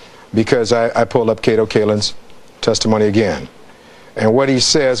demeanor, because I pulled up Cato Kalin's testimony again. And what he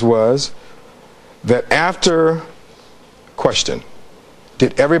says was that after question,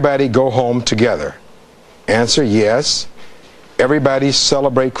 did everybody go home together? Answer, yes. Everybody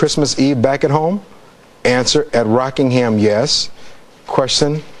celebrate Christmas Eve back at home? Answer, at Rockingham, yes.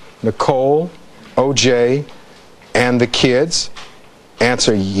 Question, Nicole, OJ, and the kids?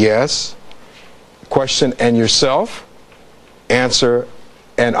 Answer, yes. Question, and yourself? Answer,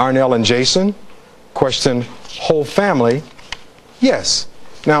 and Arnell and Jason? Question, whole family? Yes.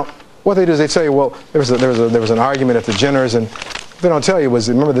 Now, what they do is they tell you, well, there was an argument at the Jenners, and what they don't tell you was,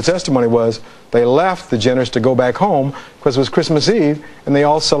 remember the testimony was, they left the Jenners to go back home because it was Christmas Eve, and they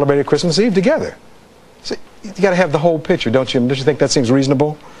all celebrated Christmas Eve together. So you got to have the whole picture, don't you? Don't you think that seems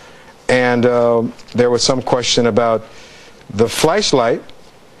reasonable? And there was some question about the flashlight,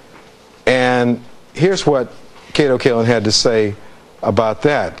 and here's what Cato Kalin had to say about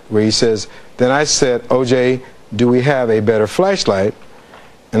that, where he says, then I said, OJ, do we have a better flashlight?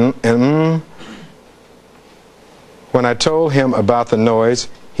 And when I told him about the noise,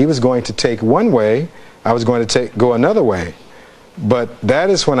 he was going to take one way, I was going to go another way. But that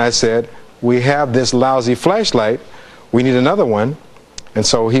is when I said, we have this lousy flashlight, we need another one. And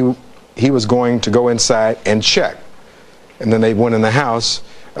so he was going to go inside and check. And then they went in the house,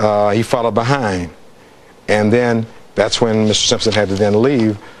 he followed behind. And then that's when Mr. Simpson had to then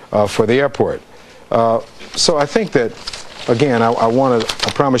leave for the airport. So I think that, again, I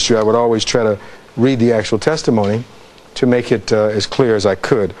promised you I would always try to read the actual testimony to make it as clear as I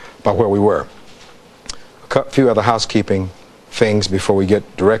could about where we were. A few other housekeeping things before we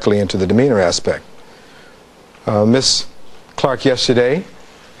get directly into the demeanor aspect. Ms. Clark yesterday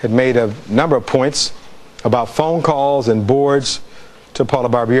had made a number of points about phone calls and boards to Paula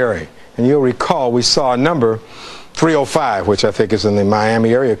Barbieri. And you'll recall we saw a number 305, which I think is in the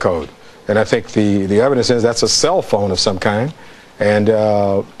Miami area code. And I think the evidence is that's a cell phone of some kind. And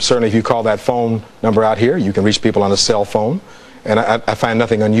certainly if you call that phone number out here, you can reach people on a cell phone. And I find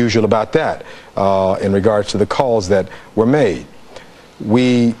nothing unusual about that in regards to the calls that were made.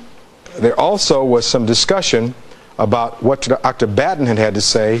 There also was some discussion about what Dr. Batten had to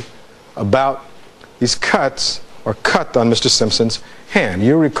say about these cuts or cut on Mr. Simpson's hand.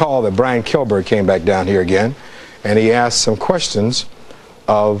 You recall that Brian Kilberg came back down here again, and he asked some questions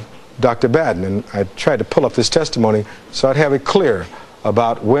of Dr. Batten, and I tried to pull up this testimony so I'd have it clear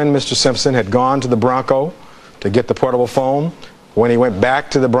about when Mr. Simpson had gone to the Bronco to get the portable phone, when he went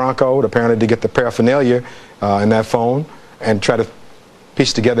back to the Bronco apparently to get the paraphernalia in that phone, and try to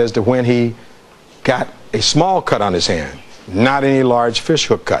piece together as to when he got a small cut on his hand, not any large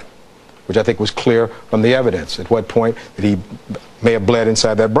fishhook cut, which I think was clear from the evidence, at what point that he may have bled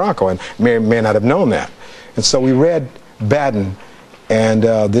inside that Bronco and may not have known that. And so we read Batten, and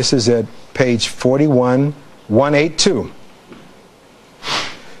this is at page 41182.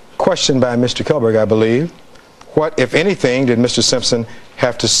 Question by Mr. Kilberg, I believe. What, if anything, did Mr. Simpson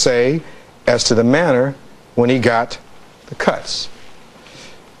have to say as to the manner when he got the cuts?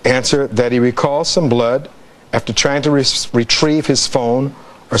 Answer, that he recalls some blood after trying to retrieve his phone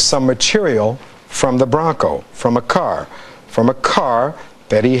or some material from the Bronco, from a car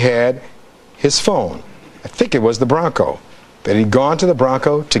that he had his phone. I think it was the Bronco, that he'd gone to the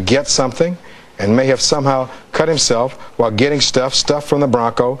Bronco to get something and may have somehow cut himself while getting stuff from the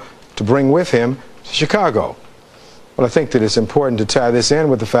Bronco to bring with him to Chicago. Well, I think that it's important to tie this in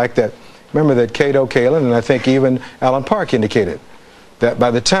with the fact that, remember that Cato Kalin and I think even Alan Park indicated that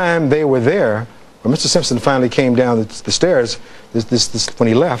by the time they were there, when Mr. Simpson finally came down the stairs, when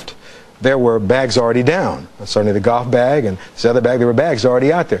he left, there were bags already down. Certainly the golf bag and this other bag, there were bags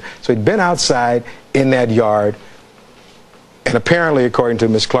already out there. So he'd been outside in that yard, and apparently, according to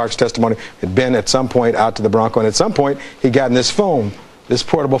Ms. Clark's testimony, had been at some point out to the Bronco, and at some point he'd gotten this phone, this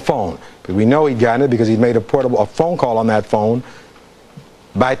portable phone. But we know he'd gotten it because he'd made a phone call on that phone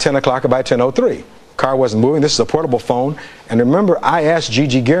by 10 o'clock or by 10:03. Car wasn't moving. This is a portable phone. And remember, I asked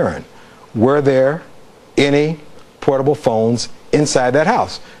Gigi Guerin were there any portable phones inside that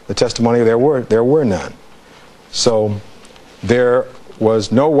house? The testimony, there were none. So there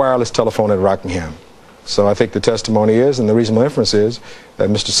was no wireless telephone at Rockingham. So I think the testimony is, and the reasonable inference is, that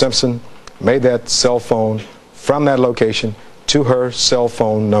Mr. Simpson made that cell phone from that location to her cell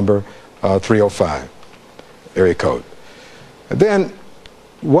phone number 305 area code. And then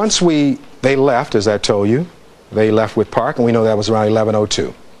once they left, as I told you, they left with Park, and we know that was around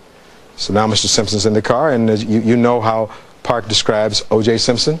 11:02. So now Mr. Simpson's in the car, and as you know how Park describes O.J.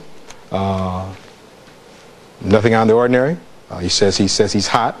 Simpson. Nothing out of the ordinary. He says he's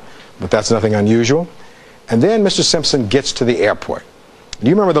hot, but that's nothing unusual. And then Mr. Simpson gets to the airport. Do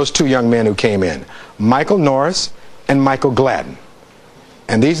you remember those two young men who came in? Michael Norris and Michael Gladden.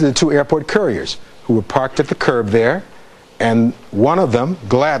 And these are the two airport couriers who were parked at the curb there. And one of them,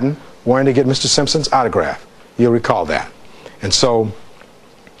 Gladden, wanted to get Mr. Simpson's autograph. You'll recall that. And so,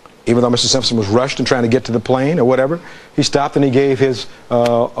 even though Mr. Simpson was rushed and trying to get to the plane or whatever, he stopped and he gave his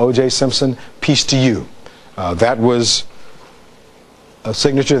O.J. Simpson "Peace to You." That was a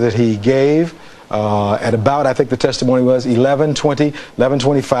signature that he gave at about, I think the testimony was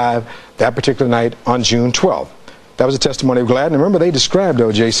 11:25 that particular night on June 12th. That was a testimony of Gladden. And remember, they described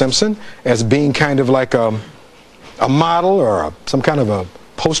O.J. Simpson as being kind of like a model or some kind of a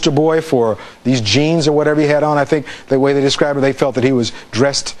poster boy for these jeans or whatever he had on. I think the way they described it, they felt that he was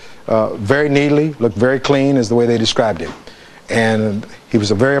dressed very neatly, looked very clean, is the way they described him. And he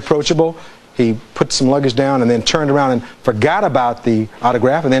was very approachable. He put some luggage down and then turned around and forgot about the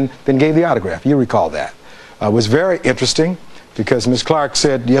autograph and then gave the autograph. You recall that. It was very interesting because Ms. Clark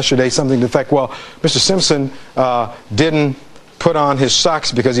said yesterday something to the effect, well, Mr. Simpson didn't put on his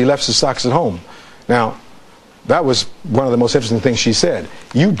socks because he left his socks at home. Now, that was one of the most interesting things she said.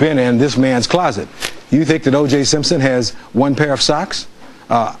 You've been in this man's closet. You think that O.J. Simpson has one pair of socks?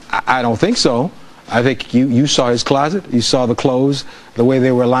 I don't think so. I think you saw his closet. You saw the clothes, the way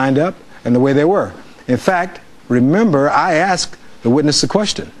they were lined up, and the way they were. In fact, remember, I asked the witness the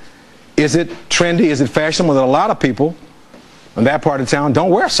question. Is it trendy? Is it fashionable that a lot of people in that part of town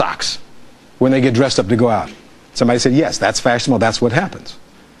don't wear socks when they get dressed up to go out? Somebody said, yes, that's fashionable. That's what happens.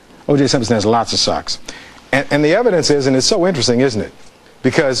 O.J. Simpson has lots of socks. And the evidence is, and it's so interesting, isn't it?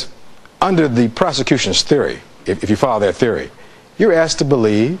 Because under the prosecution's theory, if you follow their theory, you're asked to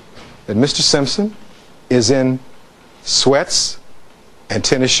believe that Mr. Simpson is in sweats and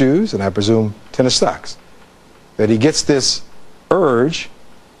tennis shoes, and I presume tennis socks. That he gets this urge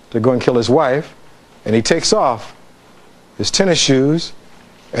to go and kill his wife, and he takes off his tennis shoes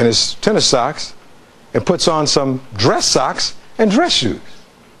and his tennis socks and puts on some dress socks and dress shoes.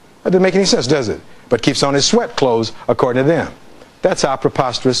 That doesn't make any sense, does it? But keeps on his sweat clothes according to them. That's how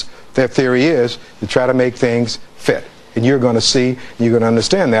preposterous their theory is, to try to make things fit. And you're going to see, you're going to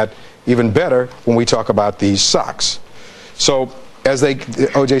understand that even better when we talk about these socks. So as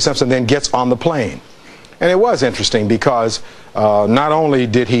O.J. Simpson then gets on the plane. And it was interesting because not only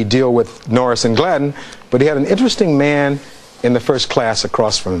did he deal with Norris and Gladden, but he had an interesting man in the first class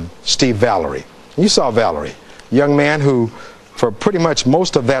across from Steve Valerie. You saw Valerie, a young man who, for pretty much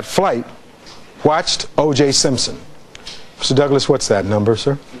most of that flight, watched O.J. Simpson. Mr. Douglas, what's that number,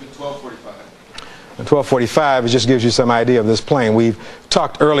 sir? 1245. 1245, it just gives you some idea of this plane. We've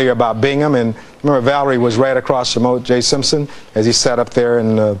talked earlier about Bingham, and remember Valerie was right across from O.J. Simpson as he sat up there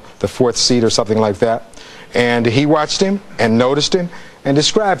in the fourth seat or something like that. And he watched him and noticed him and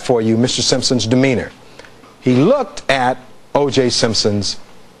described for you Mr. Simpson's demeanor. He looked at O.J. Simpson's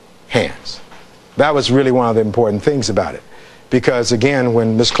hands. That was really one of the important things about it. Because again,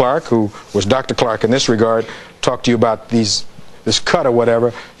 when Ms. Clark, who was Dr. Clark in this regard, talked to you about this cut or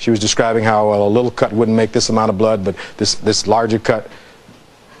whatever, she was describing how a little cut wouldn't make this amount of blood, but this larger cut.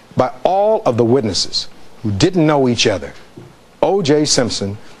 By all of the witnesses who didn't know each other, O.J.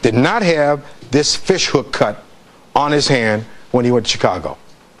 Simpson did not have this fishhook cut on his hand when he went to Chicago.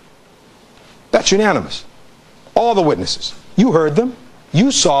 That's unanimous. All the witnesses. You heard them.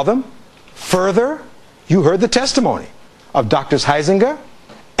 You saw them. Further, you heard the testimony of Drs. Heisinger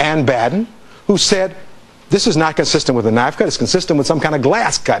and Baden, who said this is not consistent with a knife cut, it's consistent with some kind of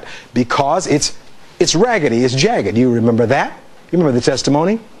glass cut because it's raggedy, it's jagged. You remember that? You remember the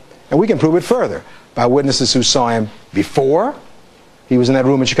testimony? And we can prove it further by witnesses who saw him before he was in that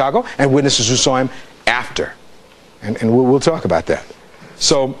room in Chicago and witnesses who saw him after. And we'll talk about that.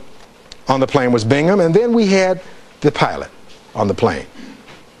 So on the plane was Bingham, and then we had the pilot on the plane.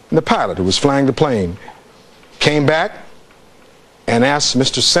 And the pilot who was flying the plane came back and asked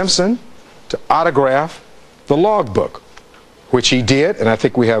Mr. Simpson to autograph the logbook, which he did, and I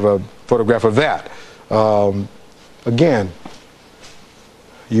think we have a photograph of that. Again,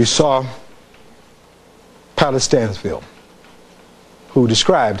 you saw Pilot Stansfield, who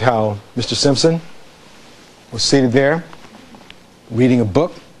described how Mr. Simpson was seated there reading a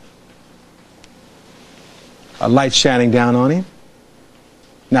book, a light shining down on him,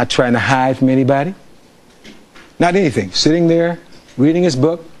 not trying to hide from anybody, not anything, sitting there reading his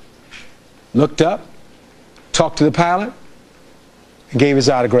book, looked up, talked to the pilot, and gave his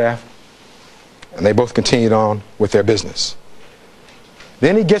autograph, and they both continued on with their business.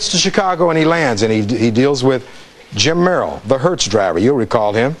 Then he gets to Chicago and he lands, and he deals with Jim Merrill, the Hertz driver. You'll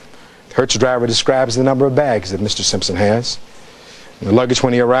recall him. The Hertz driver describes the number of bags that Mr. Simpson has. And the luggage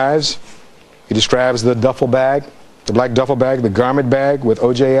when he arrives, he describes the duffel bag, the black duffel bag, the garment bag with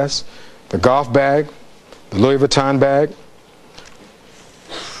OJS, the golf bag, the Louis Vuitton bag.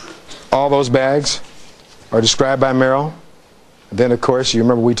 All those bags are described by Merrill. And then, of course, you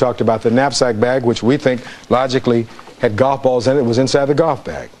remember we talked about the knapsack bag, which we think logically had golf balls in it. It was inside the golf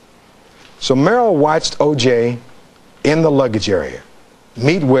bag. So Merrill watched OJ in the luggage area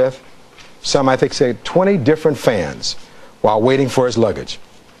meet with some, I think, say 20 different fans while waiting for his luggage.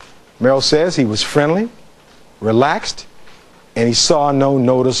 Merrill says he was friendly, relaxed, and he saw no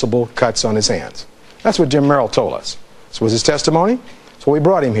noticeable cuts on his hands. That's what Jim Merrill told us. This was his testimony. So we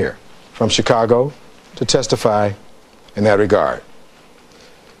brought him here from Chicago to testify in that regard.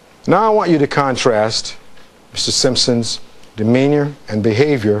 Now I want you to contrast Mr. Simpson's demeanor and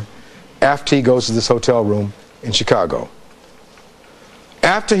behavior after he goes to this hotel room in Chicago.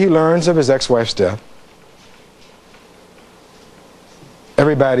 After he learns of his ex-wife's death,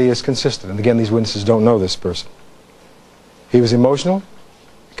 everybody is consistent. And again, these witnesses don't know this person. He was emotional,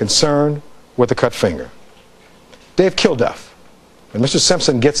 concerned with the cut finger. Dave Kilduff. And Mr.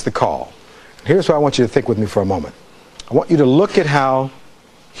 Simpson gets the call. Here's what I want you to think with me for a moment. I want you to look at how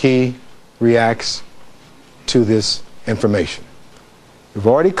he reacts to this information. We've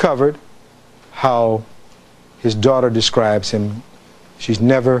already covered how his daughter describes him. She's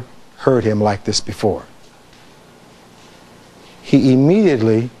never heard him like this before. He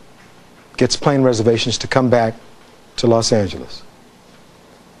immediately gets plane reservations to come back to Los Angeles.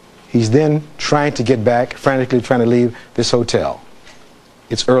 He's then trying to get back, frantically trying to leave this hotel.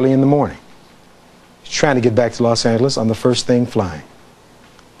 It's early in the morning. He's trying to get back to Los Angeles on the first thing flying.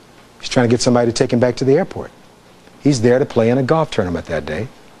 He's trying to get somebody to take him back to the airport. He's there to play in a golf tournament that day.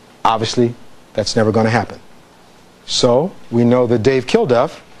 Obviously, that's never going to happen. So we know that Dave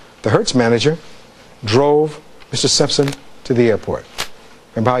Kilduff, the Hertz manager, drove Mr. Simpson to the airport.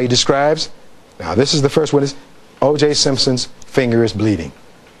 Remember how he describes? Now, this is the first witness. O.J. Simpson's finger is bleeding.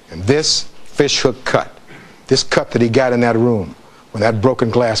 And this fishhook cut, this cut that he got in that room when that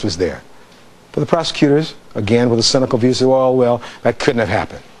broken glass was there. But the prosecutors, again, with a cynical view, say, well, that couldn't have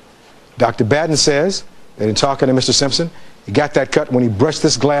happened. Dr. Batten says that in talking to Mr. Simpson, he got that cut when he brushed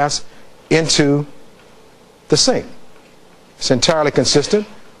this glass into the sink. It's entirely consistent.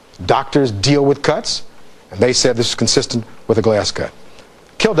 Doctors deal with cuts, and they said this is consistent with a glass cut.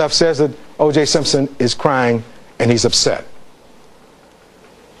 Kilduff says that O.J. Simpson is crying and he's upset.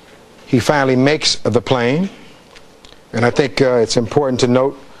 He finally makes the plane, and I think it's important to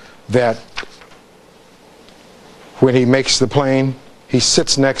note that when he makes the plane, he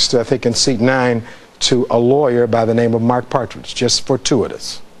sits next to, I think in seat 9, to a lawyer by the name of Mark Partridge, just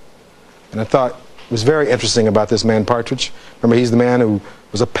fortuitous. And I thought it was very interesting about this man Partridge. Remember, he's the man who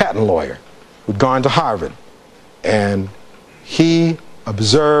was a patent lawyer, who'd gone to Harvard, and he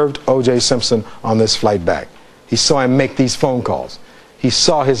observed O.J. Simpson on this flight back. He saw him make these phone calls. He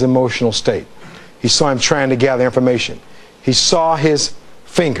saw his emotional state. He saw him trying to gather information. He saw his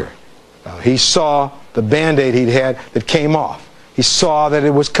finger. He saw the Band-Aid he'd had that came off. He saw that it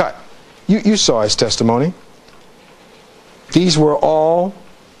was cut. You saw his testimony. These were all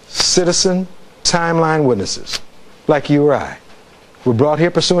citizen timeline witnesses, like you or I, who were brought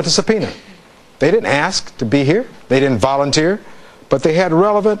here pursuant to subpoena. They didn't ask to be here. They didn't volunteer, but they had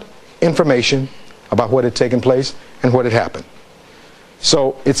relevant information about what had taken place and what had happened.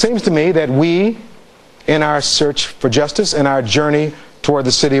 So it seems to me that we, in our search for justice and our journey toward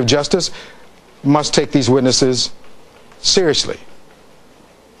the city of justice, must take these witnesses seriously.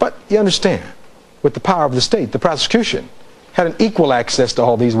 But you understand, with the power of the state, the prosecution had an equal access to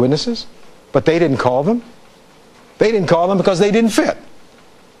all these witnesses, but they didn't call them. They didn't call them because they didn't fit.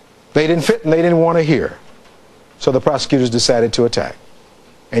 They didn't fit and they didn't want to hear. So the prosecutors decided to attack.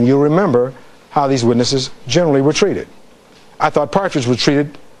 And you'll remember how these witnesses generally were treated. I thought Partridge was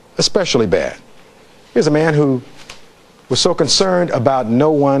treated especially bad. Here's a man who was so concerned about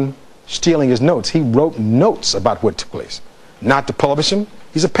no one stealing his notes. He wrote notes about what took place, not to publish them.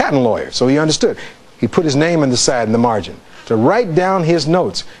 He's a patent lawyer, so he understood. He put his name in the side in the margin to write down his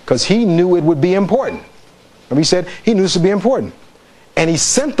notes because he knew it would be important. Remember, he said he knew this would be important. And he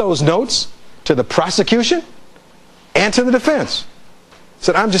sent those notes to the prosecution and to the defense.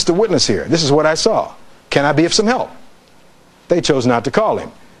 Said, I'm just a witness here. This is what I saw. Can I be of some help? They chose not to call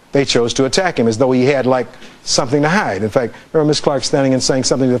him. They chose to attack him as though he had, like, something to hide. In fact, remember Ms. Clark standing and saying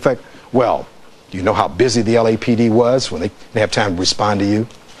something to the effect, well, do you know how busy the LAPD was when they didn't have time to respond to you?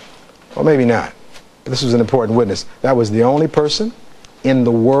 Well, maybe not. But this was an important witness. That was the only person in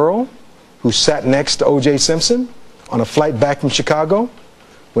the world who sat next to O.J. Simpson on a flight back from Chicago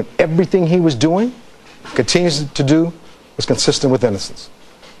when everything he was doing, continues to do, was consistent with innocence.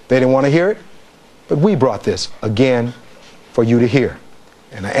 They didn't want to hear it, but we brought this again for you to hear.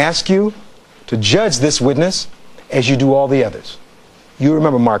 And I ask you to judge this witness as you do all the others. You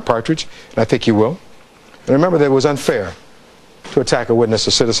remember Mark Partridge, and I think you will. And remember that it was unfair to attack a witness,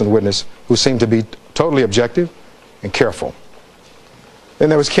 a citizen witness, who seemed to be totally objective and careful. Then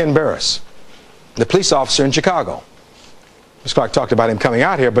there was Ken Barris, the police officer in Chicago. Ms. Clark talked about him coming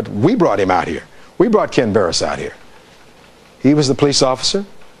out here, but we brought him out here. We brought Ken Barris out here. He was the police officer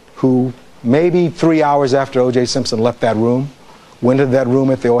who, maybe 3 hours after O.J. Simpson left that room, went into that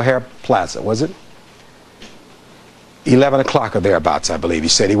room at the O'Hare Plaza, was it? 11 o'clock or thereabouts, I believe. He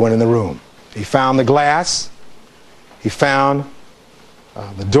said he went in the room. He found the glass. He found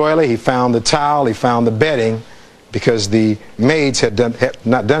the doily. He found the towel. He found the bedding, because the maids had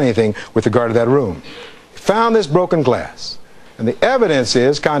not done anything with regard to that room. He found this broken glass. And the evidence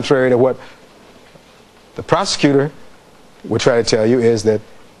is, contrary to what the prosecutor would try to tell you, is that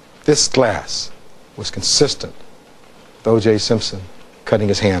this glass was consistent with O.J. Simpson cutting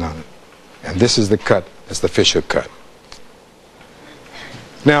his hand on it. And this is the cut, that's the fishhook cut.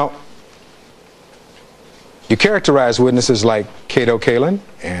 Now, you characterize witnesses like Cato Kalin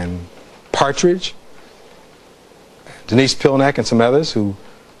and Partridge, Denise Pilnack and some others who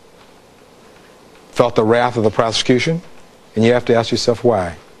felt the wrath of the prosecution, and you have to ask yourself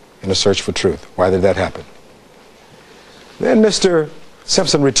why in a search for truth. Why did that happen? Then Mr.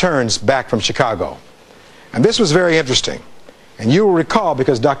 Simpson returns back from Chicago. And this was very interesting. And you will recall,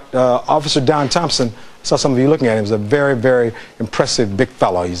 because Officer Don Thompson, I saw some of you looking at him, he's a very, very impressive big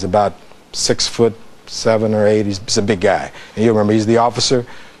fellow. He's about 6'7" or 8". He's a big guy. And you remember, he's the officer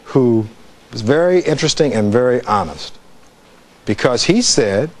who was very interesting and very honest, because he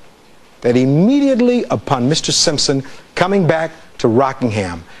said that immediately upon Mr. Simpson coming back to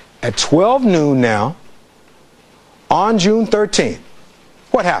Rockingham at 12 noon now, on June 13th,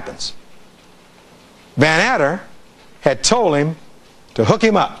 what happens? Van Adder had told him to hook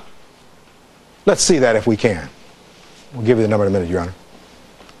him up. Let's see that if we can. We'll give you the number in a minute, Your Honor.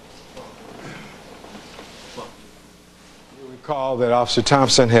 You recall that Officer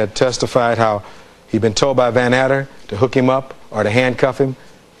Thompson had testified how he'd been told by Van Adder to hook him up or to handcuff him.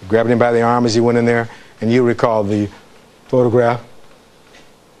 He grabbed him by the arm as he went in there. And you recall the photograph.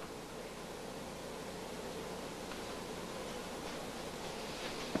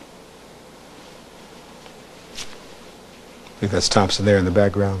 I think that's Thompson there in the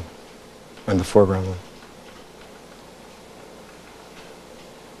background, in the foreground.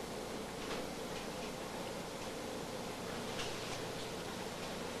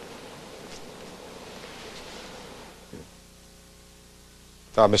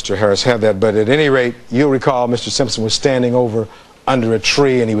 Thought Mr. Harris had that, but at any rate, you'll recall Mr. Simpson was standing over under a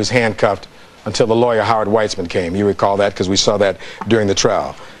tree and he was handcuffed until the lawyer Howard Weitzman came. You recall that because we saw that during the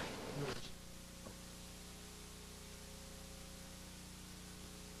trial.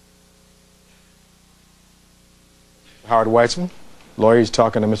 Howard Weitzman, lawyer, he's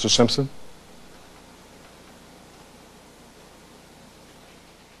talking to Mr. Simpson.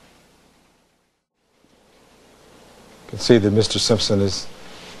 You can see that Mr. Simpson is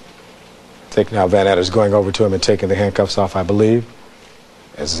taking out Van Adder's going over to him and taking the handcuffs off, I believe,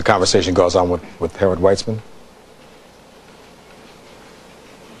 as the conversation goes on with Howard Weitzman.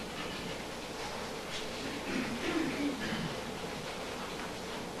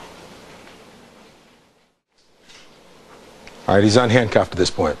 All right, he's unhandcuffed at this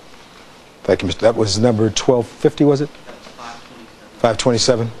point. Thank you, Mr. That was number 1250, was it?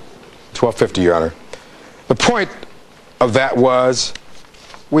 527. 1250, Your Honor. The point of that was,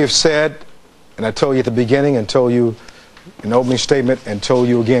 we have said, and I told you at the beginning and told you in the opening statement and told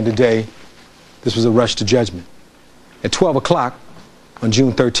you again today, this was a rush to judgment. At 12 o'clock on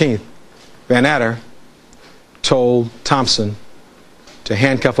June 13th, Van Adder told Thompson to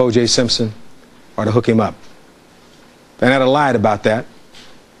handcuff O.J. Simpson or to hook him up. Van Adder lied about that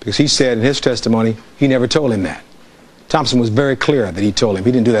because he said in his testimony he never told him that. Thompson was very clear that he told him.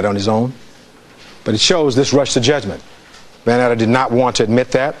 He didn't do that on his own. But it shows this rush to judgment. Van Adder did not want to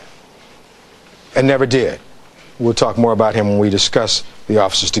admit that and never did. we'll talk more about him when we discuss the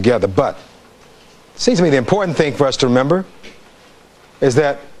officers together. But it seems to me the important thing for us to remember is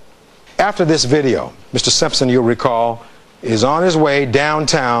that after this video, Mr. Simpson, you'll recall, is on his way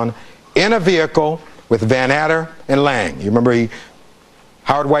downtown in a vehicle with Van Adder and Lang. You remember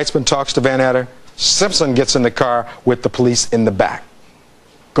Howard Weitzman talks to Van Adder. Simpson gets in the car with the police in the back.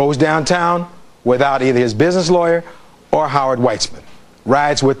 Goes downtown without either his business lawyer or Howard Weitzman.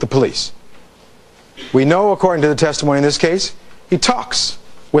 Rides with the police. We know, according to the testimony in this case, he talks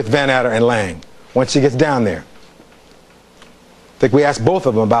with Van Adder and Lang once he gets down there. I think we asked both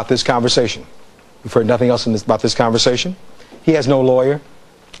of them about this conversation. We've heard nothing else about this conversation. He has no lawyer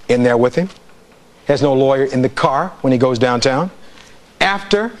in there with him. He has no lawyer in the car when he goes downtown.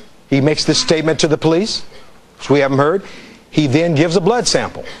 After he makes this statement to the police, which we haven't heard, he then gives a blood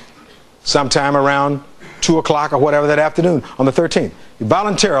sample sometime around 2 o'clock or whatever that afternoon on the 13th. He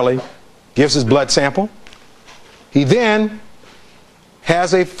voluntarily gives his blood sample. He then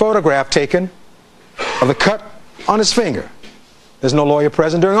has a photograph taken of the cut on his finger. There's no lawyer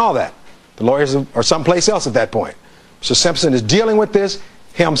present during all that. The lawyers are someplace else at that point. Mr. Simpson is dealing with this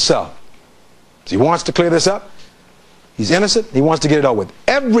himself. So he wants to clear this up. He's innocent. He wants to get it over with.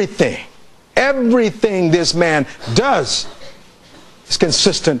 Everything this man does is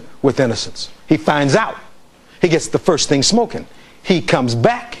consistent with innocence. He finds out. He gets the first thing smoking. He comes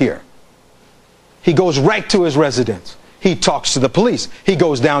back here. He goes right to his residence. He talks to the police. He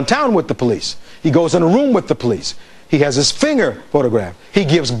goes downtown with the police. He goes in a room with the police. He has his finger photographed. He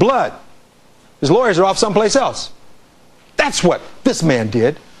gives blood. His lawyers are off someplace else. That's what this man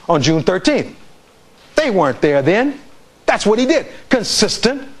did on June 13th. They weren't there then. That's what he did.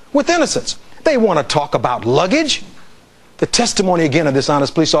 Consistent with innocence. They want to talk about luggage. The testimony again of this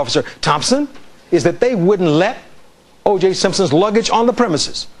honest police officer, Thompson, is that they wouldn't let O.J. Simpson's luggage on the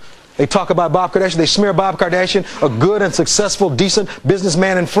premises. They talk about Bob Kardashian. They smear Bob Kardashian, a good and successful, decent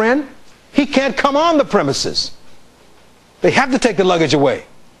businessman and friend. He can't come on the premises. They have to take the luggage away.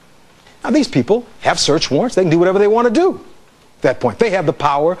 Now, these people have search warrants. They can do whatever they want to do at that point. They have the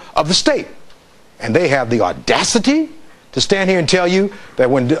power of the state. And they have the audacity to stand here and tell you that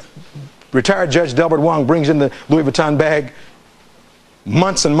when retired Judge Delbert Wong brings in the Louis Vuitton bag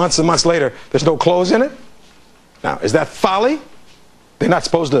months and months and months later, there's no clothes in it? Now, is that folly? They're not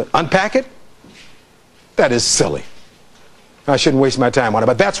supposed to unpack it? That is silly. I shouldn't waste my time on it.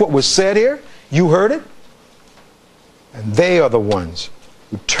 But that's what was said here. You heard it. And they are the ones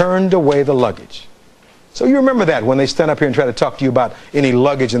who turned away the luggage. So you remember that when they stand up here and try to talk to you about any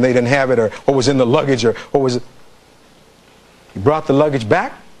luggage and they didn't have it, or what was in the luggage, or what was it. He brought the luggage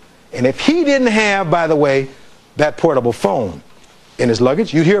back. And if he didn't have, by the way, that portable phone in his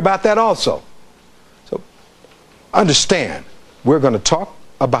luggage, you'd hear about that also. So understand, we're going to talk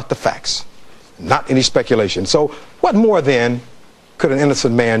about the facts, not any speculation. So what more then could an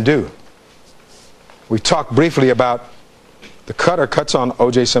innocent man do? We talked briefly about the cut or cuts on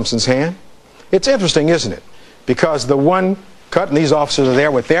O.J. Simpson's hand. It's interesting, isn't it? Because the one cut, and these officers are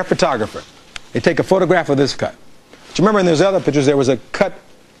there with their photographer. They take a photograph of this cut. But you remember in those other pictures there was a cut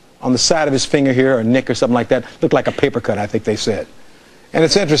on the side of his finger here, or a nick or something like that. Looked like a paper cut, I think they said. And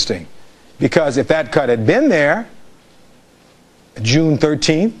it's interesting, because if that cut had been there June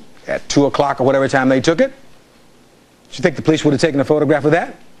 13th at 2 o'clock or whatever time they took it, do you think the police would have taken a photograph of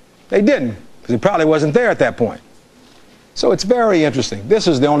that? They didn't, because he probably wasn't there at that point. So it's very interesting. This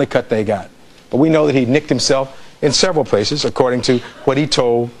is the only cut they got. But we know that he nicked himself in several places, according to what he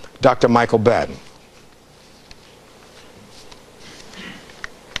told Dr. Michael Batten.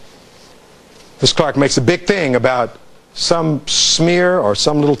 This Clark makes a big thing about some smear or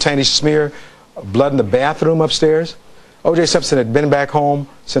some little tiny smear of blood in the bathroom upstairs. O.J. Simpson had been back home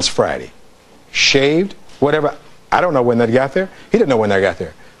since Friday. Shaved, whatever. I don't know when that got there. He didn't know when that got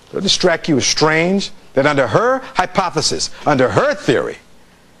there. But it'll strike you as strange that under her hypothesis, under her theory,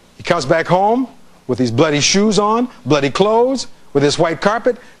 he comes back home with these bloody shoes on, bloody clothes, with this white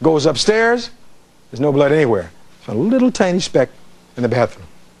carpet, goes upstairs. There's no blood anywhere. There's a little tiny speck in the bathroom.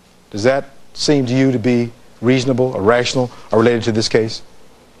 Does that seem to you to be reasonable or rational or related to this case?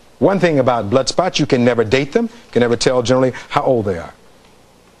 One thing about blood spots, you can never date them. You can never tell generally how old they are.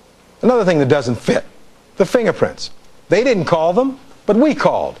 Another thing that doesn't fit, the fingerprints. They didn't call them, but we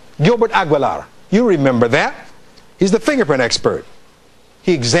called. Gilbert Aguilar. You remember that. He's the fingerprint expert.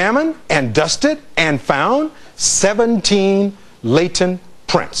 He examined and dusted and found 17 latent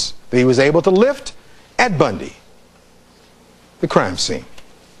prints that he was able to lift at Bundy. The crime scene,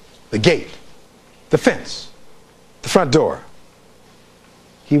 the gate, the fence, the front door.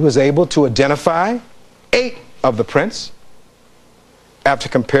 He was able to identify 8 of the prints after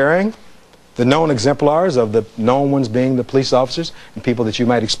comparing the known exemplars of the known ones being the police officers and people that you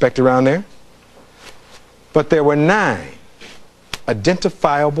might expect around there. But there were 9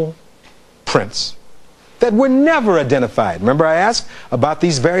 identifiable prints that were never identified. Remember I asked about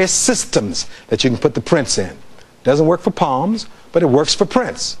these various systems that you can put the prints in. Doesn't work for palms, but it works for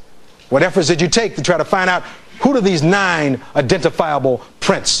prints. What efforts did you take to try to find out who do these 9 identifiable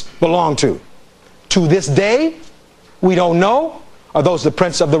prints belong to? To this day, we don't know. Are those the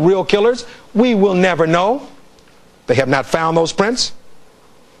prints of the real killers? We will never know. They have not found those prints.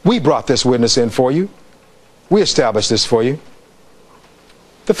 We brought this witness in for you. We established this for you.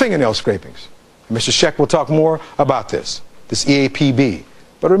 The fingernail scrapings. Mr. Scheck will talk more about this EAPB.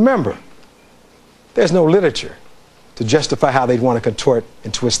 But remember, there's no literature to justify how they'd want to contort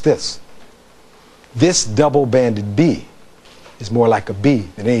and twist this. This double-banded B is more like a B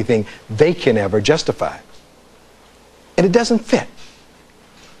than anything they can ever justify. And it doesn't fit.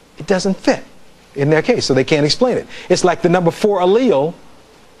 It doesn't fit in their case, so they can't explain it. It's like the number 4 allele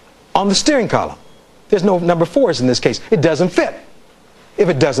on the steering column. There's no number 4s in this case. It doesn't fit. If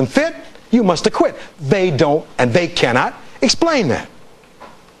it doesn't fit, you must acquit. They don't, and they cannot explain that.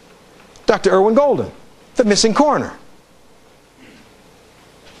 Dr. Irwin Golden, the missing coroner.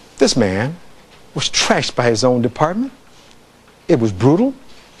 This man was trashed by his own department. It was brutal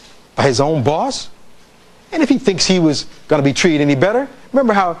by his own boss. And if he thinks he was going to be treated any better,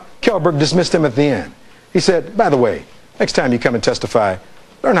 remember how Kelberg dismissed him at the end. He said, by the way, next time you come and testify,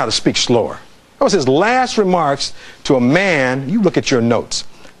 learn how to speak slower. That was his last remarks to a man. You look at your notes.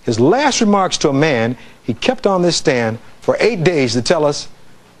 His last remarks to a man he kept on this stand for 8 days to tell us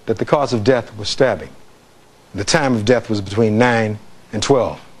that the cause of death was stabbing. The time of death was between 9 and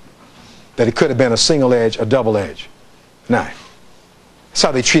 12. That it could have been a single edge, a double edge knife. That's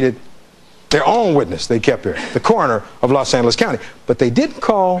how they treated their own witness they kept here, the coroner of Los Angeles County. But they didn't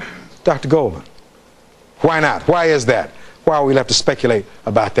call Dr. Goldman. Why not? Why is that? Why are we left to speculate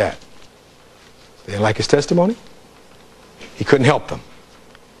about that? They didn't like his testimony? He couldn't help them.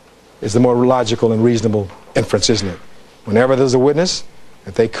 Is the more logical and reasonable inference, isn't it? Whenever there's a witness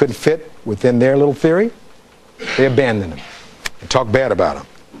that they couldn't fit within their little theory, they abandoned him and talk bad about him.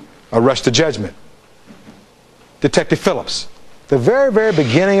 A rush to judgment. Detective Phillips, the very, very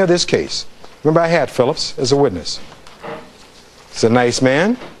beginning of this case. Remember, I had Phillips as a witness. He's a nice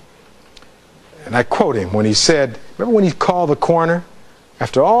man. And I quote him when he said, remember when he called the coroner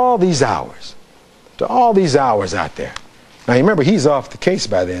after all these hours? After all these hours out there. Now, you remember, he's off the case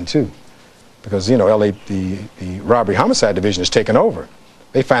by then, too. Because, you know, the robbery homicide division is taken over.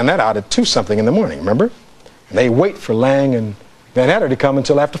 They find that out at 2 something in the morning, remember? And they wait for Lang and Van Hatter to come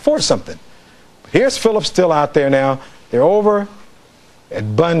until after 4 something. But here's Phillips still out there now. They're over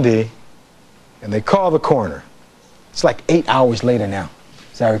at Bundy, and they call the coroner. It's like 8 hours later now,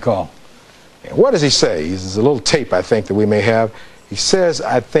 as I recall. And what does he say? There's a little tape, I think, that we may have. He says,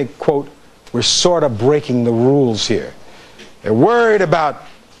 I think, quote, we're sort of breaking the rules here. They're worried about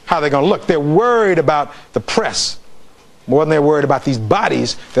how they're going to look. They're worried about the press more than they're worried about these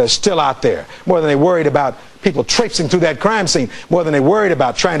bodies that are still out there, more than they're worried about people traipsing through that crime scene, more than they're worried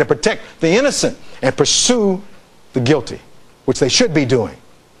about trying to protect the innocent and pursue the guilty, which they should be doing,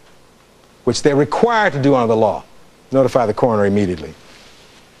 which they're required to do under the law. Notify the coroner immediately.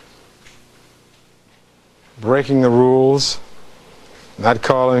 Breaking the rules, not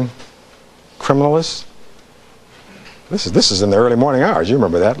calling criminalists. This is in the early morning hours. You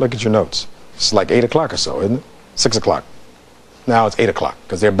remember that? Look at your notes. It's like 8 o'clock or so, isn't it? 6 o'clock. Now it's 8 o'clock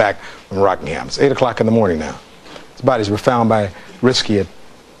because they're back from Rockingham. It's 8 o'clock in the morning now. His bodies were found by Risky at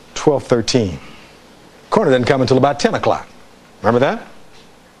 12:13. Coroner didn't come until about 10 o'clock. Remember that?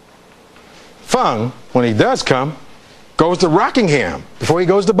 Fung, when he does come, goes to Rockingham before he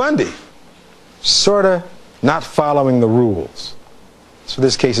goes to Bundy. Sort of not following the rules. That's what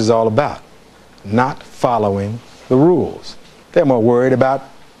this case is all about. Not following the rules. They're more worried about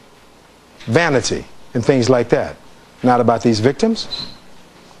vanity and things like that, not about these victims.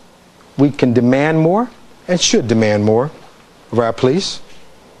 We can demand more and should demand more of our police,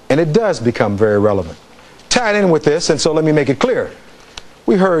 and it does become very relevant. Tied in with this, and so let me make it clear.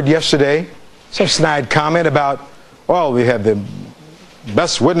 We heard yesterday some snide comment about, well, we have the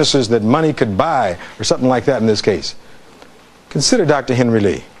best witnesses that money could buy, or something like that in this case. Consider Dr. Henry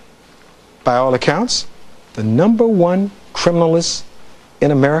Lee. By all accounts, the #1 criminalist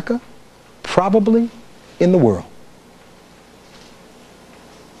in America, probably in the world.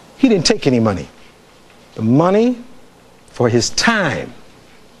 He didn't take any money. The money for his time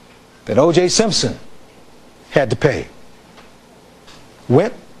that O.J. Simpson had to pay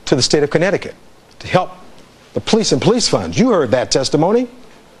went to the state of Connecticut to help the police and police funds. You heard that testimony.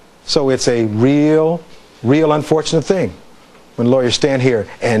 So it's a real unfortunate thing when lawyers stand here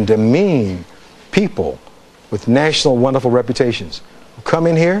and demean people with national wonderful reputations who come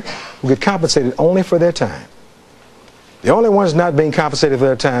in here who get compensated only for their time. The only ones not being compensated for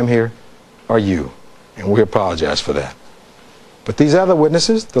their time here are you, and we apologize for that. But these other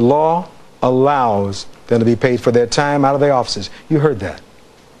witnesses, the law allows them to be paid for their time out of their offices. You heard that.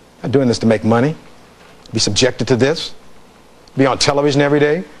 Not doing this to make money, be subjected to this, be on television every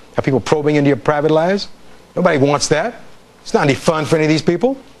day, have people probing into your private lives. Nobody wants that. It's not any fun for any of these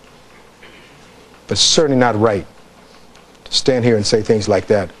people. But it's certainly not right to stand here and say things like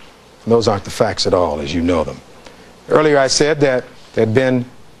that. And those aren't the facts at all, as you know them. Earlier I said that there had been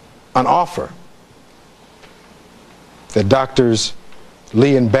an offer that doctors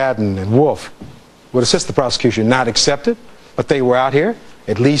Lee and Baden and Wolf would assist the prosecution. Not accepted, but they were out here,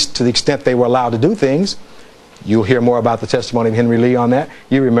 at least to the extent they were allowed to do things. You'll hear more about the testimony of Henry Lee on that.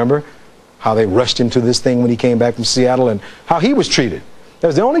 You remember how they rushed him to this thing when he came back from Seattle and how he was treated. That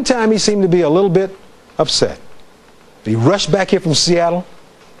was the only time he seemed to be a little bit upset. He rushed back here from Seattle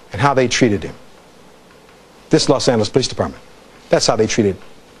and how they treated him. This Los Angeles Police Department, that's how they treated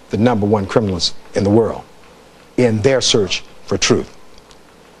the #1 criminals in the world in their search for truth.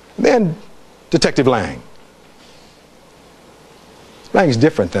 And then Detective Lang. Lang's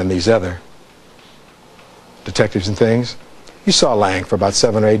different than these other detectives and things. You saw Lang for about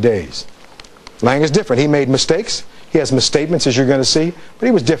 7 or 8 days. Lang is different. He made mistakes. He has misstatements, as you're going to see, but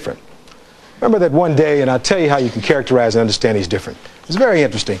he was different. Remember that one day, and I'll tell you how you can characterize and understand he's different. It's very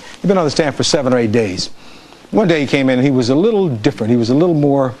interesting. He's been on the stand for 7 or 8 days. One day he came in and he was a little different. He was a little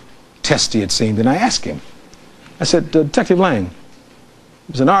more testy, it seemed, and I asked him. I said, Detective Lang,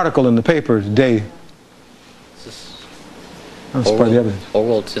 there's an article in the paper today. That's part of the evidence. Oh,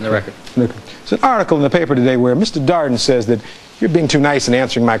 well, it's in the record. There's an article in the paper today where Mr. Darden says that you're being too nice in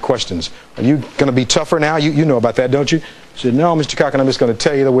answering my questions. Are you going to be tougher now? You know about that, don't you? I said, no, Mr. Cochran, I'm just going to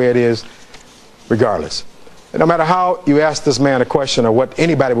tell you the way it is, regardless. And no matter how you ask this man a question or what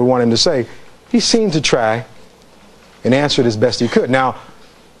anybody would want him to say, he seemed to try and answer it as best he could. Now,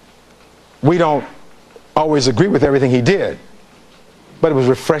 we don't always agree with everything he did, but it was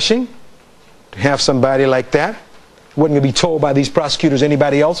refreshing to have somebody like that. He wasn't going to be told by these prosecutors or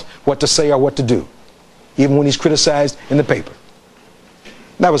anybody else what to say or what to do, even when he's criticized in the paper.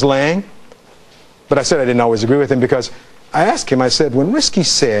 That was Lang, but I said I didn't always agree with him because I asked him, I said, when Risky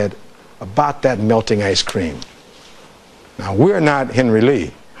said about that melting ice cream, now we're not Henry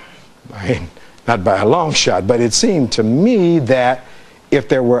Lee, not by a long shot, but it seemed to me that if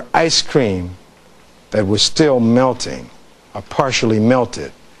there were ice cream that was still melting or partially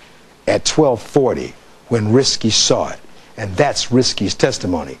melted at 12:40 when Risky saw it, and that's Risky's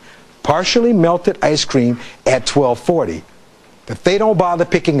testimony, partially melted ice cream at 12:40 that they don't bother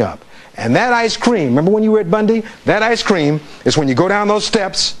picking up. And that ice cream, remember when you were at Bundy? That ice cream is when you go down those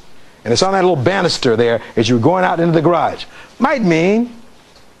steps and it's on that little banister there as you're going out into the garage. Might mean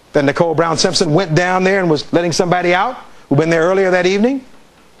that Nicole Brown Simpson went down there and was letting somebody out who'd been there earlier that evening.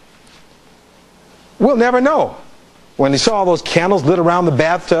 We'll never know. When they saw all those candles lit around the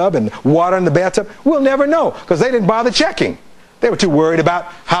bathtub and water in the bathtub, we'll never know because they didn't bother checking. They were too worried about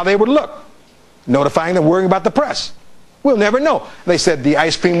how they would look, notifying them, worrying about the press. We'll never know. They said the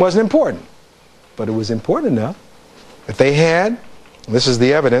ice cream wasn't important, but it was important enough that they had, and this is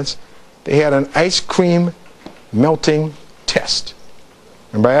the evidence, they had an ice cream melting test.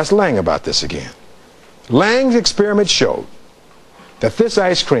 Remember, I asked Lang about this again. Lang's experiment showed that this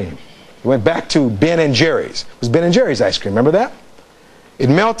ice cream, it went back to Ben and Jerry's. It was Ben and Jerry's ice cream, remember that? It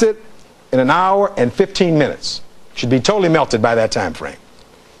melted in 1 hour and 15 minutes. It should be totally melted by that time frame.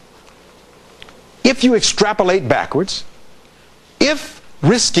 If you extrapolate backwards, if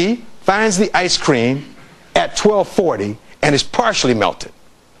Risky finds the ice cream at 12:40 and is partially melted,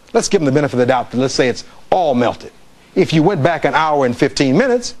 let's give him the benefit of the doubt, let's say it's all melted. If you went back 1 hour and 15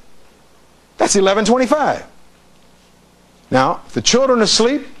 minutes, that's 11:25. Now, if the children are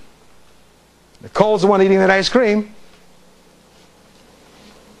asleep, Nicole's the one eating that ice cream,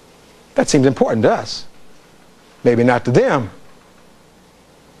 that seems important to us. Maybe not to them.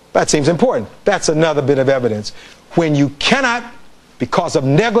 That seems important. That's another bit of evidence. When you cannot, because of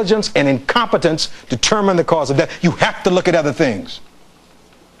negligence and incompetence, determine the cause of death, you have to look at other things.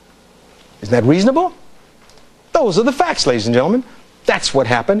 Isn't that reasonable? Those are the facts, ladies and gentlemen. That's what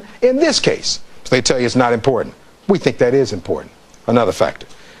happened in this case. So they tell you it's not important. We think that is important. Another factor.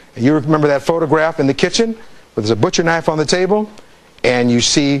 And you remember that photograph in the kitchen where there's a butcher knife on the table and you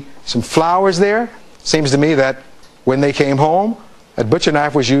see some flowers there? Seems to me that when they came home, that butcher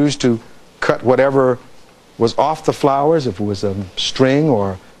knife was used to cut whatever was off the flowers, if it was a string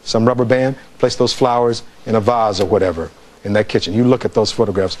or some rubber band, place those flowers in a vase or whatever in that kitchen. You look at those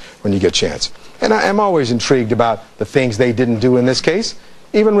photographs when you get a chance. And I'm always intrigued about the things they didn't do in this case,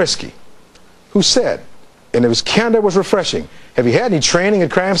 even risky. Who said, and it was candor was refreshing, have you had any training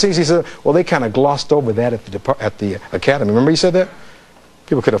at crime scenes? He said, well, they kind of glossed over that at the academy. Remember he said that?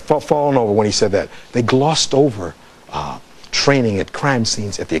 People could have fallen over when he said that. They glossed over training at crime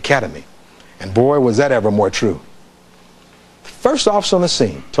scenes at the academy. And boy, was that ever more true. The first officer on the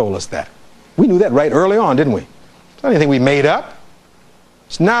scene told us that. We knew that right early on, didn't we? It's not anything we made up.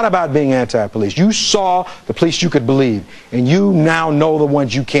 It's not about being anti-police. You saw the police you could believe, and you now know the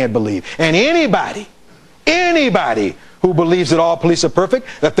ones you can't believe. And anybody who believes that all police are perfect,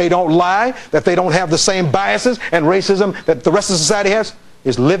 that they don't lie, that they don't have the same biases and racism that the rest of society has,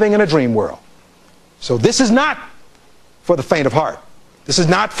 is living in a dream world. So this is not for the faint of heart. This is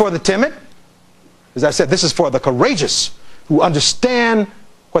not for the timid. As I said, this is for the courageous who understand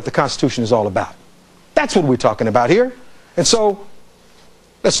what the Constitution is all about. That's what we're talking about here. And so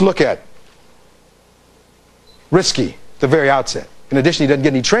let's look at risky at the very outset. In addition, he doesn't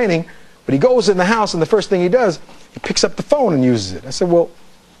get any training, but he goes in the house and the first thing he does, he picks up the phone and uses it. I said, well,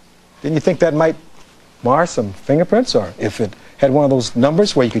 didn't you think that might mar some fingerprints? Or if it had one of those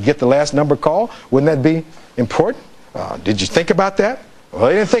numbers where you could get the last number call, wouldn't that be important? Did you think about that? Well,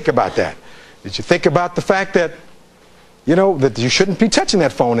 he didn't think about that. Did you think about the fact that, you know, that you shouldn't be touching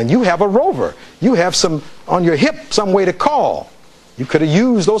that phone and you have a rover? You have some on your hip, some way to call. You could have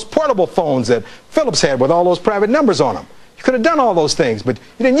used those portable phones that Phillips had with all those private numbers on them. You could have done all those things, but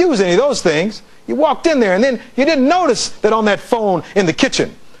you didn't use any of those things. You walked in there and then you didn't notice that on that phone in the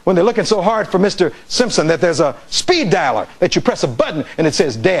kitchen, when they're looking so hard for Mr. Simpson, that there's a speed dialer that you press a button and it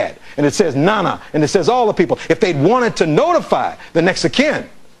says Dad, and it says Nana, and it says all the people. If they'd wanted to notify the next of kin,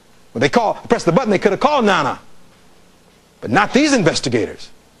 when they press the button, they could have called Nana. But not these investigators.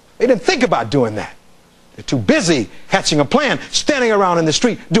 They didn't think about doing that. They're too busy hatching a plan, standing around in the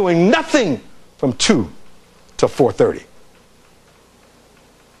street, doing nothing from 2 till 4:30.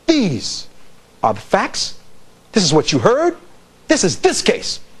 These are the facts. This is what you heard. This is this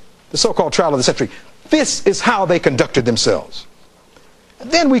case, the so-called trial of the century. This is how they conducted themselves.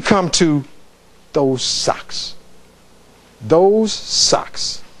 And then we come to those socks. Those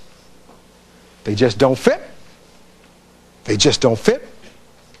socks. They just don't fit. They just don't fit.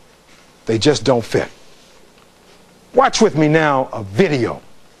 They just don't fit. Watch with me now a video.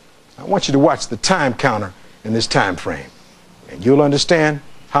 I want you to watch the time counter in this time frame, and you'll understand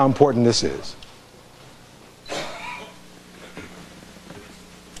how important this is.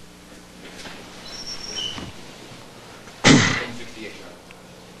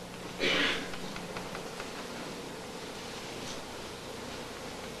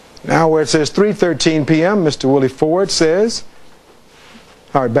 Now where it says 3:13 p.m., Mr. Willie Ford says,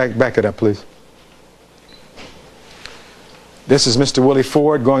 all right, back it up, please. This is Mr. Willie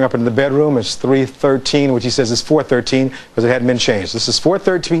Ford going up into the bedroom. It's 3:13, which he says is 4:13 because it hadn't been changed. This is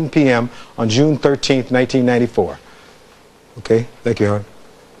 4:13 p.m. on June 13th, 1994. Okay, thank you, Howard.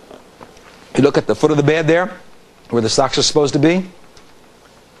 You look at the foot of the bed there, where the socks are supposed to be.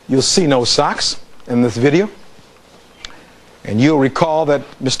 You'll see no socks in this video. And you'll recall that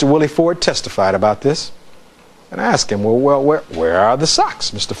Mr. Willie Ford testified about this. And I asked him, well, where are the socks,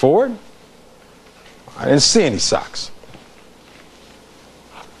 Mr. Ford? I didn't see any socks.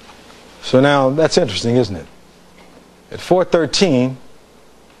 So now, that's interesting, isn't it? At 4:13,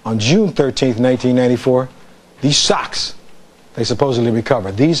 on June 13th, 1994, these socks, they supposedly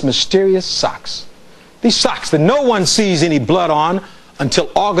recovered. These mysterious socks. These socks that no one sees any blood on until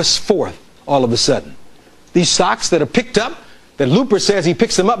August 4th, all of a sudden. These socks that are picked up, that Looper says he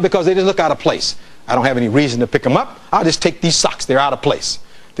picks them up because they just look out of place. I don't have any reason to pick them up. I'll just take these socks. They're out of place.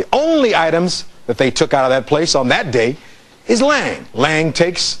 The only items that they took out of that place on that day is Lang. Lang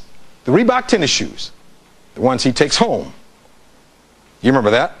takes the Reebok tennis shoes, the ones he takes home. You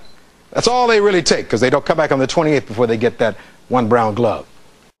remember that? That's all they really take, because they don't come back on the 28th before they get that one brown glove.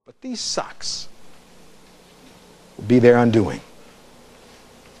 But these socks will be their undoing.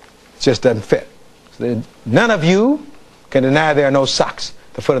 It just doesn't fit. So none of you can deny there are no socks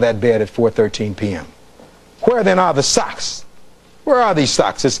at the foot of that bed at 4:13 p.m. Where then are the socks? Where are these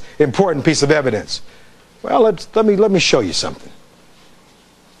socks? This important piece of evidence. Well, let me show you something.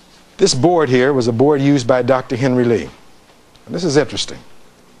 This board here was a board used by Dr. Henry Lee. And this is interesting.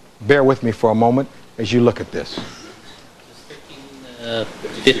 Bear with me for a moment as you look at this.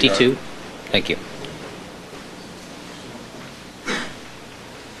 52. Thank you.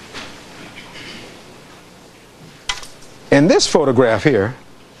 In this photograph here,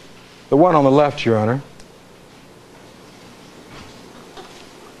 the one on the left, Your Honor,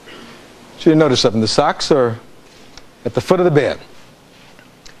 So you notice something. The socks are at the foot of the bed.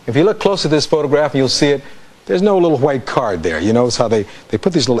 If you look close at this photograph, you'll see it. There's no little white card there. You notice how they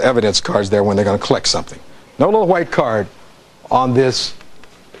put these little evidence cards there when they're going to collect something. No little white card on this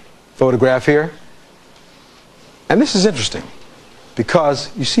photograph here. And this is interesting because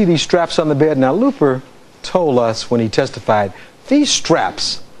you see these straps on the bed. Now, Looper told us when he testified, these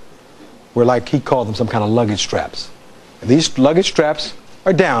straps were like, he called them some kind of luggage straps. And these luggage straps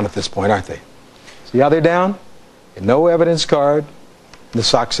are down at this point, aren't they? See how they're down? And no evidence card. The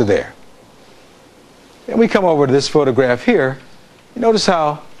socks are there. And we come over to this photograph here. You notice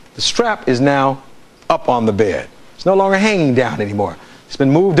how the strap is now up on the bed. It's no longer hanging down anymore. It's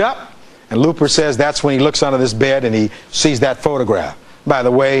been moved up, and Looper says that's when he looks under this bed and he sees that photograph. By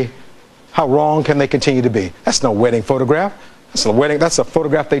the way, how wrong can they continue to be? That's no wedding photograph. That's a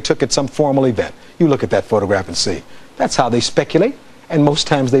photograph they took at some formal event. You look at that photograph and see. That's how they speculate, and most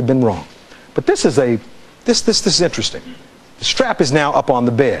times they've been wrong. But this is interesting. The strap is now up on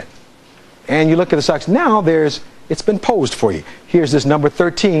the bed. And you look at the socks. Now it's been posed for you. Here's this number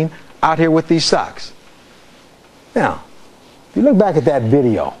 13 out here with these socks. Now, if you look back at that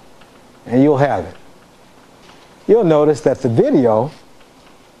video, and you'll have it, you'll notice that the video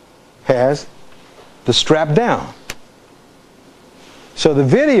has the strap down. So the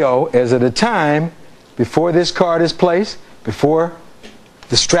video is at a time before this card is placed, before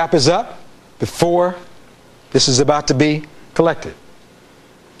the strap is up, before this is about to be collected.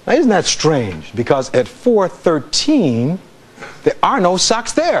 Now, isn't that strange? Because at 4:13, there are no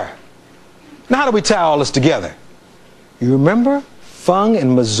socks there. Now, how do we tie all this together? You remember, Fung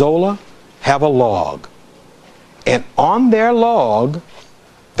and Mazzola have a log. And on their log,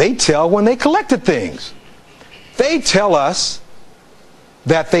 they tell when they collected things. They tell us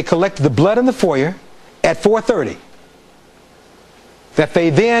that they collected the blood in the foyer at 4:30. That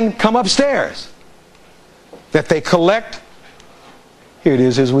they then come upstairs. That they collect. Here it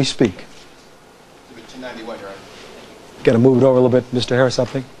is as we speak. 291, Your Honor. Got to move it over a little bit, Mr. Harris, I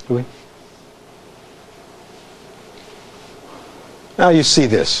think, do we? Now you see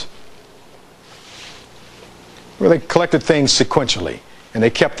this. Where they collected things sequentially, and they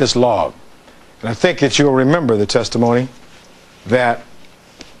kept this log. And I think that you'll remember the testimony that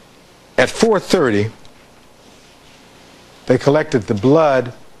at 4:30, they collected the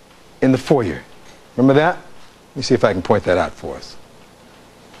blood in the foyer. Remember that? Let me see if I can point that out for us.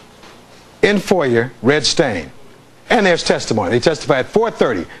 In foyer, red stain. And there's testimony. They testify at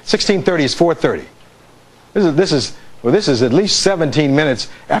 4:30. 16:30 is 4:30. This is at least 17 minutes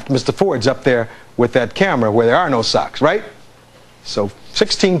after Mr. Ford's up there with that camera where there are no socks, right? So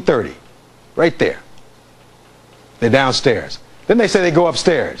 16:30, right there. They're downstairs. Then they say they go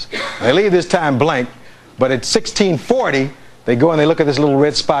upstairs. They leave this time blank, but at 16:40, they go and they look at this little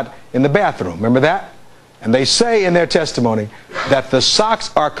red spot in the bathroom. Remember that? And they say in their testimony that the socks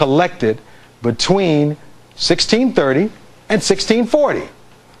are collected between 16:30 and 16:40.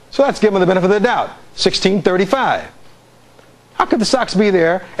 So that's given the benefit of the doubt. 16:35. How could the socks be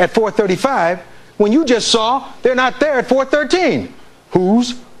there at 4:35 when you just saw they're not there at 4:13?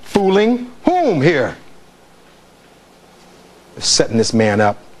 Who's fooling whom here? They're setting this man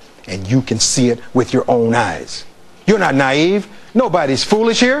up, and you can see it with your own eyes. You're not naive. Nobody's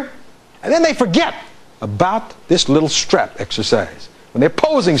foolish here. And then they forget about this little strap exercise. When they're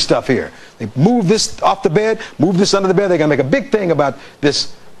posing stuff here, they move this off the bed, move this under the bed. They're going to make a big thing about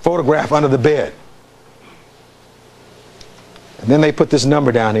this photograph under the bed. And then they put this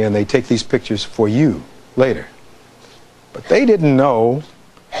number down here and they take these pictures for you later. But they didn't know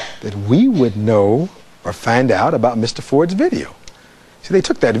that we would know or find out about Mr. Ford's video. See, they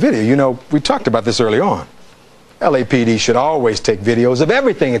took that video. You know, we talked about this early on. LAPD should always take videos of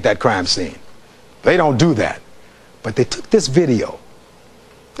everything at that crime scene. They don't do that. But they took this video,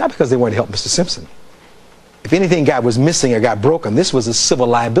 not because they wanted to help Mr. Simpson. If anything was missing or got broken, this was a civil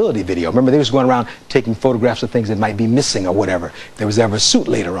liability video. Remember, they was going around taking photographs of things that might be missing or whatever, if there was ever a suit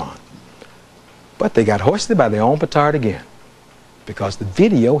later on. But they got hoisted by their own petard again, because the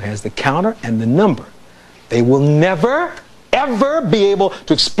video has the counter and the number. They will never, ever be able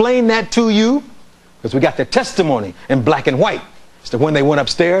to explain that to you, because we got their testimony in black and white as to when they went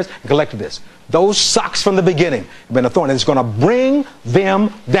upstairs and collected this. Those socks from the beginning have been a thorn, and it's going to bring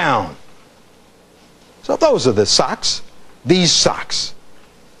them down. So those are the socks, these socks.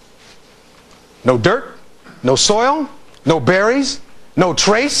 No dirt, no soil, no berries, no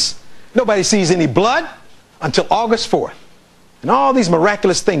trace. Nobody sees any blood until August 4th. And all these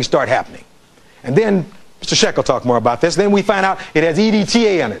miraculous things start happening. And then, Mr. Sheck will talk more about this, then we find out it has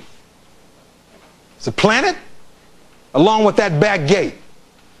EDTA in it. It's a planet along with that back gate.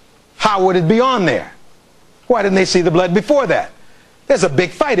 How would it be on there? Why didn't they see the blood before that? There's a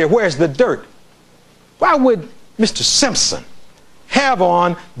big fight here. Where's the dirt? Why would Mr. Simpson have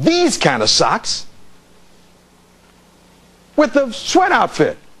on these kind of socks with the sweat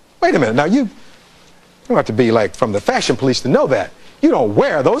outfit? Wait a minute. Now, you don't have to be like from the fashion police to know that. You don't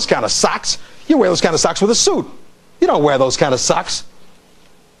wear those kind of socks. You wear those kind of socks with a suit. You don't wear those kind of socks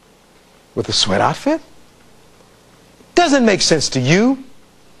with a sweat outfit. Doesn't make sense to you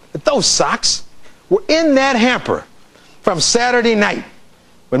that those socks were in that hamper from Saturday night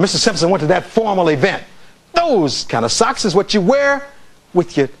when Mr. Simpson went to that formal event. Those kind of socks is what you wear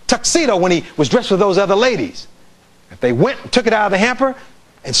with your tuxedo when he was dressed with those other ladies. If they went and took it out of the hamper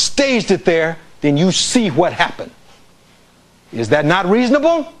and staged it there, then you see what happened. Is that not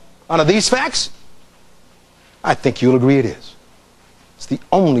reasonable under these facts? I think you'll agree it is. It's the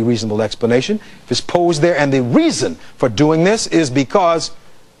only reasonable explanation. If it's posed there, and the reason for doing this is because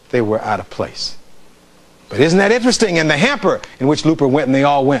they were out of place. But isn't that interesting? In the hamper in which Looper went and they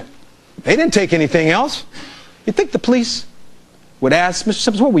all went, they didn't take anything else. You think the police would ask, Mr.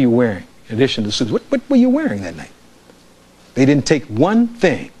 Simpson, what were you wearing in addition to the suits? What were you wearing that night? They didn't take one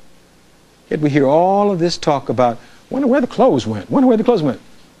thing. Yet we hear all of this talk about, wonder where the clothes went. Wonder where the clothes went.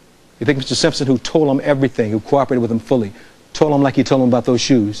 You think Mr. Simpson, who told them everything, who cooperated with them fully, told them like he told them about those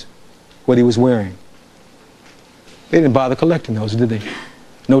shoes, what he was wearing? They didn't bother collecting those, did they?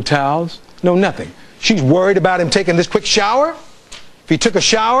 No towels, no nothing. She's worried about him taking this quick shower. If he took a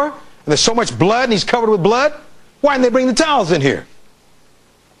shower and there's so much blood and he's covered with blood, why didn't they bring the towels in here?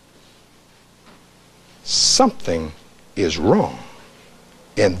 Something is wrong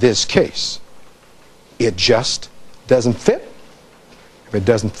in this case. It just doesn't fit. If it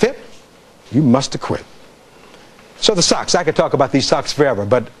doesn't fit, you must acquit. So the socks, I could talk about these socks forever,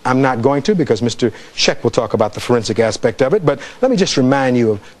 but I'm not going to because Mr. Scheck will talk about the forensic aspect of it. But let me just remind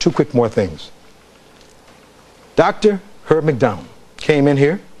you of two quick more things. Dr. Herb McDonald came in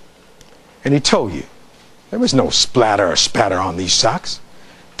here and he told you there was no splatter or spatter on these socks.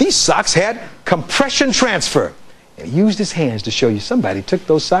 These socks had compression transfer. And he used his hands to show you somebody took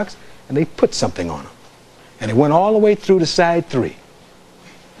those socks and they put something on them. And it went all the way through to side 3.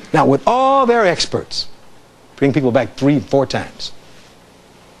 Now, with all their experts, bring people back 3 and 4 times,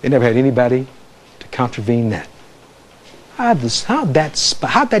 they never had anybody to contravene that. How'd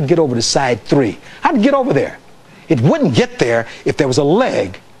that get over to side 3? How'd it get over there? It wouldn't get there if there was a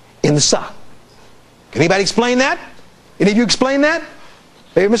leg in the sock. Can anybody explain that? Any of you explain that?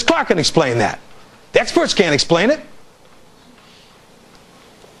 Maybe Ms. Clark can explain that. The experts can't explain it.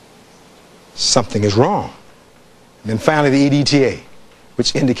 Something is wrong. And then finally the EDTA,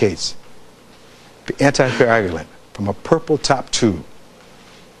 which indicates the anticoagulant from a purple top tube.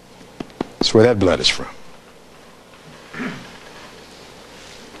 That's where that blood is from.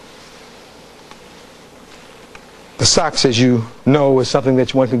 The socks, as you know, is something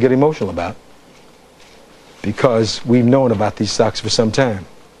that one can get emotional about because we've known about these socks for some time.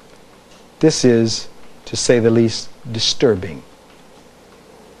 This is, to say the least, disturbing.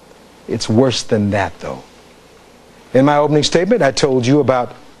 It's worse than that, though. In my opening statement, I told you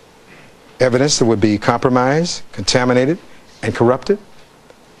about evidence that would be compromised, contaminated, and corrupted.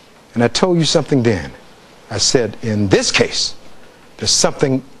 And I told you something then. I said, in this case, there's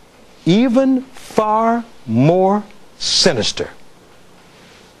something even far more sinister.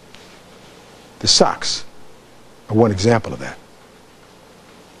 The socks are one example of that.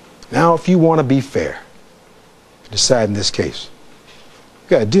 Now, if you want to be fair, decide in this case, you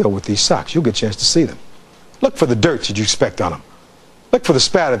got to deal with these socks. You'll get a chance to see them. Look for the dirt that you expect on them. Look for the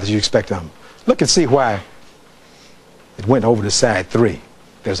spatter that you expect on them. Look and see why it went over to side 3.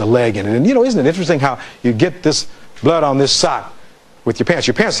 There's a leg in it. And you know, isn't it interesting how you get this blood on this sock with your pants?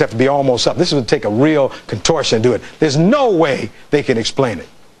 Your pants have to be almost up. This would take a real contortion to do it. There's no way they can explain it.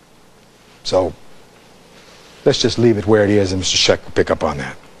 So let's just leave it where it is, and Mr. Scheck will pick up on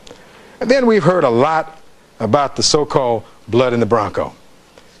that. And then we've heard a lot about the so-called blood in the Bronco.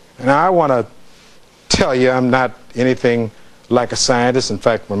 And I want to tell you I'm not anything like a scientist. In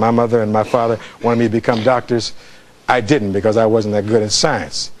fact, when my mother and my father wanted me to become doctors, I didn't because I wasn't that good in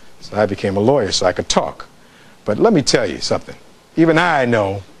science. So I became a lawyer so I could talk. But let me tell you something. Even I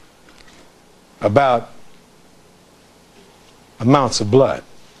know about amounts of blood,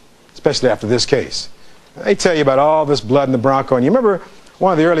 especially after this case. They tell you about all this blood in the Bronco. And you remember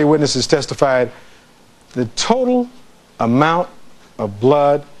one of the early witnesses testified the total amount of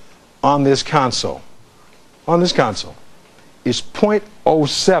blood on this console is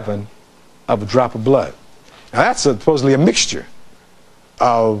 0.07 of a drop of blood. Now that's supposedly a mixture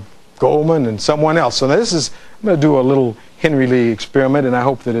of Goldman and someone else. So now this is, I'm going to do a little Henry Lee experiment, and I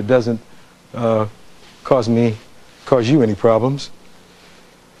hope that it doesn't cause you any problems.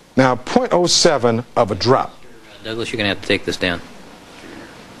 Now, 0.07 of a drop. Douglas, you're going to have to take this down.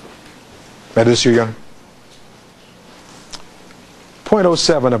 That is your Honor.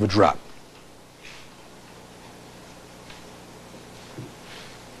 0.07 of a drop.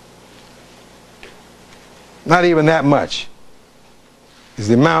 Not even that much is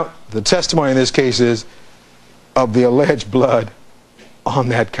the amount, the testimony in this case is, of the alleged blood on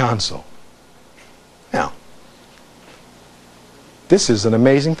that console. Now, this is an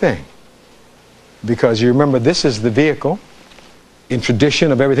amazing thing, because you remember this is the vehicle, in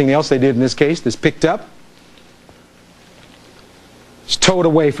tradition of everything else they did in this case, that's picked up. It's towed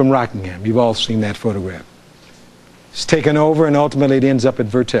away from Rockingham. You've all seen that photograph. It's taken over, and ultimately it ends up at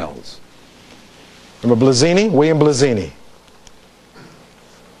Vertel's. Remember Blazzini? William Blazzini.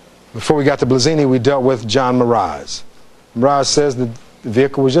 Before we got to Blazzini, we dealt with John Mraz. Mraz says that the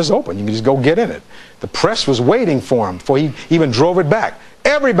vehicle was just open. You could just go get in it. The press was waiting for him before he even drove it back.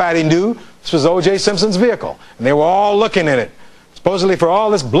 Everybody knew this was O.J. Simpson's vehicle, and they were all looking in it, supposedly for all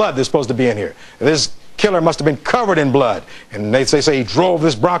this blood that's supposed to be in here. This killer must have been covered in blood. And they say he drove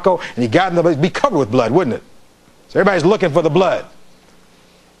this Bronco, and he got in the, it'd be covered with blood, wouldn't it? So everybody's looking for the blood.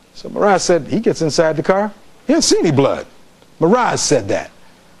 So Mraz said he gets inside the car, he didn't see any blood. Mraz said that.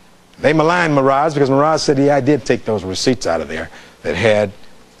 They maligned Mraz because Mraz said, yeah, I did take those receipts out of there that had,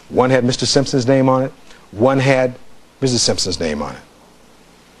 one had Mr. Simpson's name on it, one had Mrs. Simpson's name on it.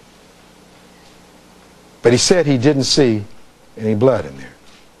 But he said he didn't see any blood in there.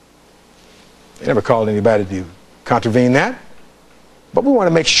 They never called anybody to contravene that. But we want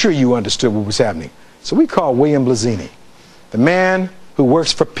to make sure you understood what was happening. So we called William Blazzini, the man who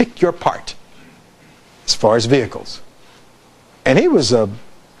works for Pick Your Part as far as vehicles. And he was a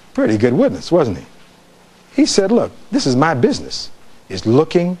pretty good witness, wasn't he? He said, look, this is my business, is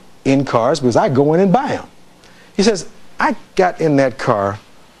looking in cars because I go in and buy them. He says, I got in that car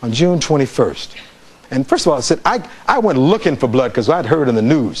on June 21st. And first of all, I said, I went looking for blood because I'd heard in the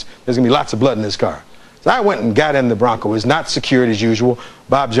news there's going to be lots of blood in this car. So I went and got in the Bronco. It was not secured as usual.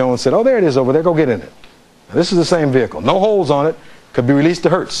 Bob Jones said, oh, there it is over there. Go get in it. Now, this is the same vehicle. No holes on it. Could be released to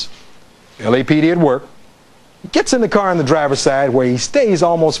Hertz. LAPD at work. He gets in the car on the driver's side where he stays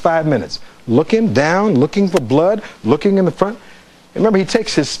almost 5 minutes, looking down, looking for blood, looking in the front. And remember, he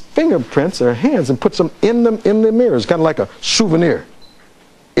takes his fingerprints or hands and puts them in the mirrors, kind of like a souvenir,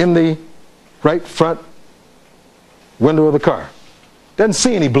 in the right front window of the car. Doesn't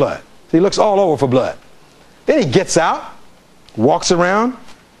see any blood. So he looks all over for blood. Then he gets out, walks around,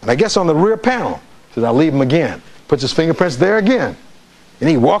 and I guess on the rear panel, says, I'll leave him again. Puts his fingerprints there again. And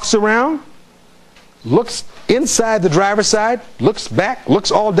he walks around, looks inside the driver's side, looks back,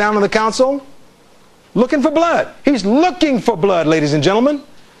 looks all down on the console, looking for blood. He's looking for blood, ladies and gentlemen.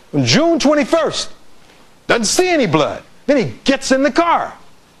 On June 21st, doesn't see any blood. Then he gets in the car.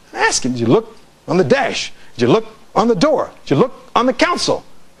 I ask him, did you look on the dash? Did you look on the door? Did you look on the console?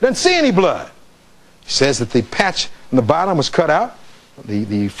 Doesn't see any blood. He says that the patch on the bottom was cut out,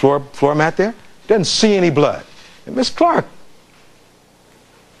 the floor mat there. Doesn't see any blood. And Miss Clark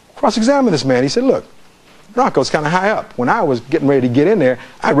cross-examined this man. He said, look, Bronco's kind of high up. When I was getting ready to get in there,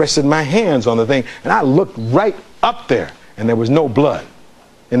 I rested my hands on the thing, and I looked right up there, and there was no blood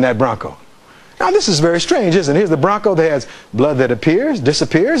in that Bronco. Now, this is very strange, isn't it? Here's the Bronco that has blood that appears,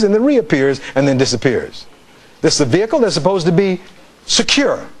 disappears, and then reappears, and then disappears. This is a vehicle that's supposed to be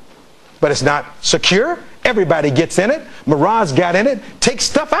secure, but it's not secure. Everybody gets in it. Mraz got in it, takes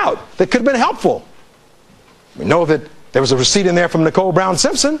stuff out that could have been helpful. We know that there was a receipt in there from Nicole Brown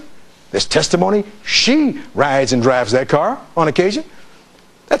Simpson. There's testimony. She rides and drives that car on occasion.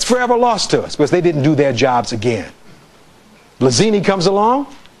 That's forever lost to us because they didn't do their jobs again. Blazzini comes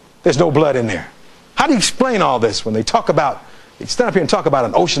along. There's no blood in there. How do you explain all this when they talk about, they stand up here and talk about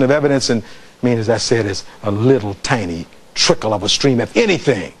an ocean of evidence, and I mean, as I said, it's a little tiny trickle of a stream, if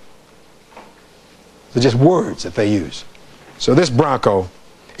anything. They're just words that they use. So this Bronco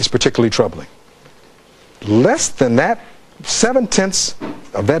is particularly troubling. Less than that, 7/10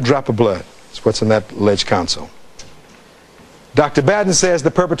 of that drop of blood is what's in that alleged console. Dr. Batten says the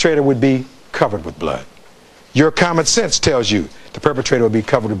perpetrator would be covered with blood. Your common sense tells you the perpetrator would be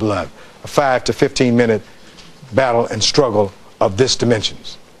covered with blood. A 5 to 15 minute battle and struggle of this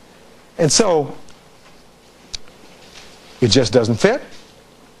dimensions. And so, it just doesn't fit.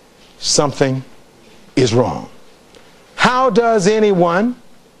 Something is wrong. How does anyone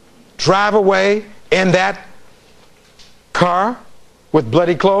drive away in that car with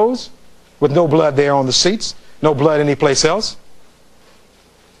bloody clothes, with no blood there on the seats, no blood anyplace else?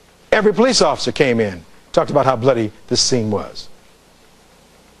 Every police officer came in talked about how bloody this scene was.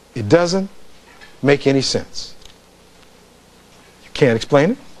 It doesn't make any sense. You can't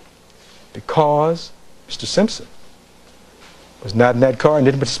explain it because Mr. Simpson was not in that car and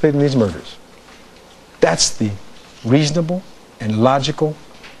didn't participate in these murders. That's the reasonable and logical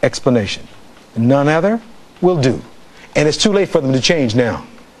explanation. None other will do. And it's too late for them to change now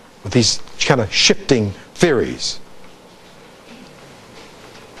with these kind of shifting theories.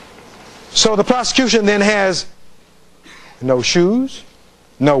 So the prosecution then has no shoes,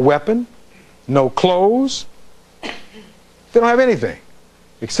 no weapon, no clothes. They don't have anything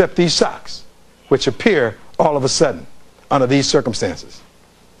except these socks, which appear all of a sudden under these circumstances.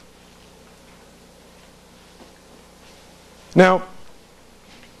 Now,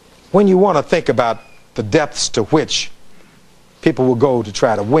 when you want to think about the depths to which people will go to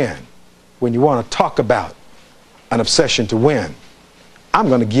try to win, when you want to talk about an obsession to win, I'm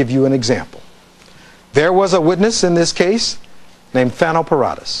going to give you an example. There was a witness in this case named Thano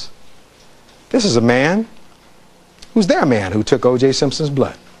Paradas. This is a man who's their man who took O.J. Simpson's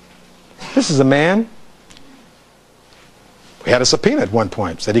blood. This is a man who had a subpoena at one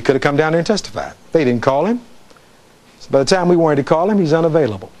point, said he could have come down there and testified. They didn't call him. So by the time we wanted to call him, he's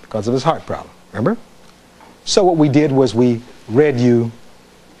unavailable because of his heart problem, remember? So what we did was we read you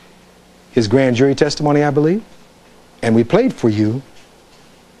his grand jury testimony, I believe, and we played for you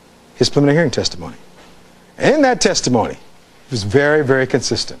his preliminary hearing testimony. And in that testimony, he was very, very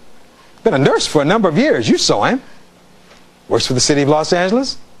consistent. Been a nurse for a number of years. You saw him. Works for the city of Los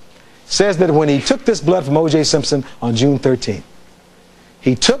Angeles. Says that when he took this blood from O.J. Simpson on June 13th,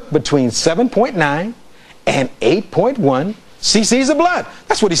 he took between 7.9 and 8.1 cc's of blood.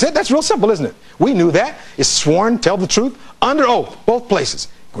 That's what he said. That's real simple, isn't it? We knew that. It's sworn, tell the truth, under oath, both places.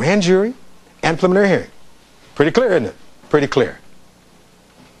 Grand jury and preliminary hearing. Pretty clear, isn't it? Pretty clear.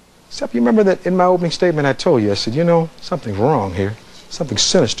 Except you remember that in my opening statement I told you, I said, you know, something's wrong here. Something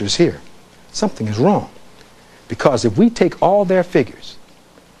sinister is here. Something is wrong. Because if we take all their figures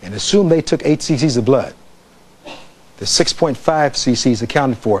and assume they took 8 cc's of blood, the 6.5 cc's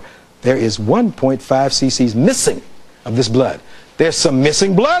accounted for, there is 1.5 cc's missing of this blood. There's some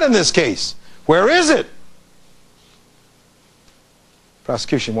missing blood in this case. Where is it?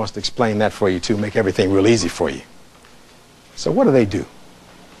 Prosecution wants to explain that for you too, make everything real easy for you. So what do they do?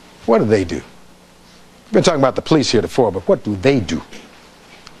 What do they do? We've been talking about the police here before, but what do they do?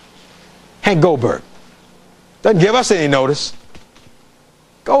 Hank Goldberg doesn't give us any notice.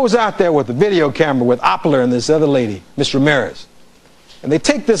 Goes out there with the video camera with Oppler and this other lady, Miss Ramirez. And they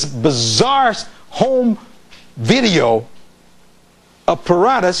take this bizarre home video of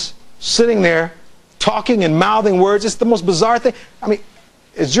Paradas sitting there talking and mouthing words. It's the most bizarre thing. I mean,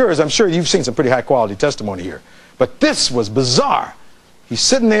 as jurors, I'm sure you've seen some pretty high quality testimony here. But this was bizarre. He's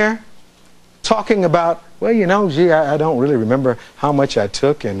sitting there talking about, well, you know, gee, I don't really remember how much I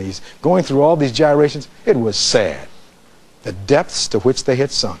took, and he's going through all these gyrations. It was sad. The depths to which they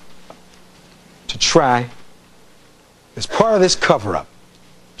had sunk to try, as part of this cover-up,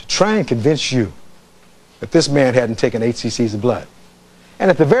 to try and convince you that this man hadn't taken 8 cc's of blood. And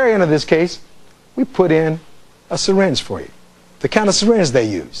at the very end of this case, we put in a syringe for you, the kind of syringe they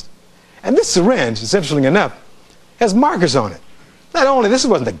used. And this syringe, essentially enough, has markers on it. Not only, this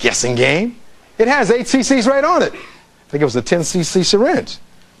wasn't a guessing game, it has 8 cc's right on it. I think it was a 10 cc syringe.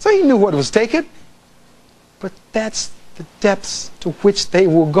 So he knew what was taken. But that's the depths to which they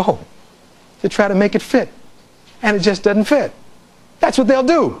will go to try to make it fit. And it just doesn't fit. That's what they'll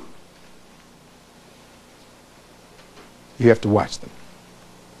do. You have to watch them.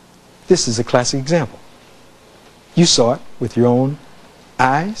 This is a classic example. You saw it with your own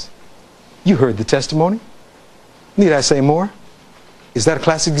eyes. You heard the testimony. Need I say more? Is that a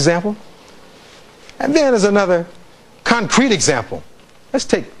classic example? And then there's another concrete example. Let's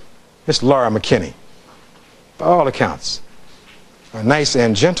take Miss Laura McKinney. By all accounts, a nice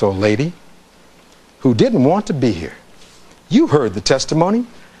and gentle lady who didn't want to be here. You heard the testimony.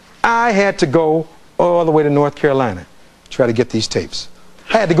 I had to go all the way to North Carolina to try to get these tapes.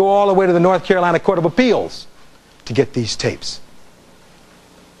 I had to go all the way to the North Carolina Court of Appeals to get these tapes.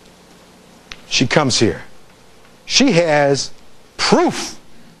 She comes here. She has proof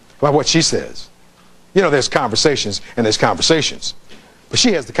about what she says. You know, there's conversations and there's conversations. But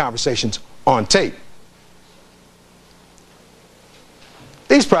she has the conversations on tape.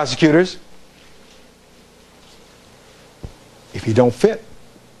 These prosecutors, if you don't fit,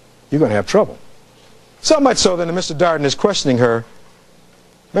 you're going to have trouble. So much so that Mr. Darden is questioning her.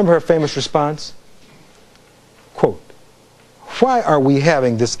 Remember her famous response? Quote, "Why are we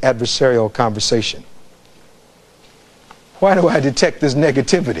having this adversarial conversation? Why do I detect this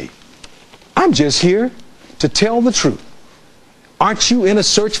negativity? I'm just here to tell the truth. Aren't you in a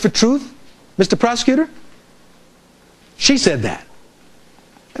search for truth, Mr. Prosecutor? She said that.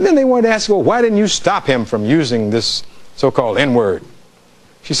 And then they wanted to ask, well, why didn't you stop him from using this so-called N-word?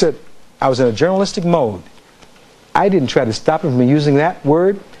 She said, I was in a journalistic mode. I didn't try to stop him from using that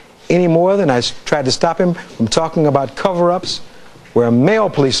word any more than I tried to stop him from talking about cover-ups where male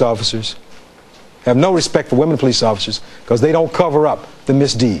police officers have no respect for women police officers because they don't cover up the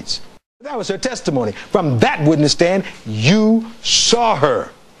misdeeds. That was her testimony. From that witness stand, you saw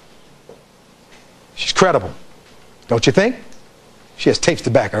her. She's credible, don't you think? She has tapes to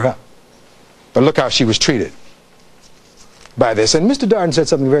back her up. But look how she was treated by this. And Mr. Darden said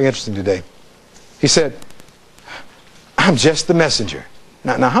something very interesting today. He said, I'm just the messenger.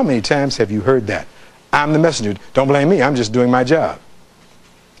 Now, how many times have you heard that? I'm the messenger. Don't blame me. I'm just doing my job.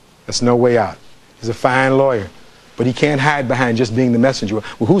 That's no way out. He's a fine lawyer, but he can't hide behind just being the messenger.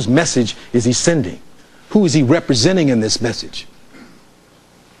 Well, whose message is he sending? Who is he representing in this message?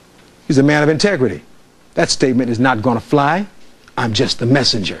 He's a man of integrity. That statement is not going to fly. I'm just the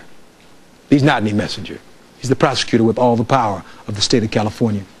messenger. He's not any messenger. He's the prosecutor with all the power of the state of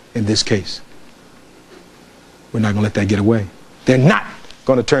California in this case. We're not going to let that get away. They're not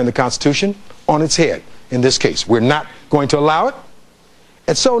going to turn the Constitution on its head in this case. We're not going to allow it.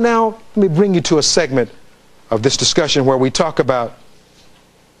 And so now let me bring you to a segment of this discussion where we talk about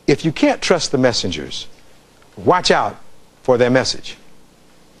if you can't trust the messengers, watch out for their message.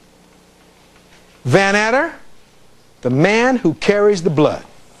 Van Adder, the man who carries the blood.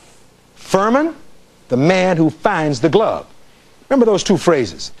 Furman, the man who finds the glove. Remember those two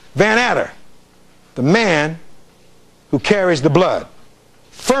phrases. Van Adder, the man who carries the blood.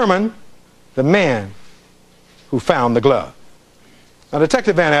 Furman, the man who found the glove. Now,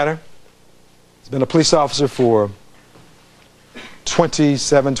 Detective Van Adder has been a police officer for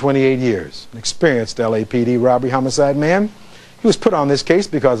 27, 28 years. An experienced LAPD robbery homicide man. He was put on this case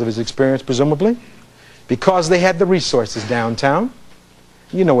because of his experience, presumably, because they had the resources downtown.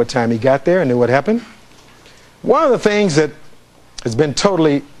 You know what time he got there and knew what happened. One of the things that has been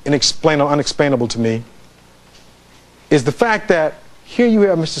totally unexplainable to me is the fact that here you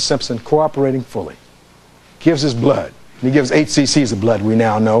have Mr. Simpson cooperating fully, gives his blood. And he gives 8 cc's of blood, we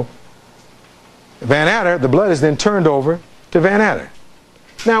now know. Van Adder, the blood is then turned over to Van Adder.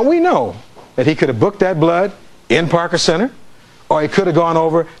 Now, we know that he could have booked that blood in Parker Center, or he could have gone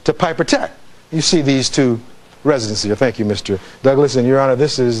over to Piper Tech. You see these two residences here. Thank you, Mr. Douglas. And, Your Honor,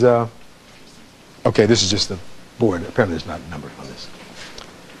 this is, okay, this is just the board. Apparently there's not a number on this.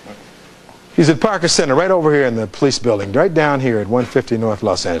 He's at Parker Center, right over here in the police building, right down here at 150 North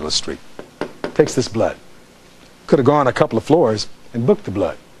Los Angeles Street. Takes this blood. Could have gone a couple of floors and booked the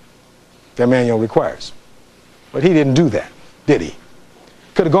blood. Their manual requires. But he didn't do that, did he?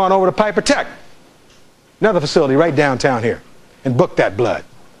 Could have gone over to Piper Tech, another facility right downtown here, and booked that blood.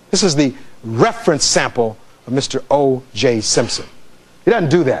 This is the reference sample of Mr. O.J. Simpson. He doesn't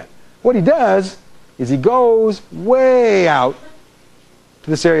do that. What he does is he goes way out to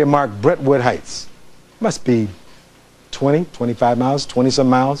this area marked Brentwood Heights. Must be 20, 25 miles, 20-some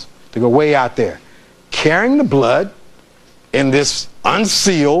miles to go way out there, carrying the blood in this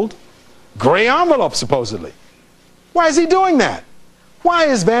unsealed gray envelope, supposedly. Why is he doing that? Why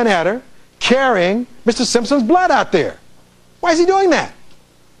is Van Adder carrying Mr. Simpson's blood out there? Why is he doing that?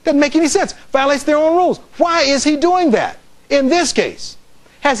 Doesn't make any sense. Violates their own rules. Why is he doing that in this case?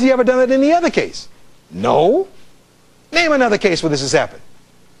 Has he ever done it in any other case? No. Name another case where this has happened.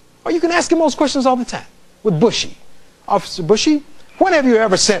 Or you can ask him those questions all the time. With Bushy. Officer Bushy, when have you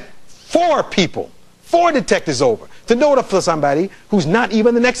ever sent 4 people, 4 detectives over to notify somebody who's not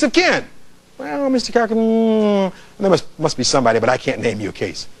even the next of kin? Well, Mr. Cochran, there must be somebody, but I can't name you a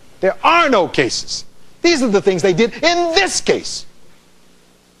case. There are no cases. These are the things they did in this case.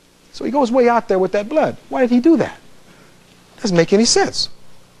 So he goes way out there with that blood. Why did he do that? Doesn't make any sense.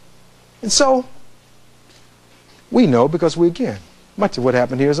 And so, we know because again, much of what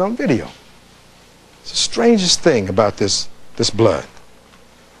happened here is on video. It's the strangest thing about this blood.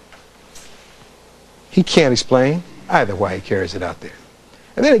 He can't explain either why he carries it out there.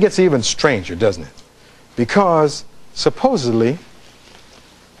 And then it gets even stranger, doesn't it? Because supposedly,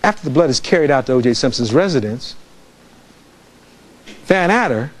 after the blood is carried out to O.J. Simpson's residence, Van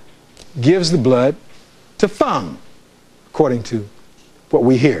Adder gives the blood to Fung, according to what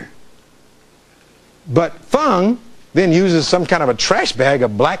we hear. But Fung then uses some kind of a trash bag, a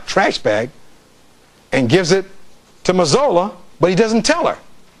black trash bag, and gives it to Mazzola, but he doesn't tell her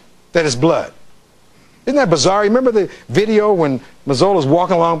that it's blood. Isn't that bizarre? You remember the video when Mazzola's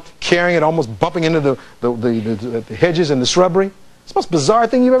walking along carrying it, almost bumping into the hedges and the shrubbery? It's the most bizarre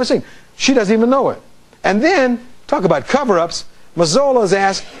thing you've ever seen. She doesn't even know it. And then, talk about cover-ups, Mazzola is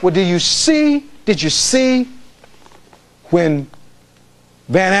asked, well, did you see when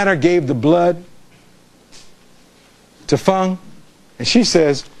Van Adder gave the blood to Fung? And she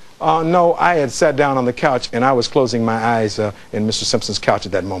says, no, I had sat down on the couch and I was closing my eyes in Mr. Simpson's couch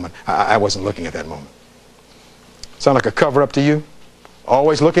at that moment. I wasn't looking at that moment. Sound like a cover-up to you?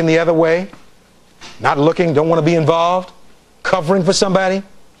 Always looking the other way, not looking, don't want to be involved, covering for somebody?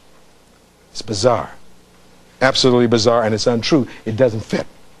 It's bizarre. Absolutely bizarre, and it's untrue. It doesn't fit.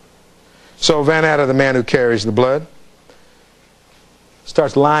 So Van Adder, the man who carries the blood,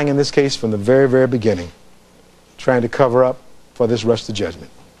 starts lying in this case from the very, very beginning, trying to cover up for this rush to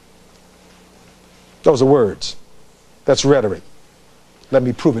judgment. Those are words. That's rhetoric. Let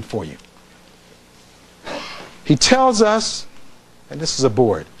me prove it for you. He tells us, and this is a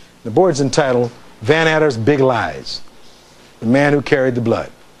board. The board's entitled Van Adder's Big Lies, the man who carried the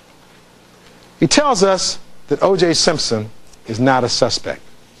blood. He tells us that O.J. Simpson is not a suspect.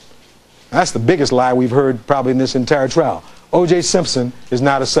 That's the biggest lie we've heard probably in this entire trial. O.J. Simpson is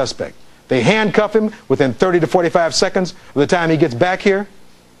not a suspect. They handcuff him within 30 to 45 seconds of the time he gets back here.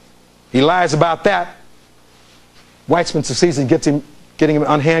 He lies about that. Weitzman succeeds in getting him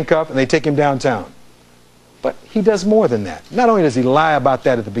unhandcuffed, and they take him downtown. But he does more than that. Not only does he lie about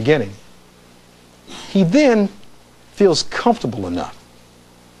that at the beginning, he then feels comfortable enough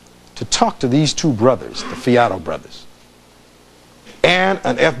to talk to these two brothers, the Fiato brothers, and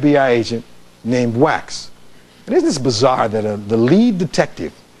an FBI agent named Wax. And isn't this bizarre that the lead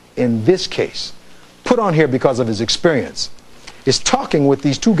detective in this case, put on here because of his experience, is talking with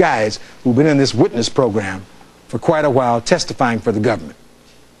these two guys who've been in this witness program for quite a while, testifying for the government.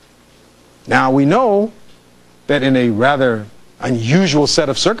 Now we know that in a rather unusual set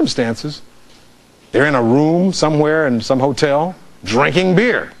of circumstances, they're in a room somewhere in some hotel drinking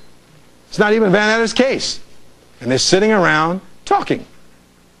beer. It's not even Van Adder's case. And they're sitting around talking.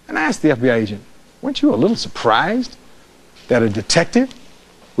 And I asked the FBI agent, weren't you a little surprised that a detective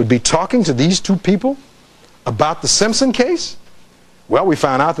would be talking to these two people about the Simpson case? Well, we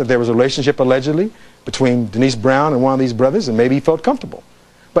found out that there was a relationship allegedly between Denise Brown and one of these brothers, and maybe he felt comfortable.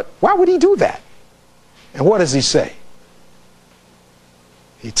 But why would he do that? And what does he say?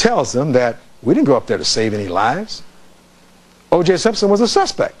 He tells them that we didn't go up there to save any lives. O.J. Simpson was a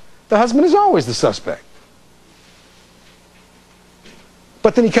suspect. The husband is always the suspect.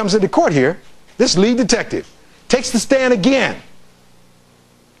 But then he comes into court here, this lead detective, takes the stand again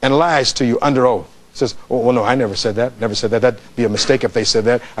and lies to you under oath. Says, oh, well, no, I never said that. Never said that. That'd be a mistake if they said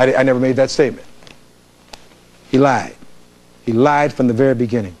that. I never made that statement. He lied. He lied from the very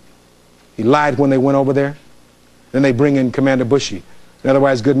beginning. He lied when they went over there. Then they bring in Commander Bushy, an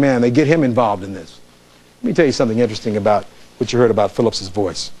otherwise good man. They get him involved in this. Let me tell you something interesting about what you heard about Phillips's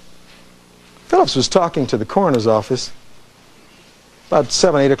voice. Phillips was talking to the coroner's office about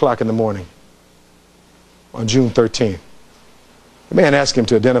 7, 8 o'clock in the morning on June 13th. The man asked him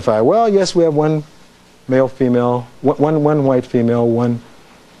to identify, well, yes, we have one male, female, one white female, one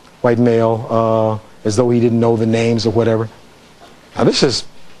white male, as though he didn't know the names or whatever. Now, this is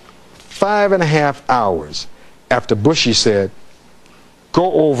 5.5 hours after Bushy said,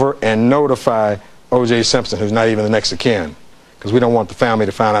 go over and notify O.J. Simpson, who's not even the next of kin, because we don't want the family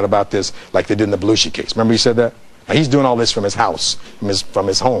to find out about this like they did in the Belushi case. Remember he said that? Now, he's doing all this from his house, from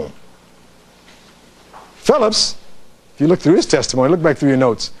his home. Phillips, if you look through his testimony, look back through your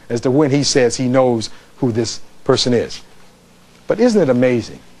notes as to when he says he knows who this person is. But isn't it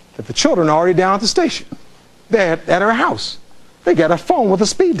amazing that the children are already down at the station? They're at her house. They got a phone with a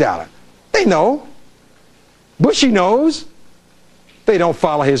speed dialer. They know. Bushy knows. They don't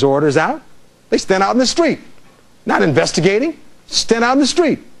follow his orders out. They stand out in the street, not investigating, stand out in the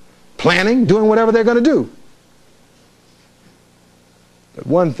street, planning, doing whatever they're going to do. But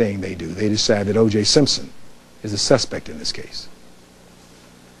one thing they do, they decide that O.J. Simpson is a suspect in this case.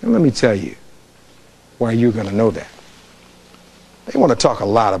 And let me tell you why you're going to know that. They want to talk a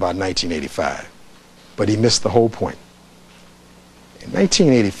lot about 1985, but he missed the whole point. In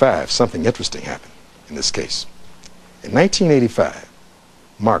 1985, something interesting happened in this case. In 1985,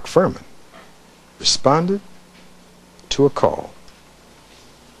 Mark Furman responded to a call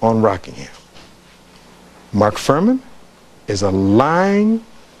on Rockingham. Mark Furman is a lying,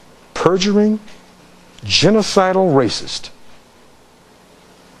 perjuring, genocidal racist.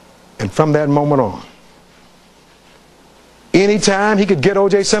 And from that moment on, anytime he could get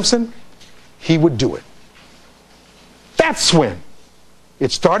O.J. Simpson, he would do it. That's when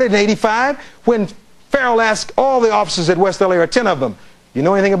it started in 85, when Farrell asked all the officers at West LA, or 10 of them, you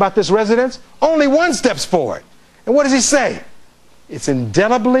know anything about this residence? Only one steps forward. And what does he say? It's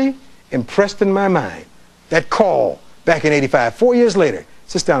indelibly impressed in my mind that call back in '85. 4 years later,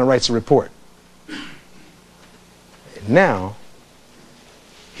 sits down and writes a report. And now,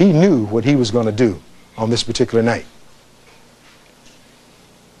 he knew what he was going to do on this particular night.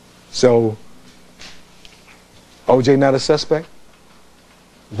 So, O.J. not a suspect,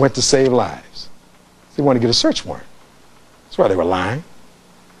 went to save lives. They wanted to get a search warrant. That's why they were lying.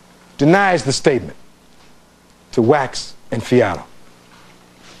 Denies the statement to Wax and Fiato.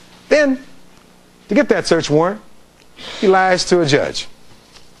 Then, to get that search warrant, he lies to a judge.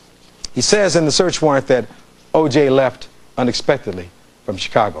 He says in the search warrant that O.J. left unexpectedly from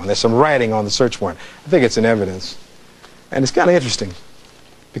Chicago. And there's some writing on the search warrant. I think it's in evidence. And it's kind of interesting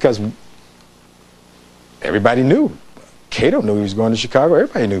because everybody knew. Cato knew he was going to Chicago.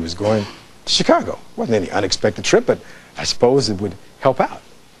 Everybody knew he was going to Chicago. It wasn't any unexpected trip, but I suppose it would help out.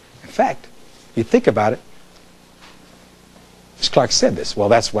 In fact, you think about it, Mr. Clark said this. Well,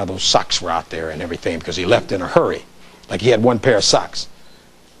 that's why those socks were out there and everything, because he left in a hurry. Like he had one pair of socks.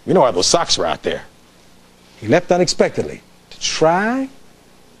 We know why those socks were out there. He left unexpectedly to try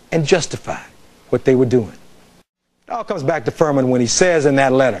and justify what they were doing. It all comes back to Furman when he says in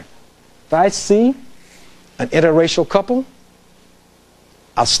that letter, if I see an interracial couple,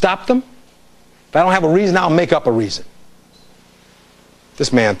 I'll stop them. If I don't have a reason, I'll make up a reason.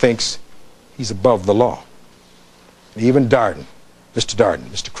 This man thinks he's above the law. And even Darden,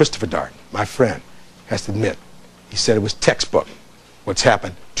 Mr. Christopher Darden, my friend, has to admit, he said it was textbook what's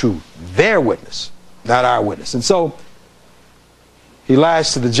happened to their witness, not our witness. And so he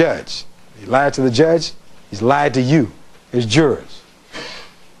lies to the judge. He lied to the judge. He's lied to you, his jurors.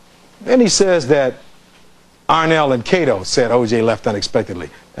 Then he says that Arnell and Cato said O.J. left unexpectedly.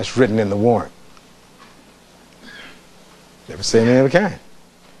 That's written in the warrant. Never say anything of the kind.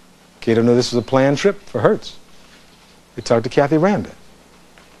 Cato knew this was a planned trip for Hertz. He talked to Kathy Randa.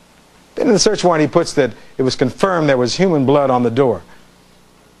 Then in the search warrant he puts that it was confirmed there was human blood on the door.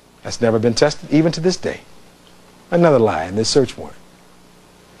 That's never been tested, even to this day. Another lie in this search warrant.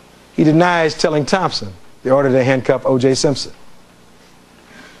 He denies telling Thompson the order to handcuff O.J. Simpson.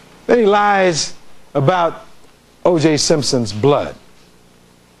 Then he lies about O.J. Simpson's blood.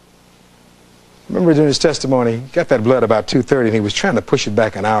 Remember during his testimony, he got that blood about 2:30 and he was trying to push it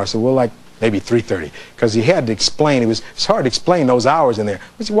back an hour, so well, like maybe 3:30, because he had to explain, it's hard to explain those hours in there.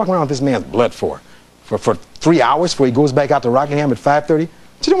 What's he walking around with this man's blood for? For 3 hours before he goes back out to Rockingham at 5:30?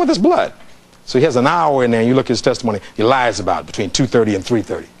 What's he doing with this blood? So he has an hour in there, and you look at his testimony, he lies about it between 2:30 and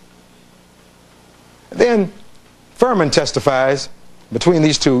 3:30. Then Furman testifies, between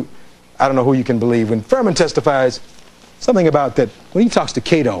these two, I don't know who you can believe. When Furman testifies, something about that, when he talks to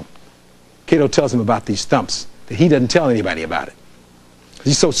Cato, Cato tells him about these thumps, that he doesn't tell anybody about it.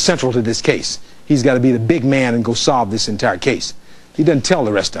 He's so central to this case. He's got to be the big man and go solve this entire case. He doesn't tell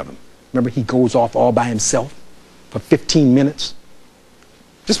the rest of them. Remember, he goes off all by himself for 15 minutes.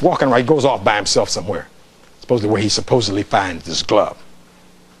 Just walking around, he goes off by himself somewhere, supposedly where he supposedly finds this glove.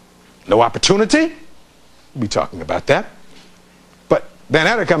 No opportunity? We'll be talking about that. But Van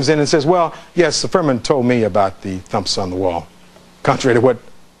Adder comes in and says, well, yes, Furman told me about the thumps on the wall, contrary to what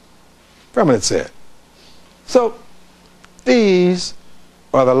Furman had said. So these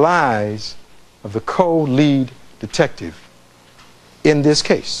are the lies of the co-lead detective in this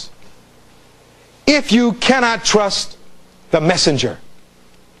case. If you cannot trust the messenger,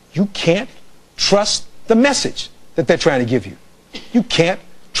 you can't trust the message that they're trying to give you. You can't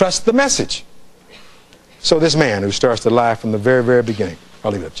trust the message. So this man who starts to lie from the very, very beginning,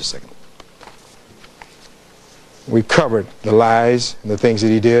 I'll leave it up just a second. We covered the lies and the things that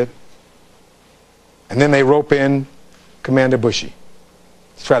he did. And then they rope in Commander Bushy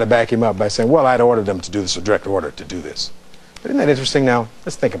to try to back him up by saying, well, I'd ordered them to do this, a direct order to do this. But isn't that interesting now?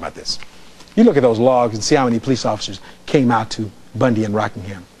 Let's think about this. You look at those logs and see how many police officers came out to Bundy and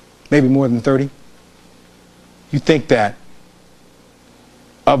Rockingham. Maybe more than 30. You think that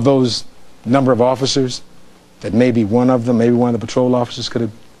of those number of officers, that maybe one of them, maybe one of the patrol officers could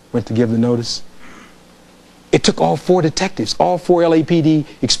have went to give the notice? It took all 4 detectives, all 4 LAPD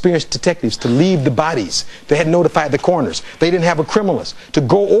experienced detectives to leave the bodies. They had notified the coroners. They didn't have a criminalist to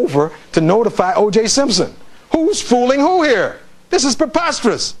go over to notify O.J. Simpson. Who's fooling who here? This is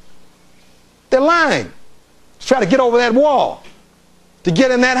preposterous. They're lying. Let's try to get over that wall, to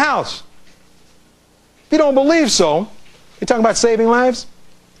get in that house. If you don't believe so, you're talking about saving lives?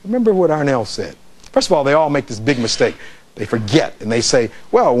 Remember what Arnell said. First of all, they all make this big mistake. They forget, and they say,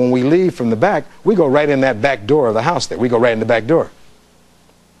 well, when we leave from the back, we go right in that back door of the house there. We go right in the back door.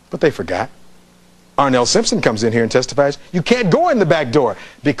 But they forgot. Arnell Simpson comes in here and testifies, you can't go in the back door,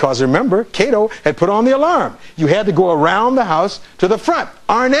 because remember, Cato had put on the alarm. You had to go around the house to the front.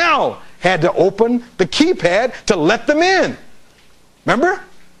 Arnell had to open the keypad to let them in. Remember?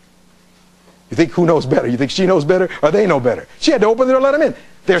 You think who knows better? You think she knows better or they know better? She had to open the door to let them in.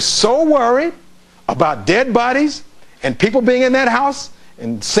 They're so worried about dead bodies and people being in that house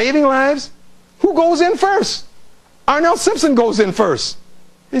and saving lives. Who goes in first? Arnell Simpson goes in first.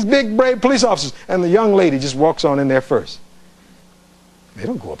 These big, brave police officers. And the young lady just walks on in there first. They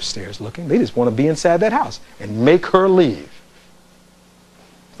don't go upstairs looking. They just want to be inside that house and make her leave.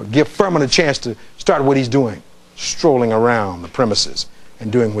 But give Furman a chance to start what he's doing, strolling around the premises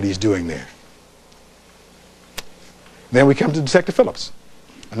and doing what he's doing there. Then we come to Detective Phillips,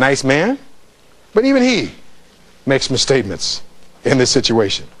 a nice man, but even he makes misstatements in this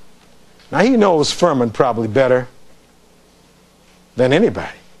situation. Now he knows Furman probably better than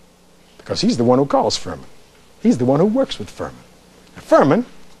anybody because he's the one who calls Furman. He's the one who works with Furman. Now, Furman,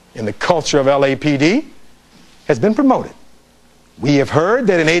 in the culture of LAPD, has been promoted. We have heard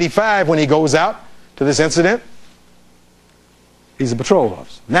that in '85, when he goes out to this incident, he's a patrol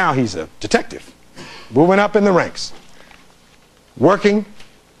officer. Now he's a detective, moving up in the ranks, working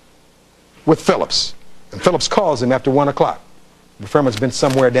with Phillips. And Phillips calls him after 1 o'clock. Furman's been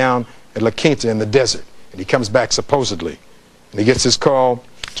somewhere down at La Quinta in the desert, and he comes back supposedly, and he gets his call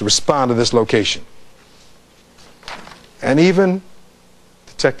to respond to this location. And even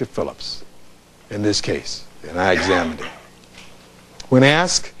Detective Phillips, in this case, and I examined him, when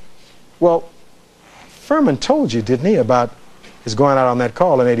asked, well, Furman told you, didn't he, about his going out on that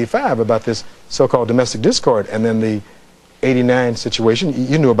call in '85 about this so-called domestic discord, and then the '89 situation.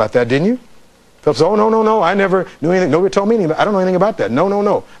 You knew about that, didn't you? Phillips, oh, no, I never knew anything. Nobody told me anything. I don't know anything about that.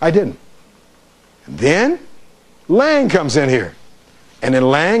 No, I didn't. And then Lang comes in here. And then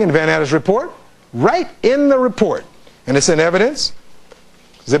Lang and Van Atter's report, right in the report, and it's in evidence,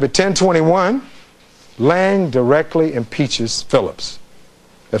 Exhibit 1021, Lang directly impeaches Phillips.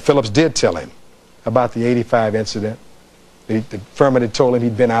 That Phillips did tell him about the '85 incident. The Furman had told him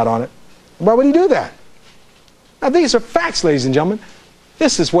he'd been out on it. Why would he do that? Now, these are facts, ladies and gentlemen.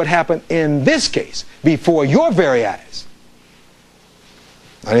 This is what happened in this case before your very eyes.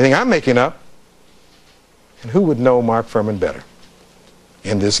 Not anything I'm making up. And who would know Mark Furman better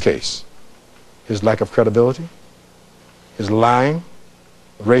in this case? His lack of credibility, his lying,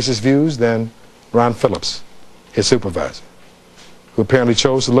 racist views than Ron Phillips, his supervisor, who apparently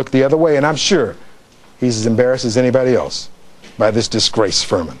chose to look the other way. And I'm sure he's as embarrassed as anybody else by this disgrace,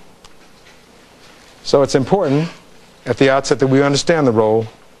 Furman. So it's important at the outset that we understand the role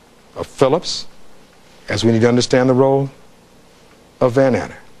of Phillips, as we need to understand the role of Van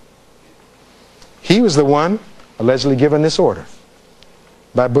Atter. He was the one allegedly given this order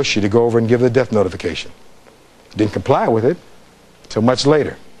by Bushy to go over and give the death notification. He didn't comply with it until much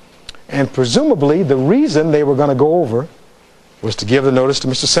later. And presumably the reason they were going to go over was to give the notice to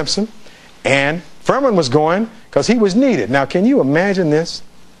Mr. Simpson, and Furman was going because he was needed. Now, can you imagine this?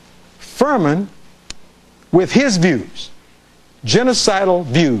 Furman, with his views, genocidal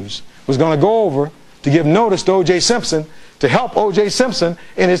views, was going to go over to give notice to O.J. Simpson to help O.J. Simpson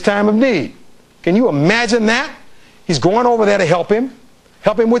in his time of need. Can you imagine that? He's going over there to help him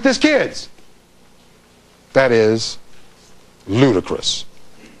with his kids. That is ludicrous.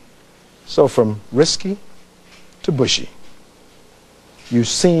 So from risky to bushy, you've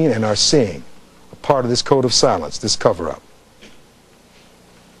seen and are seeing a part of this code of silence, this cover-up.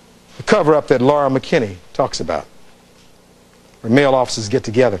 The cover-up that Laura McKinney talks about, where male officers get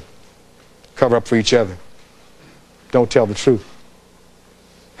together, cover up for each other, don't tell the truth,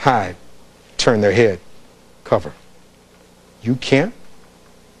 hide, turn their head, cover. You can't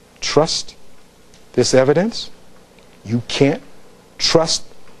trust this evidence. You can't trust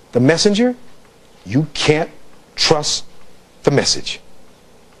the messenger. You can't trust the message.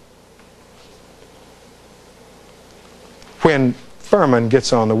 When Furman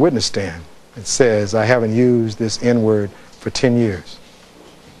gets on the witness stand and says, I haven't used this N-word for 10 years.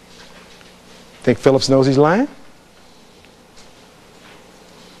 Think Phillips knows he's lying?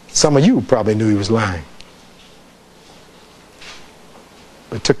 Some of you probably knew he was lying.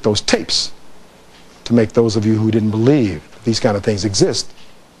 But it took those tapes to make those of you who didn't believe that these kind of things exist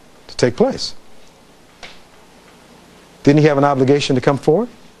to take place. Didn't he have an obligation to come forward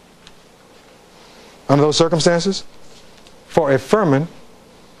under those circumstances? For if Furman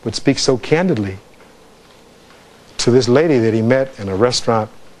would speak so candidly to this lady that he met in a restaurant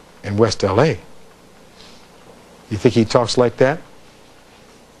in West LA, you think he talks like that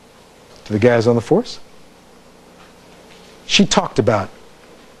to the guys on the force? She talked about,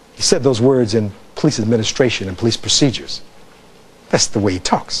 he said those words in police administration and police procedures. That's the way he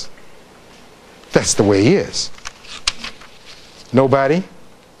talks. That's the way he is. Nobody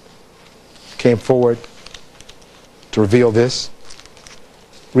came forward to reveal this.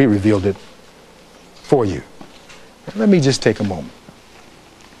 We revealed it for you. Let me just take a moment.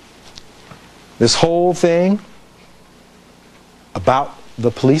 This whole thing about the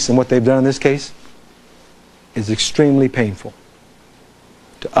police and what they've done in this case is extremely painful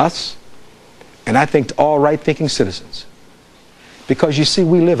to us, and I think to all right-thinking citizens. Because you see,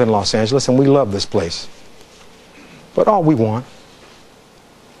 we live in Los Angeles and we love this place. But all we want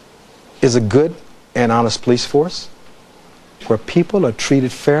is a good and honest police force where people are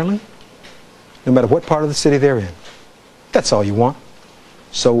treated fairly, no matter what part of the city they're in. That's all you want.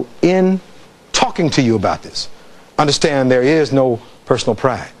 So in talking to you about this, understand there is no personal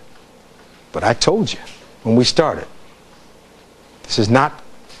pride. But I told you when we started, this is not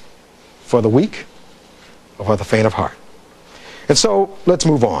for the weak or for the faint of heart. And so let's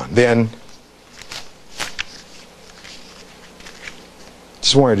move on. Then,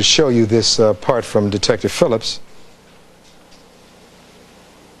 just wanted to show you this part from Detective Phillips.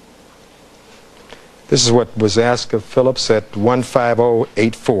 This is what was asked of Phillips at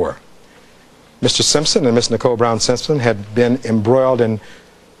 15084. Mr. Simpson and Miss Nicole Brown Simpson had been embroiled in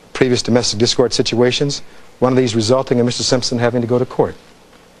previous domestic discord situations, one of these resulting in Mr. Simpson having to go to court.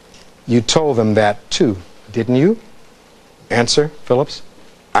 You told them that too, didn't you? Answer, Phillips,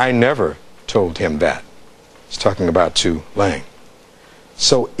 I never told him that. He's talking about to Lang.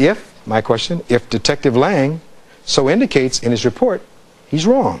 So if, my question, if Detective Lang so indicates in his report, he's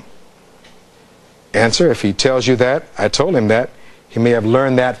wrong. Answer, if he tells you that, I told him that, he may have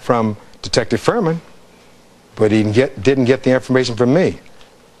learned that from Detective Furman, but he didn't get the information from me.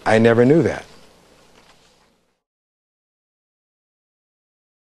 I never knew that.